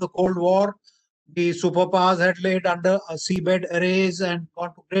heyday of the Cold War, the superpowers had laid under seabed arrays and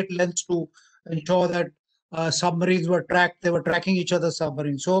gone to great lengths to ensure that submarines were tracked. They were tracking each other's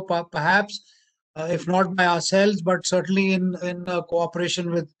submarines. So perhaps, if not by ourselves, but certainly in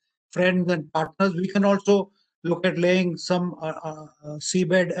cooperation with friends and partners, we can also look at laying some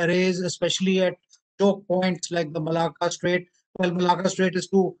seabed arrays, especially at choke points like the Malacca Strait. Well, Malacca Strait is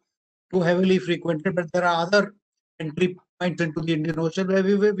too heavily frequented, but there are other entry points into the Indian Ocean where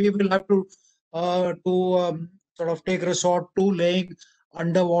we will have to sort of take resort to laying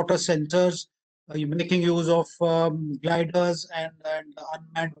underwater sensors, making use of gliders and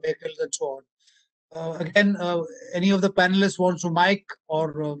unmanned vehicles and so on. Again, any of the panelists wants to mic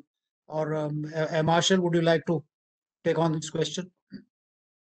or Marshall, would you like to take on this question?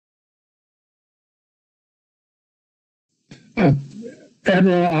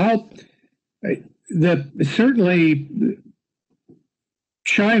 Admiral, certainly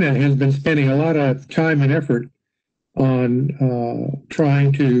China has been spending a lot of time and effort on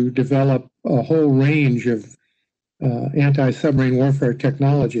trying to develop a whole range of anti-submarine warfare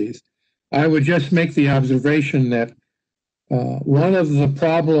technologies. I would just make the observation that one of the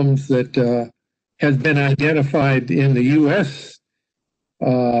problems that has been identified in the U.S.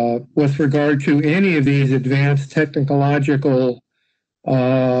 With regard to any of these advanced technological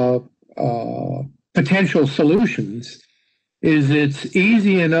potential solutions is it's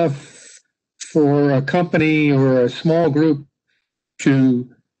easy enough for a company or a small group to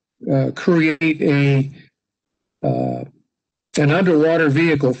create an underwater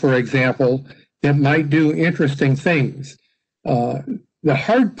vehicle, for example, that might do interesting things. The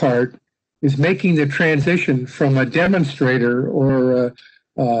hard part is making the transition from a demonstrator or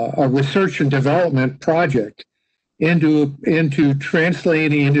a research and development project into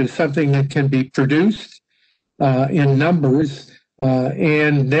translating into something that can be produced in numbers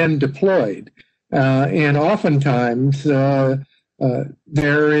and then deployed. And oftentimes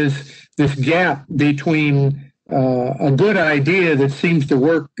there is this gap between a good idea that seems to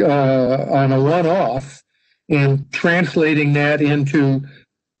work on a one-off and translating that into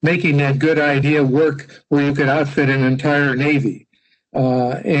making that good idea work where you could outfit an entire Navy.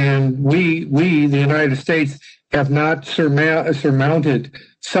 And we, the United States, have not surmounted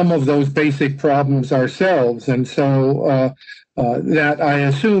some of those basic problems ourselves. And so that I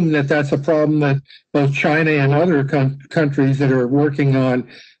assume that that's a problem that both China and other countries that are working on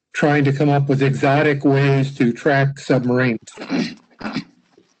trying to come up with exotic ways to track submarines.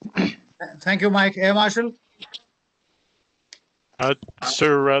 Thank you, Mike. Air Marshal?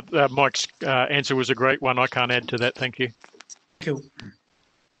 Sir, Mike's answer was a great one. I can't add to that. Thank you. Thank you.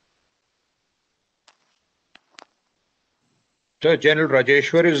 Sir, General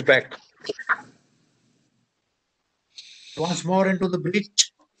Rajeshwar is back. Once more into the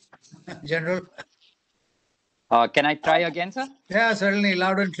breach, General. Can I try again, sir? Yeah, certainly.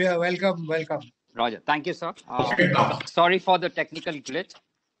 Loud and clear. Welcome, welcome. Roger. Thank you, sir. Sorry for the technical glitch.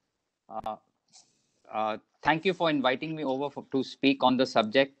 Thank you for inviting me over to speak on the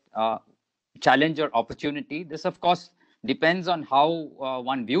subject, challenge or opportunity. This, of course, depends on how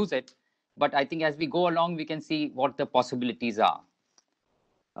one views it. But I think as we go along, we can see what the possibilities are.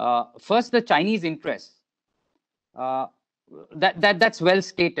 First, the Chinese interest. That's well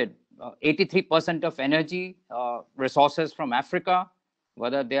stated. 83% of energy resources from Africa,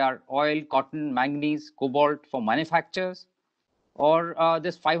 whether they are oil, cotton, manganese, cobalt for manufacturers, or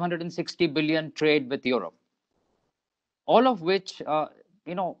this 560 billion trade with Europe. All of which,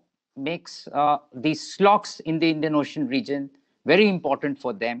 makes these slogs in the Indian Ocean region very important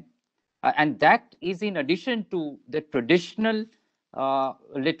for them. And that is in addition to the traditional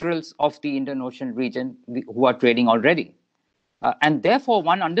littorals of the Indian Ocean region who are trading already. And therefore,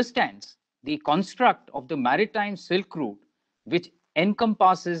 one understands the construct of the maritime Silk Route, which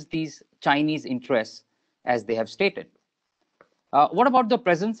encompasses these Chinese interests, as they have stated. What about the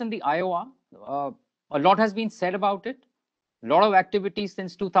presence in the IOR? A lot has been said about it. A lot of activities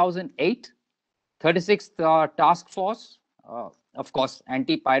since 2008. 36th Task Force, of course,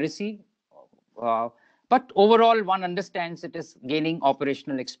 anti-piracy. But overall, one understands it is gaining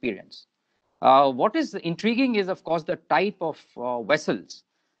operational experience. What is intriguing is, of course, the type of vessels,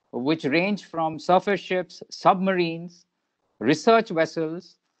 which range from surface ships, submarines, research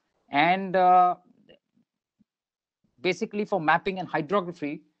vessels, and basically for mapping and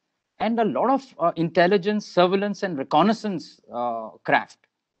hydrography, and a lot of intelligence, surveillance, and reconnaissance craft.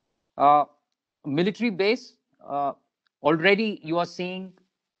 Military base, already you are seeing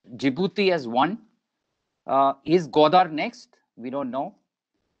Djibouti as one. Is Godar next? We don't know.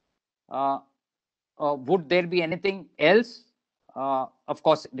 Would there be anything else? Of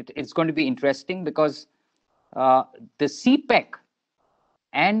course, it's going to be interesting because the CPEC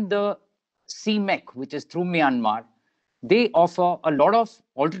and the CMEC, which is through Myanmar, they offer a lot of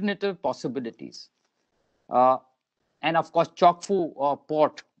alternative possibilities. And of course, Chok Fu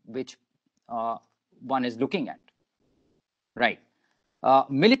port, which one is looking at. Right.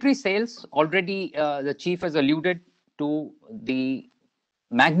 Military sales, already the chief has alluded to the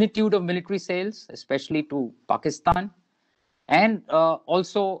magnitude of military sales, especially to Pakistan, and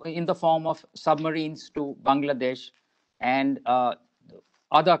also in the form of submarines to Bangladesh and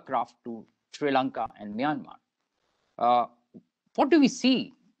other craft to Sri Lanka and Myanmar. What do we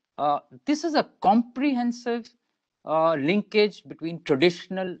see? This is a comprehensive linkage between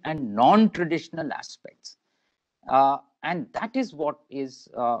traditional and non-traditional aspects. And that is what is,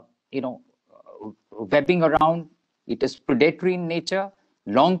 webbing around. It is predatory in nature.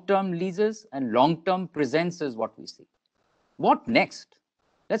 Long-term leases and long-term presence is what we see. What next?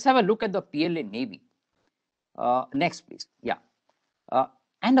 Let's have a look at the PLA Navy. Next, please. Yeah.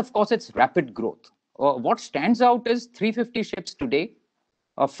 And of course, it's rapid growth. What stands out is 350 ships today,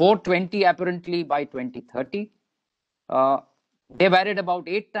 420 apparently by 2030. They've added about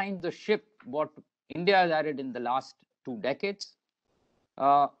 8 times the ship what India has added in the last 2 decades.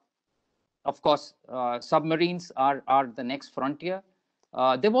 Of course, submarines are the next frontier.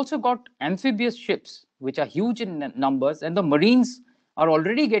 They've also got amphibious ships, which are huge in numbers, and the Marines are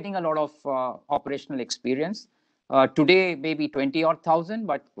already getting a lot of operational experience. Today, maybe 20 or 1,000,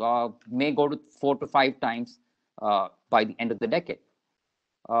 but may go to 4 to 5 times by the end of the decade.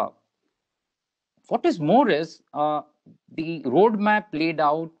 What is more is the roadmap laid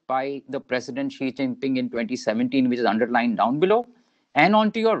out by the President Xi Jinping in 2017, which is underlined down below. And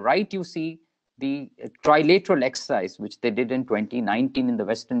on to your right, you see the trilateral exercise, which they did in 2019 in the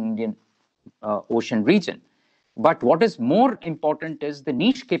Western Indian Ocean region. But what is more important is the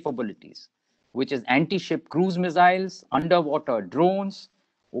niche capabilities, which is anti-ship cruise missiles, underwater drones,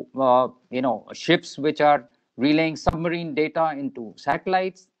 ships which are relaying submarine data into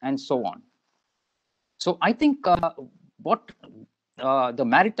satellites, and so on. So I think what the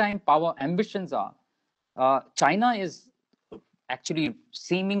maritime power ambitions are, China is actually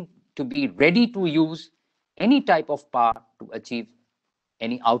seeming to be ready to use any type of power to achieve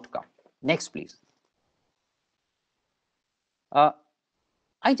any outcome. Next, please.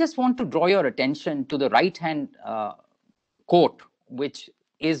 I just want to draw your attention to the right-hand quote, which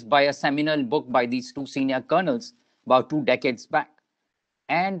is by a seminal book by these 2 senior colonels about 2 decades back.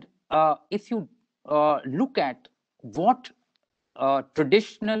 And if you look at what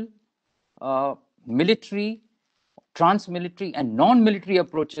traditional military, trans-military, and non-military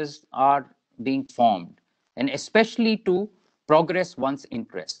approaches are being formed, and especially to progress one's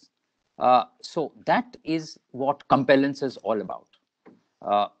interests. So that is what compellence is all about.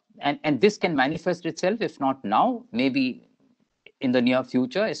 And this can manifest itself, if not now, maybe in the near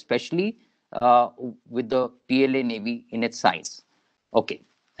future, especially with the PLA Navy in its size. Okay,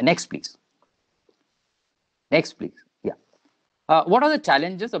 next, please. Next, please. Yeah. What are the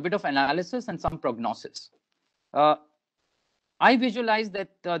challenges? A bit of analysis and some prognosis. I visualize that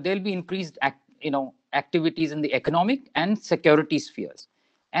there'll be increased activities in the economic and security spheres.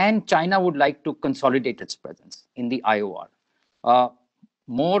 And China would like to consolidate its presence in the IOR.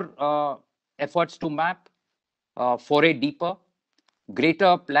 More efforts to map, foray deeper,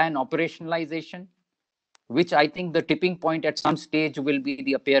 greater plan operationalization, which I think the tipping point at some stage will be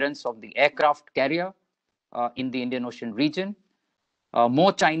the appearance of the aircraft carrier in the Indian Ocean region,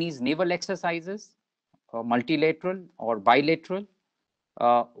 more Chinese naval exercises, multilateral or bilateral,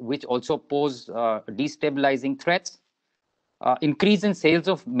 which also pose destabilizing threats, increase in sales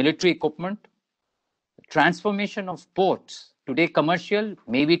of military equipment, transformation of ports, today commercial,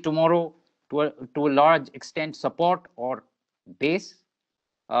 maybe tomorrow to a large extent support or base,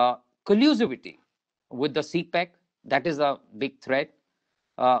 collusivity with the CPEC, that is a big threat.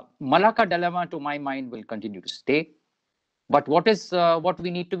 Malacca dilemma, to my mind, will continue to stay. But what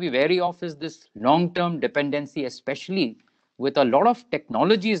we need to be wary of is this long-term dependency, especially with a lot of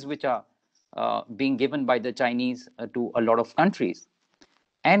technologies which are being given by the Chinese to a lot of countries.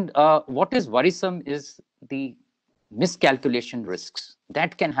 And what is worrisome is the miscalculation risks.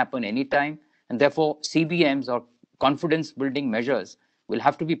 That can happen anytime. And therefore, CBMs or confidence building measures will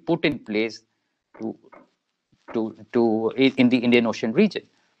have to be put in place in the Indian Ocean region.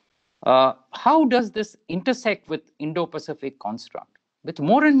 How does this intersect with Indo-Pacific construct? With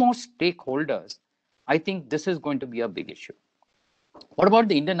more and more stakeholders, I think this is going to be a big issue. What about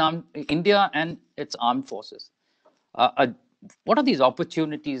the India and its armed forces? What are these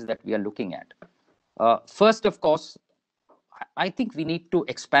opportunities that we are looking at? First, of course, I think we need to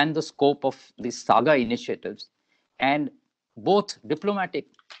expand the scope of these Saga initiatives, and both diplomatic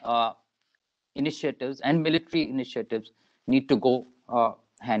initiatives and military initiatives need to go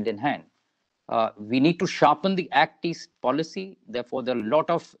hand in hand. We need to sharpen the Act East policy. Therefore, there are a lot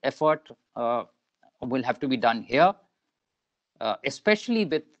of effort will have to be done here, especially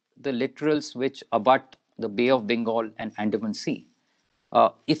with the littorals which abut the Bay of Bengal and Andaman Sea.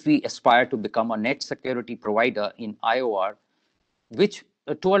 If we aspire to become a net security provider in IOR, which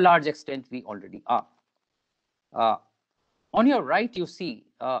to a large extent we already are. On your right, you see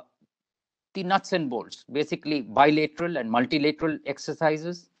the nuts and bolts, basically bilateral and multilateral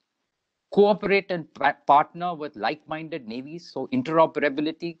exercises, cooperate and partner with like-minded navies, so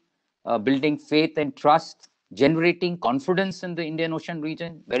interoperability, building faith and trust, generating confidence in the Indian Ocean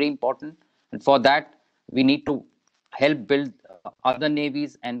region, very important. And for that, we need to help build other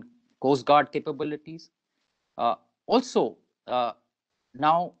navies and Coast Guard capabilities. Also,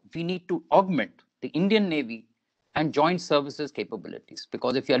 now we need to augment the Indian Navy and joint services capabilities,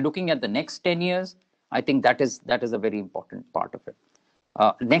 because if you are looking at the next 10 years, I think that is a very important part of it.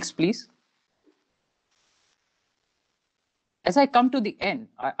 Next, please. As I come to the end,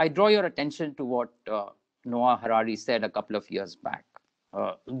 I draw your attention to what Noah Harari said a couple of years back.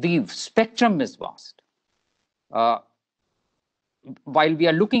 The spectrum is vast. While we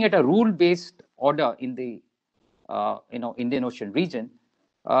are looking at a rule-based order in the Indian Ocean region,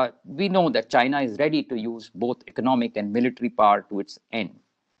 we know that China is ready to use both economic and military power to its end.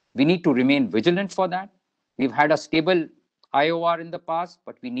 We need to remain vigilant for that. We've had a stable IOR in the past,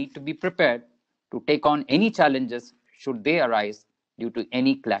 but we need to be prepared to take on any challenges should they arise due to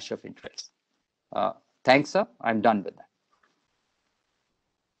any clash of interests. Thanks, sir. I'm done with that.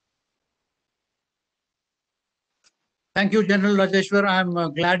 Thank you, General Rajeshwar. I'm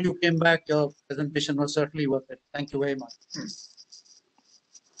glad you came back. Your presentation was certainly worth it. Thank you very much.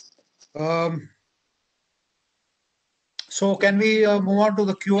 So can we move on to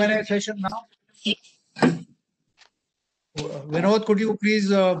the Q&A session now? Vinod, could you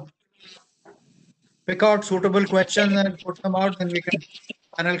please pick out suitable questions and put them out, and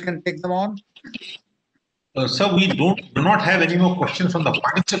panel can take them on? Sir, we do not have any more questions from the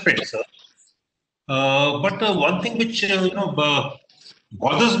participants, sir. But one thing which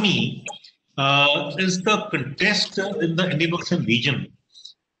bothers me is the contest in the Indian Ocean region,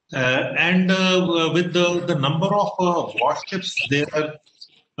 and with the number of warships there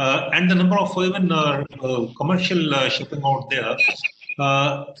and the number of even commercial shipping out there.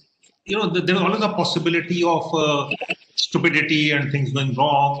 There is always a possibility of stupidity and things going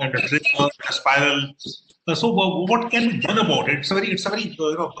wrong and a trigger, a spiral. So what can be done about it? It's a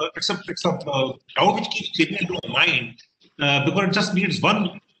doubt which keeps creeping into my mind because it just needs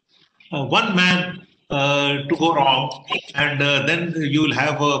one man to go wrong, and then you will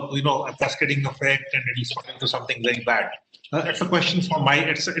have a cascading effect, and it will spot into something very bad. It's a question from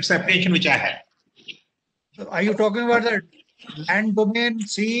it's an apprehension which I have. Are you talking about the land domain,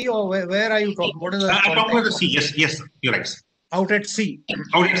 sea, or where are you talking? What is I'm talking about the sea. Yes, you're right. Out at sea.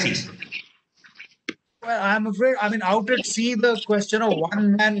 Out at sea. Well, I'm afraid, out at sea, the question of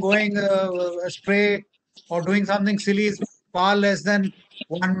one man going astray or doing something silly is far less than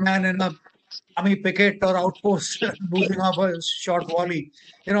one man in a army picket or outpost losing off a short volley.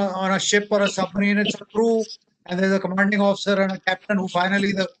 On a ship or a submarine, it's a crew, and there's a commanding officer and a captain who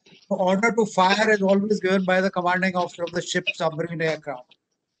finally, the order to fire is always given by the commanding officer of the ship, submarine, aircraft.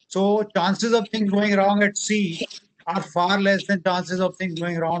 So chances of things going wrong at sea are far less than chances of things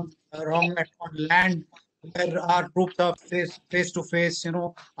going wrong on land, where our troops are face to face,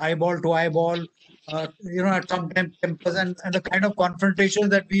 eyeball to eyeball, at some tempers, and the kind of confrontations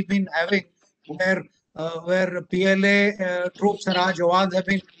that we've been having, where PLA troops and our Jawans have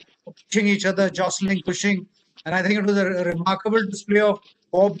been pushing each other, jostling, pushing, and I think it was a remarkable display of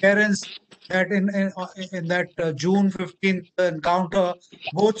forbearance that in that June 15th encounter,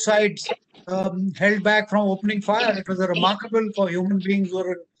 both sides held back from opening fire. It was remarkable for human beings who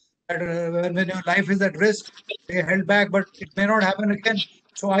are when your life is at risk, they held back, but it may not happen again.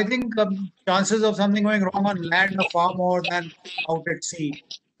 So I think chances of something going wrong on land are far more than out at sea.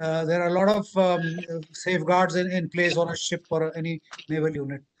 There are a lot of safeguards in place on a ship or any naval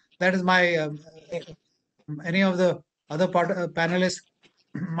unit. That is my. Any of the other panelists,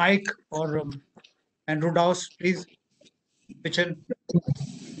 Mike or Andrew Dowse, please pitch in.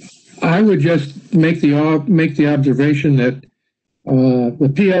 I would just make the observation that the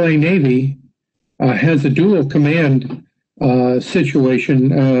PLA Navy has a dual command situation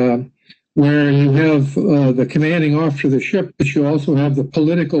where you have the commanding officer of the ship, but you also have the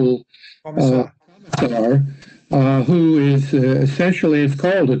political commissar, who is essentially, it's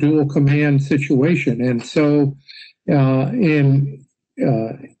called a dual command situation. And so in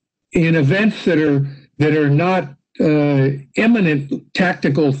events that are not imminent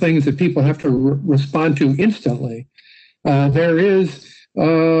tactical things that people have to respond to instantly, there is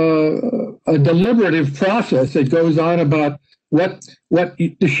a deliberative process that goes on about what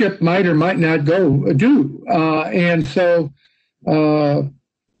the ship might or might not go do, and so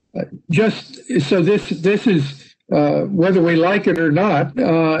this is whether we like it or not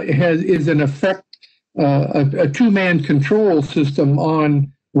is in effect a two-man control system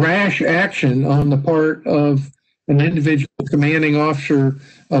on rash action on the part of an individual commanding officer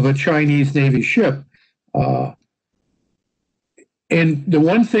of a Chinese Navy ship. And the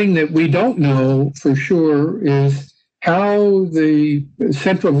one thing that we don't know for sure is how the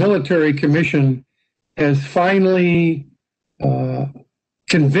Central Military Commission has finally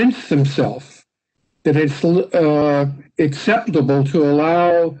convinced themselves that it's acceptable to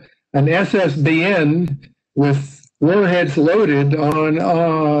allow an SSBN with warheads loaded on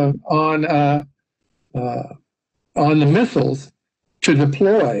the missiles to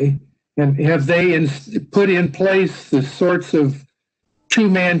deploy, and have they put in place the sorts of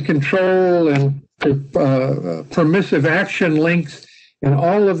two-man control and permissive action links and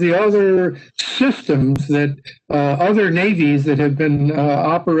all of the other systems that other navies that have been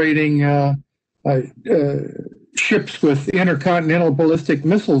operating ships with intercontinental ballistic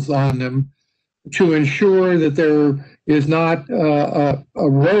missiles on them to ensure that there is not a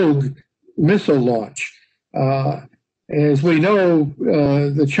rogue missile launch. As we know,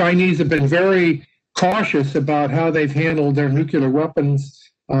 the Chinese have been very cautious about how they've handled their nuclear weapons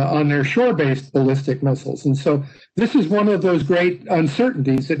on their shore-based ballistic missiles. And so this is one of those great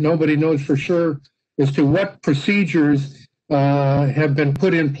uncertainties that nobody knows for sure as to what procedures have been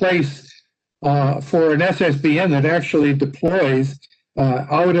put in place for an SSBN that actually deploys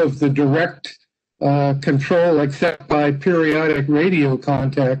out of the direct control except by periodic radio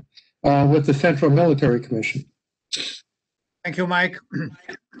contact with the Central Military Commission. Thank you, Mike.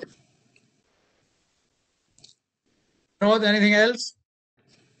 Vinod, anything else?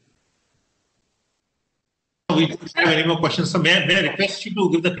 We don't have any more questions. So may I request you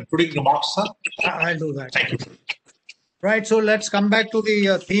to give the concluding remarks, sir? I'll do that. Thank you. Right. So let's come back to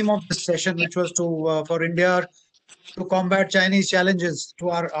the theme of this session, which was to for India to combat Chinese challenges to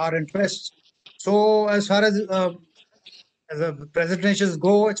our interests. So as far as the presentations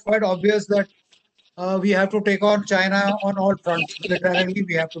go, it's quite obvious that we have to take on China on all fronts. Militarily,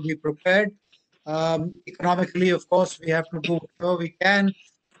 we have to be prepared. Economically, of course, we have to do whatever we can.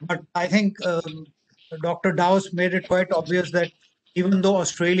 But I think Dr. Dowse made it quite obvious that even though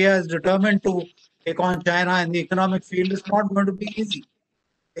Australia is determined to take on China in the economic field, it's not going to be easy.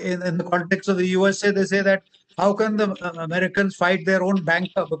 In the context of the USA, they say that how can the Americans fight their own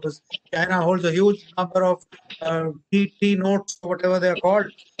banker, because China holds a huge number of TT notes, whatever they're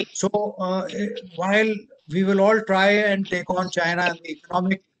called. So while we will all try and take on China in the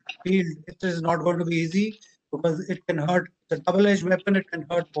economic field, it is not going to be easy because it can hurt. It's a double-edged weapon. It can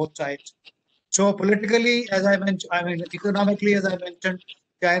hurt both sides. So politically, as I mentioned, economically, as I mentioned,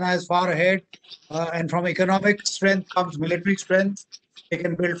 China is far ahead, and from economic strength comes military strength. They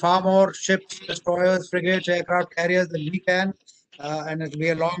can build far more ships, destroyers, frigates, aircraft carriers than we can, and it will be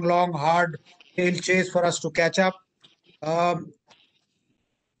a long, long, hard tail chase for us to catch up.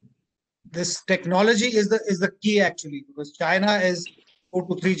 This technology is the key, actually, because China is 2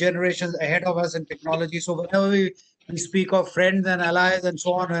 to 3 generations ahead of us in technology. So whenever we speak of friends and allies and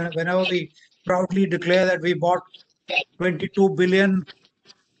so on, and whenever we proudly declare that we bought $22 billion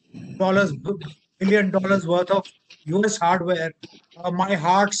worth of US hardware, my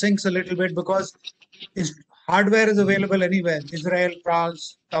heart sinks a little bit, because hardware is available anywhere: Israel,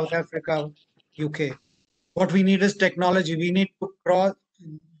 France, South Africa, UK. What we need is technology. We need to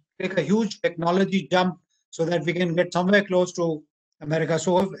take a huge technology jump so that we can get somewhere close to America.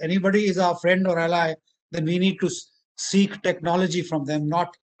 So if anybody is our friend or ally, then we need to seek technology from them,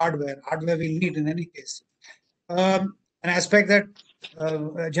 not hardware. Hardware we'll need in any case. An aspect that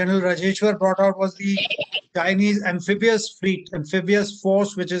General Rajeshwar brought out was the Chinese amphibious fleet, amphibious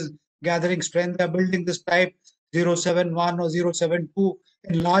force, which is gathering strength. They're building this type 071 or 072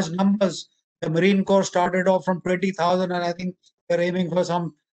 in large numbers. The Marine Corps started off from 20,000, and I think they're aiming for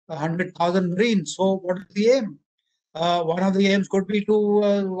some 100,000 Marines. So what is the aim? One of the aims could be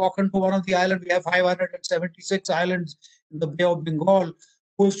to walk into one of the islands. We have 576 islands in the Bay of Bengal.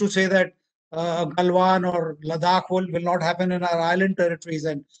 Who's to say that Galwan or Ladakh will not happen in our island territories?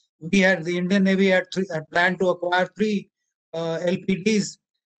 And the Indian Navy had planned to acquire 3 LPDs,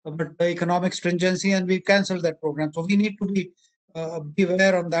 but the economic stringency, and we cancelled that program. So we need to be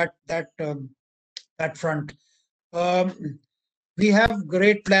aware on that front. We have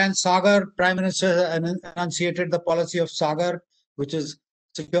great plans. Sagar, Prime Minister enunciated the policy of Sagar, which is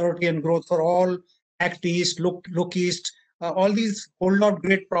security and growth for all. Act East, look East. All these hold out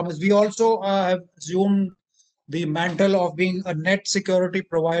great promise. We also have assumed the mantle of being a net security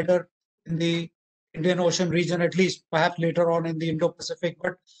provider in the Indian Ocean region, at least perhaps later on in the Indo-Pacific.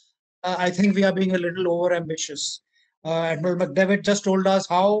 But I think we are being a little over-ambitious. Admiral McDevitt just told us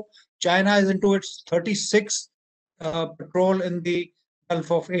how China is into its 36th patrol in the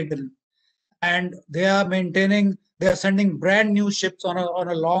Gulf of Aden. And they are sending brand new ships on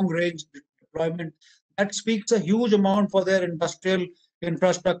a long-range deployment. That speaks a huge amount for their industrial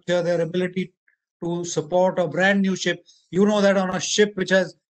infrastructure, their ability to support a brand new ship. You know that on a ship which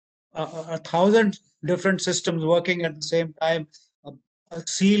has 1,000 different systems working at the same time, a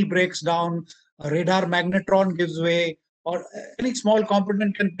seal breaks down, a radar magnetron gives way, or any small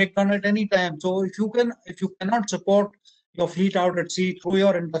component can break down at any time. So if you cannot support your fleet out at sea through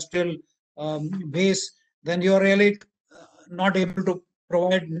your industrial base, then you're really not able to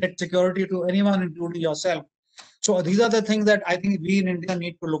provide net security to anyone, including yourself. So these are the things that I think we in India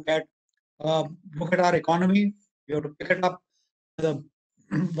need to look at. Look at our economy. We have to pick it up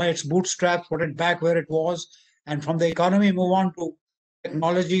by its bootstraps, put it back where it was, and from the economy move on to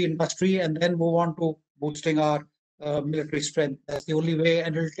technology, industry, and then move on to boosting our military strength. That's the only way,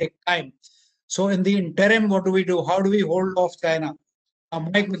 and it'll take time. So in the interim, what do we do? How do we hold off China?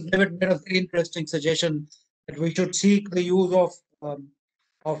 Mike McDavid made a very interesting suggestion that we should seek the use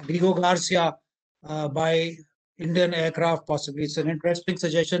of Diego Garcia by Indian aircraft, possibly. It's an interesting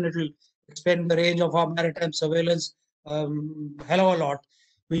suggestion. It will expand the range of our maritime surveillance hell of a lot.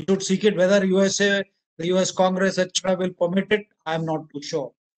 We should seek it. Whether USA, the US Congress, etc., will permit it, I'm not too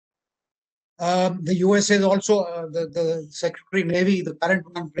sure. The USA is also, the Secretary Navy, the current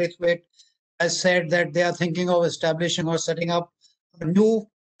one, Braithwaite, has said that they are thinking of establishing or setting up a new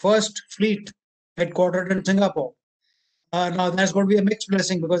first fleet headquartered in Singapore. Now that's going to be a mixed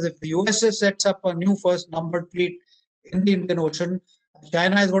blessing, because if the USA sets up a new first numbered fleet in the Indian Ocean,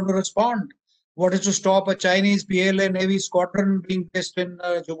 China is going to respond. What is to stop a Chinese PLA Navy squadron being based in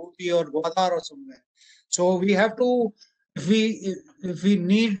Djibouti or Gwadar or somewhere? So we have to, if we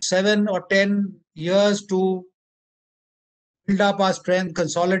need 7 or 10 years to build up our strength,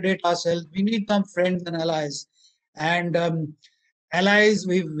 consolidate ourselves, we need some friends and allies. And allies,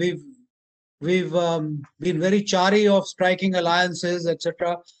 we've been very chary of striking alliances,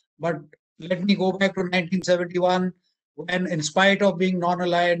 etc. But let me go back to 1971, when, in spite of being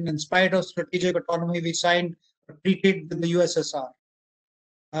non-aligned, in spite of strategic autonomy, we signed a treaty with the USSR.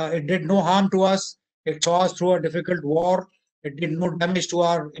 It did no harm to us. It saw us through a difficult war. It did no damage to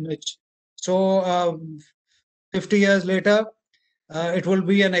our image. So 50 years later, it will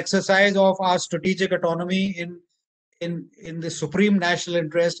be an exercise of our strategic autonomy in the supreme national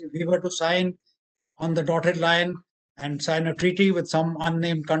interest if we were to sign on the dotted line and sign a treaty with some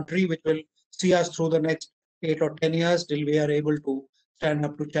unnamed country, which will see us through the next 8 or 10 years till we are able to stand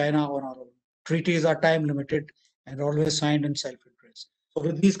up to China on our own. Treaties are time limited and always signed in self-interest. So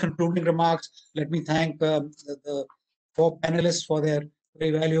with these concluding remarks, let me thank the 4 panelists for their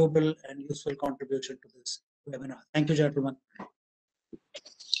very valuable and useful contribution to this webinar. Thank you, gentlemen.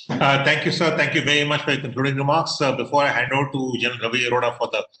 Thank you, sir. Thank you very much for your concluding remarks. Before I hand over to General Ravi Arora for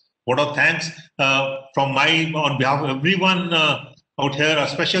the vote of thanks, on behalf of everyone out here, a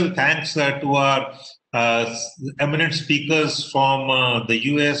special thanks to our eminent speakers from the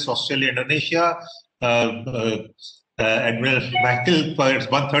US, Australia, Indonesia. Admiral Michael, it's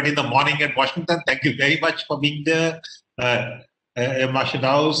 1:30 in the morning at Washington. Thank you very much for being there. Marshal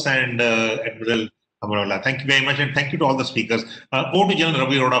House and Admiral Amarola. Thank you very much, and thank you to all the speakers. Over to General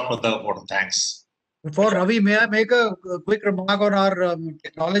Ravi Arora for the vote of thanks. Before Ravi, may I make a quick remark on our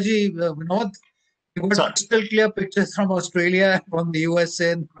technology, Vinod? We got crystal clear pictures from Australia and from the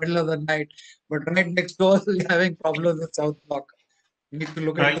USA in the middle of the night, but right next door we're having problems with South Block. We need to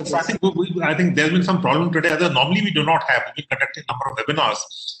look at this. I think there's been some problem today. Normally we do not have. We've been conducting a number of webinars.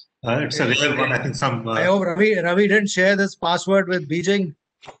 It's a rare one. I think some. I hope Ravi didn't share this password with Beijing.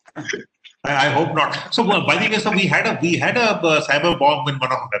 I hope not. So, by the way, so we had a cyber bomb in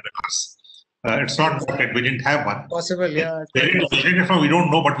one of our webinars. It's not that we didn't have one. Possible, yeah. Where it originated from, we don't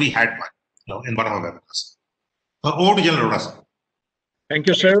know, but we had one in one of our webinars. Over to General Arora. Thank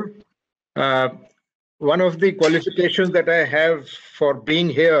you, sir. One of the qualifications that I have for being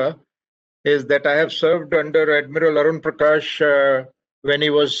here is that I have served under Admiral Arun Prakash when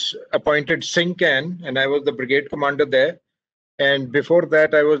he was appointed SINCAN, and I was the brigade commander there. And before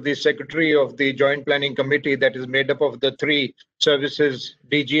that, I was the secretary of the Joint Planning Committee that is made up of the 3 services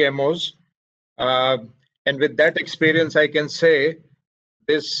DGMOs. And with that experience, I can say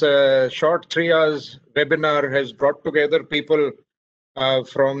this short 3 hours webinar has brought together people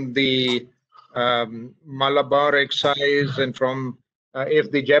from the Malabar exercise and from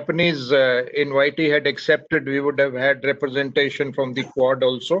if the Japanese invitee had accepted, we would have had representation from the Quad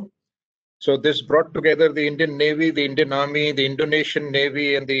also. So this brought together the Indian Navy, the Indian Army, the Indonesian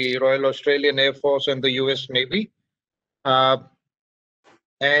Navy, and the Royal Australian Air Force and the US Navy.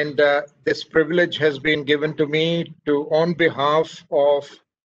 This privilege has been given to me on behalf of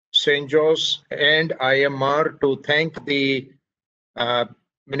St. Joe's and IMR to thank the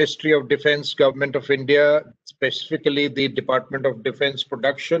Ministry of Defense, Government of India, specifically the Department of Defense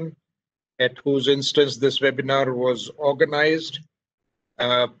Production, at whose instance this webinar was organized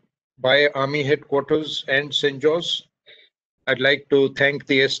by Army Headquarters and St. Joe's. I'd like to thank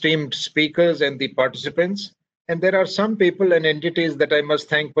the esteemed speakers and the participants. And there are some people and entities that I must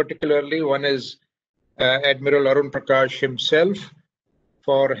thank particularly. One is Admiral Arun Prakash himself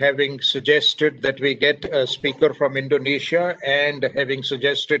for having suggested that we get a speaker from Indonesia and having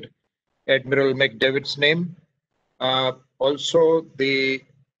suggested Admiral McDavid's name. Also the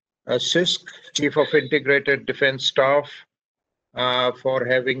CISC, Chief of Integrated Defense Staff, for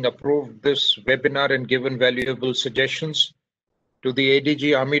having approved this webinar and given valuable suggestions. To the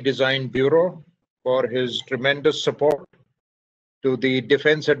ADG Army Design Bureau for his tremendous support. To the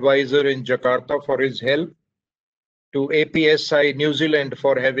Defense Advisor in Jakarta for his help. To APSI New Zealand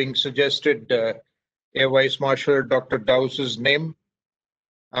for having suggested Air Vice Marshal Dr. Dowse's name.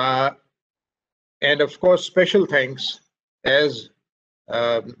 And of course, special thanks, as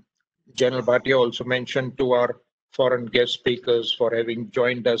General Bhatia also mentioned, to our foreign guest speakers for having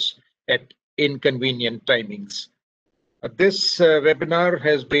joined us at inconvenient timings. This webinar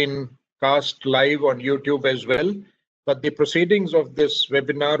has been cast live on YouTube as well, but the proceedings of this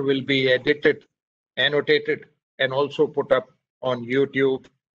webinar will be edited, annotated, and also put up on YouTube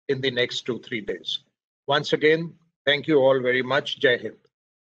in the next 2-3 days. Once again, thank you all very much. Jai Hind.